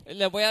with,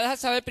 les voy a dejar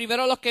saber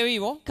primero a los que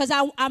vivo, because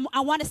I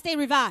want to stay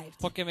revived.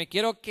 porque me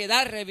quiero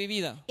quedar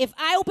revivida. If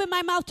I open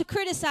my mouth to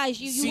criticize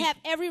you, you Sí. have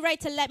every right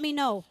to let me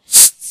know.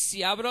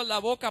 Si abro la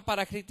boca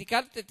para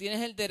criticarte,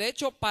 tienes el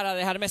derecho para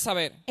dejarme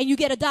saber. And you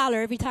get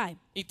 $1 every time.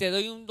 Y te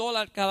doy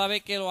 $1 cada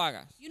vez que lo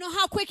hagas. You know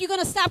how quick you're going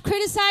to stop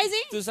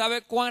criticizing? ¿Tú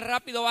sabes cuán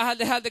rápido vas a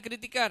dejar de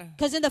criticar?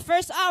 Because in the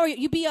first hour,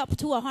 you be up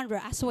to 100,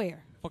 I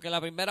swear. Porque la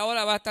primera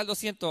hora va a estar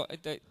 200.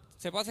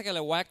 Se pasa que le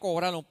voy a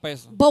cobrar un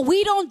peso. But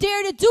we don't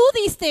dare to do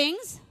these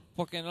things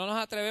Porque no nos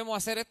atrevemos a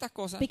hacer estas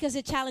cosas. because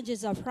it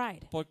challenges our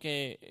pride.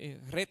 Porque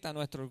reta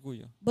nuestro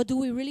orgullo. But do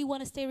we really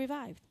want to stay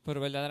revived?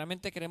 Pero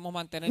verdaderamente queremos We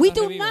mantenernos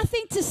do revivos.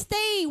 nothing to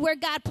stay where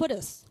God put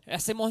us.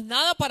 Hacemos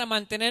nada para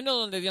mantenernos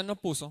donde Dios nos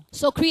puso.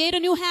 So create a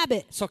new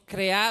habit.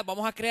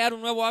 Vamos a crear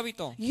un nuevo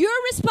hábito. You're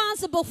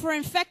responsible for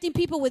infecting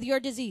people with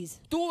your disease.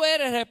 Tú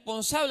eres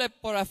responsable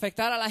por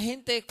afectar a la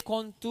gente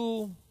con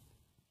tu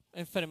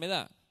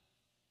enfermedad.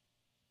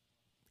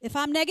 If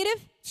I'm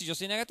negative Si yo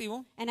soy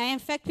negativo, and I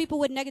infect people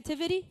with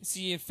negativity,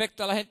 si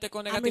infecto a la gente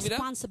con I'm negatividad,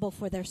 responsible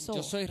for their soul.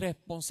 yo soy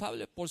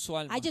responsable por su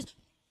alma.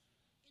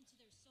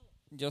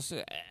 Yo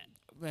soy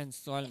en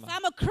su If alma.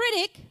 I'm a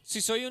critic,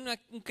 Si soy un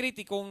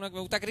crítico, me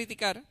gusta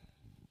criticar,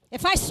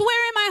 if I swear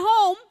in my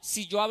home,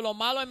 si yo hablo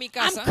malo en mi I'm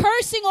casa,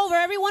 cursing over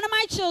every one of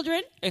my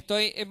children,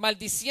 estoy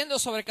maldiciendo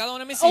sobre cada uno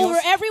de mis hijos, over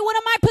every one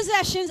of my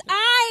possessions,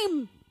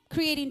 I'm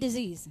creating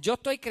disease. yo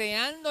estoy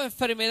creando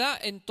enfermedad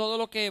en todo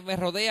lo que me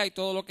rodea y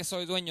todo lo que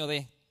soy dueño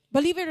de.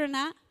 Believe it or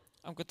not,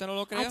 Aunque usted no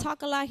lo I crea,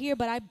 talk a lot here,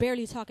 but I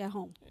barely talk at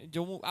home.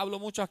 yo hablo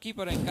mucho aquí,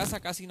 pero en casa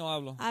casi no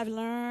hablo. I've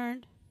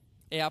learned,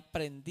 He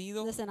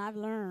aprendido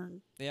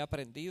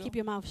keep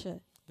your mouth shut.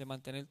 de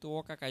mantener tu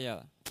boca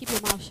callada. Keep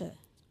your mouth shut.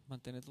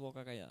 Mantener tu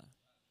boca callada.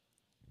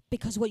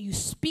 Because what you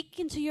speak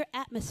into your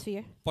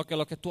atmosphere Porque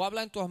lo que tú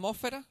hablas en tu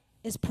atmósfera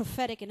is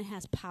prophetic and it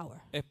has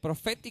power. es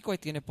profético y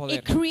tiene poder.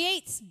 It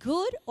creates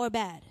good or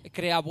bad,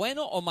 Crea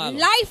bueno o malo,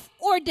 life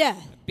or death,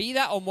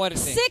 vida o muerte,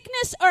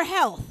 sickness or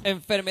health,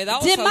 enfermedad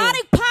o salud,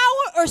 demonic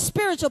power or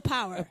spiritual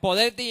power?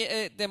 ¿Poder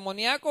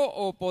demoníaco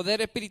o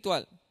poder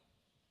espiritual?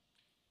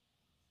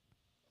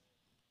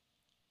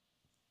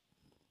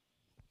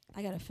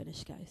 I gotta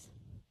finish, guys.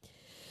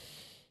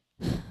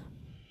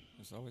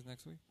 It's always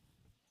next week.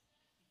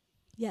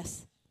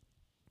 Yes.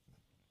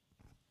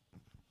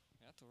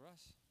 You have to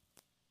rush.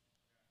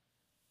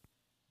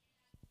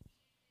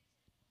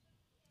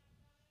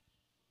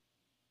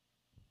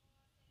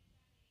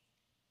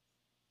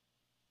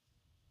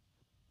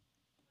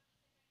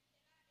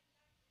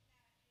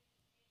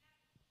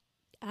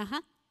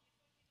 Uh-huh.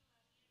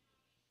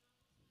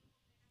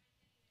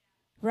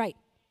 Right.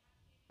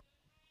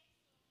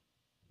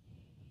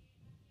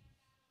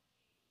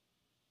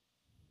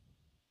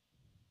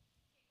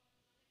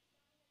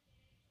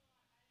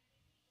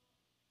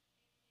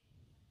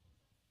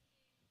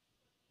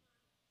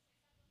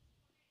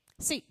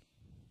 See,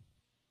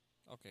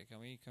 Okay, can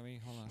we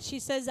hold on? she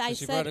says, So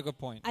she brought a good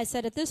point. I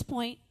said at this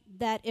point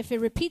that if it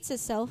repeats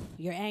itself,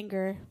 your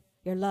anger,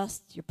 your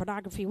lust, your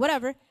pornography,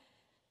 whatever,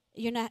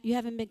 you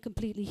haven't been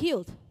completely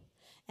healed.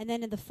 And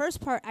then in the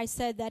first part, I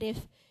said that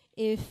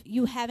if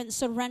you haven't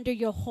surrendered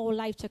your whole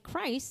life to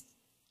Christ,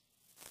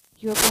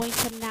 you're going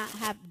to not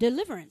have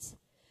deliverance.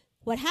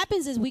 What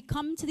happens is we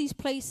come to these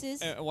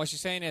places. What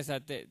she's saying is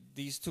that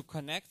these two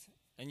connect,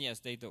 and yes,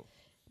 they do.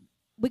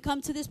 We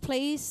come to this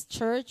place,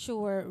 church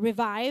or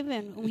revive,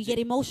 and we get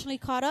emotionally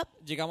caught up.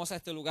 Llegamos a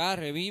este lugar,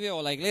 revive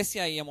o la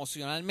iglesia y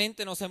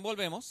emocionalmente nos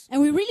envolvemos.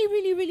 And we really,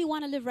 really, really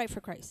want to live right for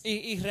Christ.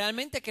 Y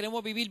realmente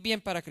queremos vivir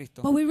bien para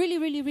Cristo. But we really,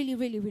 really, really,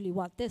 really, really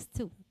want this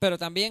too. Pero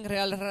también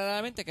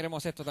realmente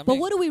queremos esto But también.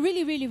 what do we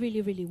really, really,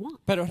 really, really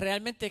want? Pero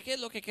realmente, ¿qué es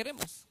lo que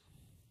queremos?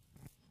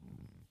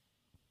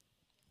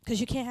 Because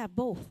you can't have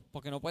both.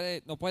 Porque no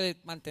puede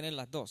mantener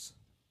las dos.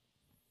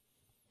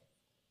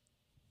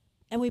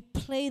 And we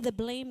play the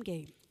blame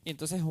game. Y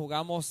entonces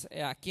jugamos,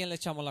 ¿a quién le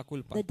echamos la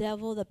culpa? The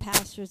devil, the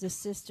pastors, the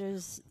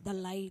sisters, the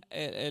light,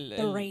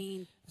 the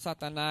rain.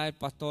 Satanás, el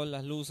pastor,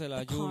 las luces, la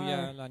The lluvia,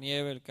 car. la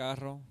nieve, el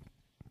carro.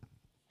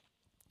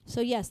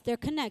 So yes, they're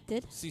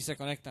connected. Sí se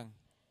conectan.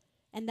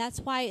 And that's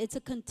why it's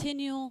a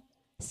continual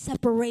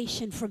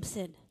separation from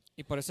sin.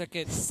 Y por eso es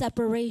que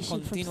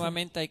Separation from sin.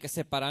 continuamente hay que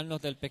separarnos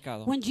del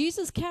pecado. When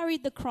Jesus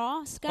carried the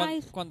cross,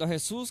 guys, Cuando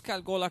Jesús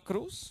cargó la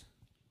cruz,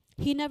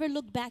 he never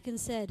looked back and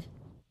said,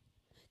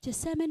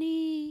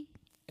 Gethsemane,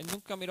 Él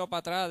nunca miró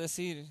para atrás a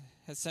decir,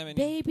 Gethsemane,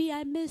 baby,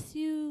 I miss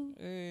you.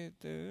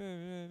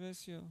 te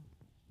besio.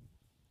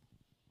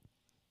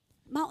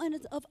 Mountain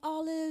of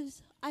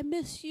Olives, I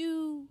miss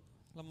you.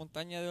 La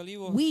montaña de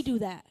olivos. We do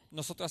that.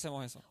 Nosotros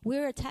hacemos eso.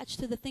 We're attached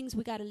to the things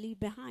we got to leave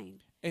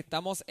behind.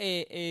 Estamos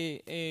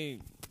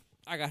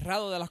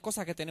agarrados de las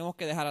cosas que tenemos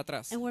que dejar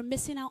atrás. And we're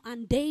missing out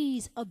on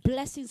days of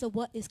blessings of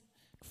what is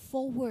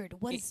forward,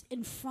 what is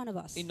in front of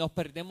us. Y nos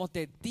perdemos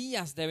de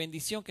días de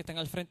bendición que están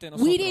al frente de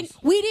We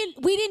nosotros.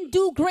 didn't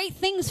do great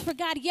things for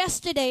God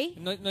yesterday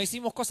No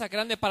hicimos cosas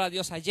grandes para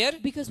Dios ayer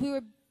because we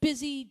were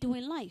busy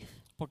doing life.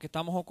 porque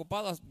estamos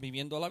ocupados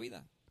viviendo la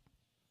vida.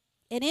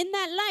 And in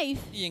that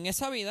life, Y en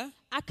esa vida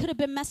I could have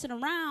been messing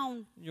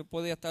around. yo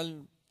podía estar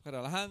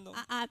relajando.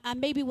 I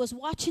maybe was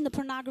watching the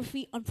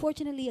pornography.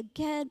 Unfortunately,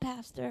 again,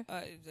 Pastor,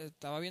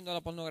 Estaba viendo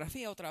la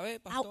pornografía otra vez, I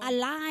pastor.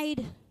 lied.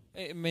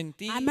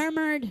 Mentí, I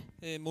murmured.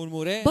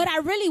 murmuré. But I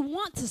really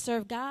want to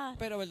serve God.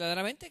 Pero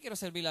verdaderamente quiero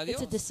servir a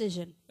Dios. It's a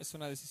decision. Es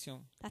una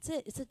decisión. That's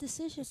it. It's a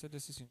decision. Es una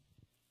decisión.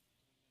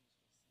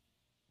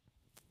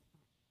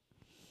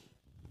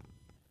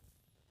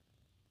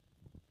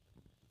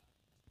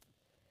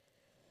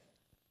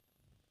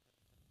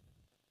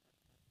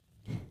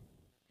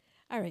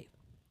 All right.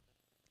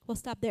 We'll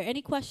stop there.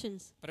 Any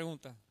questions?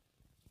 Pregunta.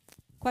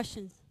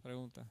 Questions?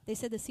 Pregunta. They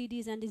said the CD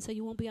is ending, so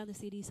you won't be on the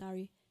CD.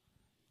 Sorry.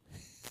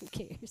 Who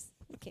cares?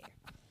 Who cares?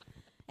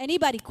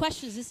 Anybody?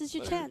 Questions? This is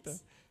your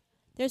chance.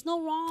 There's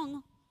no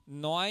wrong.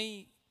 No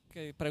hay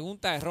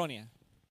pregunta errónea.